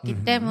비우고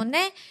왔기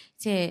때문에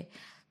이제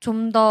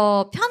좀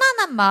더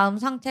편안한 마음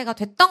상태가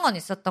됐던 건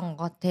있었던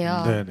것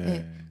같아요. 네네.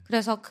 네.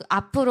 그래서 그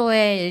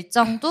앞으로의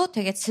일정도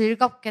되게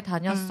즐겁게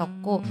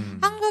다녔었고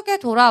한국에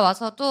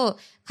돌아와서도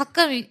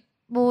가끔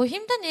뭐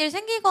힘든 일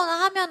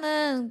생기거나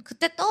하면은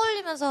그때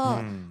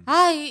떠올리면서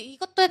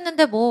이것도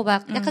했는데 뭐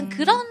막 약간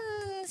그런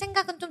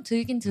생각은 좀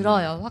들긴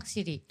들어요,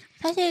 확실히.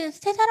 사실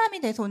새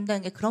사람이 돼서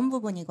온다는 게 그런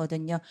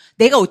부분이거든요.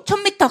 내가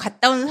 5,000m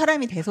갔다 온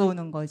사람이 돼서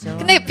오는 거죠.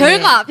 근데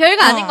별거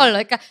아닌 걸로.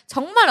 그러니까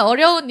정말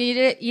어려운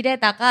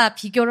일에다가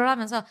비교를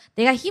하면서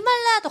내가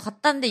히말라야도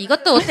갔다는데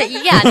이것도 못해.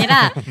 이게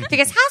아니라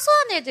되게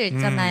사소한 일들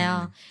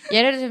있잖아요.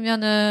 예를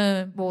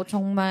들면은 뭐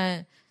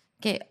정말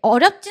이렇게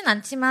어렵진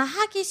않지만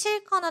하기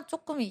싫거나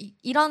조금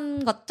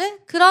이런 것들?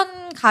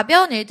 그런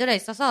가벼운 일들에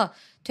있어서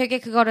되게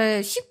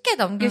그거를 쉽게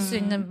넘길 수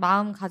있는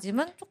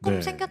마음가짐은 조금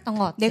네. 생겼던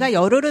것 같아요. 내가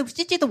열흘을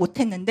씻지도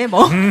못했는데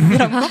뭐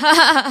이런 거.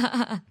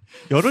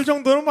 열흘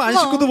정도는 뭐 안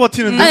씻고도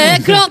버티는데. 네,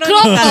 그런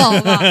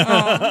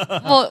거.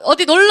 뭐,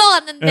 어디 놀러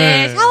갔는데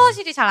네.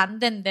 샤워실이 잘 안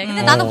된대.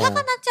 근데 나는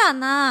화가 나지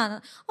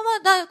않아. 어머,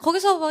 나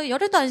거기서 뭐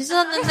열흘도 안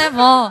씻었는데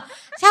뭐,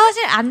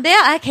 샤워실 안 돼요?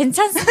 아,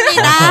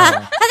 괜찮습니다.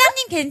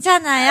 사장님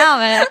괜찮아요.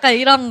 뭐 약간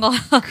이런 거.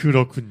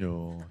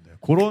 그렇군요. 네,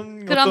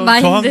 그런 어떤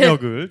마인드.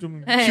 저항력을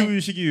좀 네.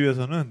 키우시기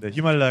위해서는 네,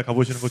 히말라야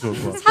가보시는 거 좋을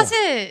것 같고.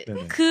 사실,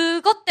 네네.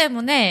 그것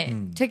때문에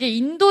되게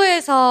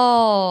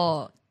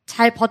인도에서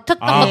잘 버텼던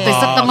것도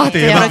있었던 것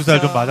그때 같아요.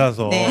 예방주사를 좀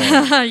맞아서. 네.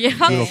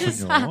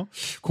 예방주사. 그렇군요.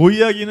 그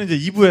이야기는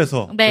이제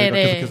 2부에서 네, 저희가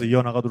네. 계속해서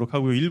이어나가도록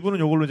하고요. 1부는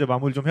요걸로 이제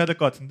마무리 좀 해야 될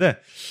것 같은데,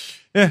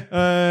 예,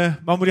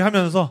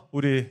 마무리하면서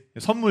우리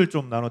선물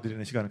좀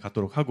나눠드리는 시간을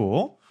갖도록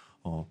하고,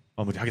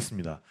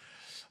 마무리하겠습니다.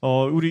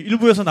 우리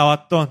 1부에서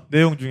나왔던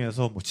내용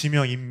중에서 뭐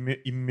지명,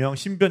 임명,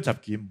 신변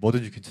잡기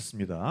뭐든지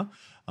괜찮습니다.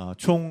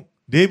 총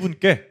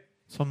 4분께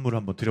선물을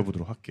한번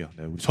드려보도록 할게요.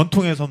 네, 우리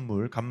전통의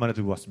선물 간만에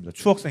들고 왔습니다.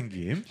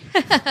 추억생김.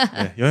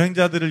 네,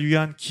 여행자들을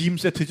위한 김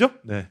세트죠?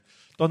 네.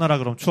 떠나라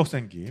그럼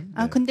추억생김.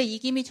 아 네. 근데 이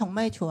김이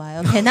정말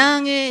좋아요.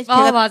 배낭에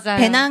맞아요. 제가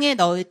배낭에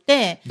넣을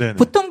때 네네.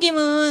 보통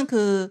김은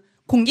그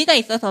공기가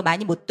있어서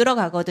많이 못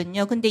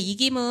들어가거든요. 근데 이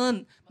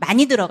김은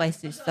많이 들어갈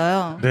수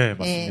있어요. 네,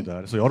 맞습니다.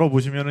 그래서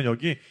열어보시면은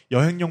여기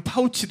여행용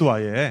파우치도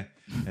아예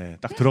네,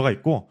 딱 들어가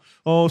있고,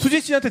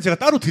 수진 씨한테 제가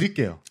따로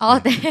드릴게요.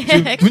 네.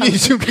 지금 눈이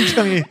지금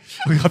굉장히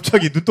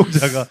갑자기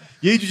눈동자가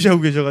예의주시하고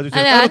계셔가지고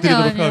제가 따로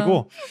드리도록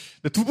하고,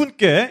 네,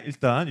 2분께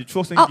일단 이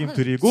추억생김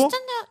드리고,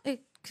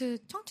 시청자, 그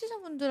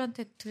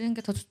청취자분들한테 드리는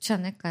게 더 좋지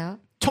않을까요?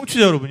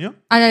 청취자 여러분요?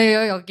 아니,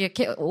 여기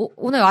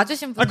오늘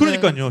와주신 분들.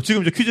 그러니까요.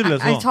 지금 이제 퀴즈를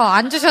내서. 아니, 저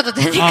안 주셔도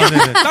되니까.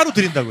 네네. 따로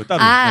드린다고요,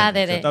 따로.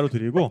 네네. 제가 따로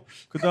드리고,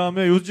 그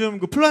다음에 요즘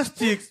그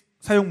플라스틱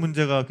사용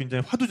문제가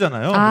굉장히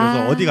화두잖아요.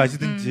 그래서 어디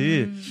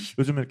가시든지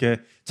요즘 이렇게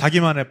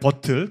자기만의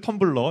버틀,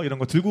 텀블러 이런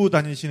거 들고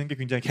다니시는 게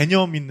굉장히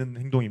개념 있는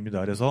행동입니다.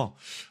 그래서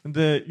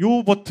근데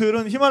요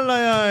버틀은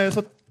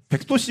히말라야에서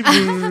 100도씨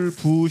물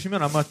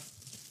부으시면 아마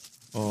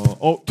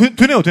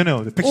되네요.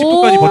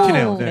 110도까지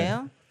버티네요. 네.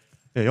 그래요?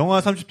 네, 영하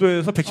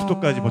 30도에서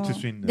 110도까지 버틸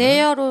수 있는.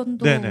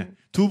 내열온도. 네네.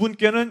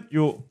 2분께는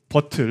요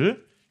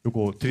버틀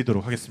요거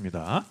드리도록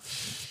하겠습니다.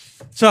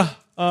 자,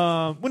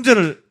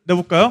 문제를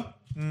내볼까요?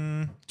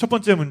 첫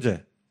번째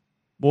문제.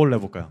 뭘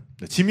내볼까요?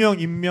 네, 지명,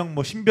 임명,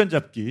 뭐 신변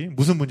잡기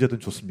무슨 문제든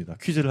좋습니다.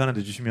 퀴즈를 하나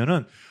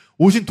내주시면은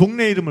오신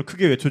동네 이름을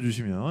크게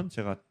외쳐주시면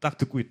제가 딱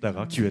듣고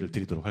있다가 기회를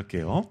드리도록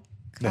할게요.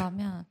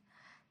 그러면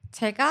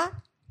제가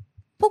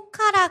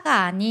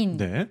포카라가 아닌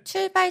네.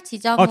 출발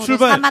지점으로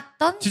출발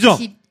삼았던 지점.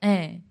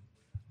 네.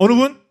 어느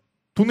분?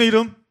 동네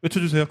이름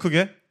외쳐주세요.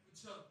 크게.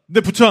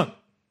 네, 부천.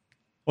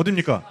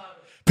 어딥니까?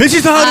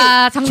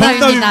 배시사하루.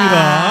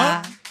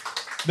 정답입니다.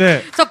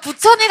 네. 저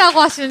부천이라고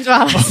하시는 줄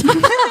알았어요.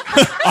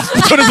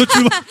 부천에서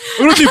출발.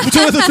 그렇지,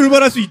 부천에서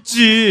출발할 수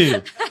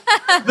있지.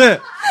 네.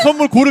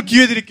 선물 고를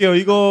기회 드릴게요.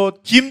 이거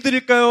김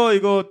드릴까요?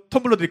 이거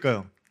텀블러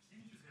드릴까요?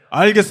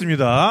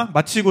 알겠습니다.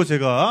 마치고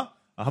제가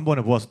한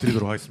번에 모아서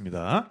드리도록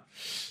하겠습니다.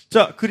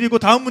 자, 그리고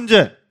다음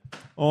문제.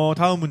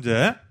 다음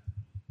문제.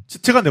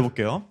 제가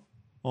내볼게요.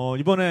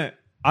 이번에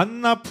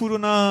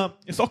안나푸르나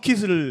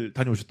서킷을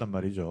다녀오셨단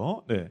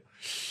말이죠. 네.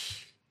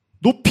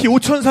 높이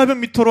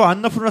 5,400m로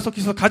안나푸르나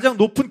서킷에서 가장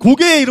높은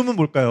고개의 이름은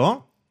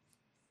뭘까요?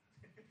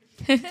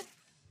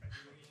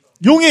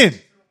 용인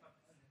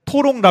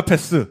토롱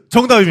라페스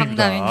정답입니다.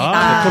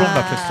 정답입니다. 네, 토롱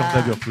라페스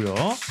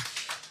정답이었고요.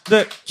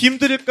 네, 김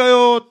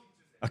드릴까요?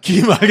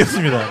 김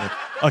알겠습니다. 네.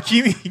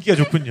 김이 인기가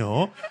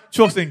좋군요.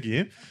 추억생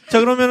김. 자,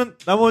 그러면은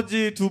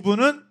나머지 두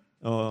분은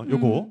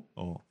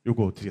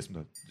요거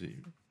드리겠습니다.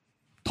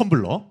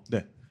 텀블러.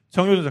 네.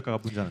 정효정 작가가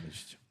문제 하나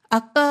내주시죠.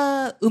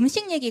 아까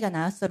음식 얘기가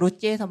나왔어.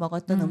 롯지에서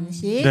먹었던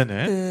음식.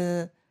 네네.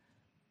 그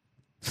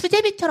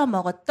수제비처럼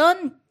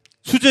먹었던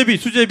수제비.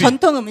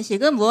 전통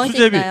음식은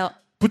무엇일까요? 수제비.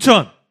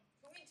 부천.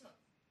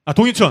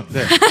 동인천.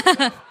 네.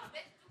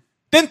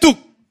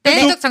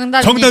 땡뚝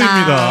정답입니다.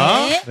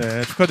 정답입니다. 네.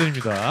 네,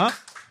 축하드립니다.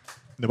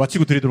 네,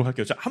 마치고 드리도록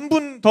할게요. 자, 한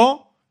분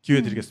더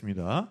기회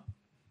드리겠습니다.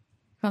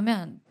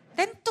 그러면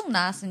땡뚝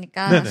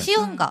나왔으니까 네네.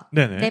 쉬운 거.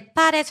 네네.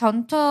 네팔의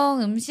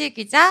전통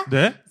음식이자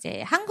네.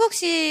 이제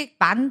한국식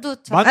만두.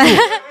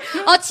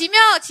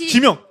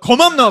 지명.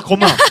 거맘 나와,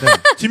 거맘. 네.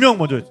 지명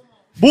먼저.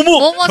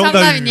 모모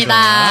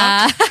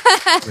정답입니다.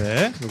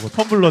 네, 요거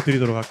텀블러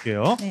드리도록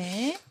할게요.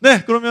 네.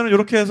 네, 그러면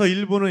이렇게 해서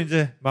 1부는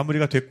이제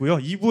마무리가 됐고요.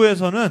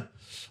 2부에서는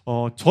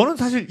저는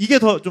사실 이게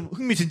더 좀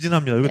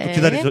흥미진진합니다. 이것도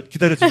네.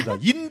 기다려집니다.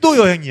 인도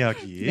여행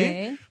이야기.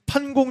 네.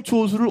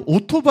 판공초수를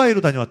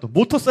오토바이로 다녀왔던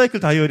모터사이클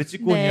다이어리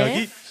찍고 온 네.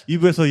 이야기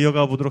 2부에서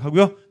이어가 보도록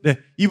하고요. 네,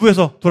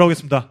 2부에서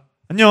돌아오겠습니다.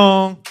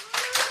 안녕.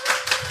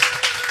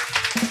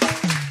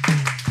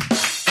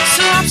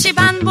 수없이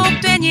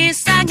반복된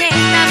일상에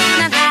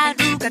따분한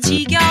하루가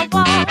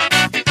지겨워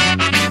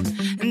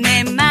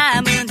내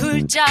마음은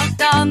훌쩍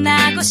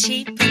떠나고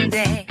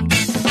싶은데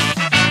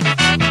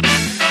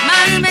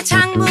마음의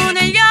창문을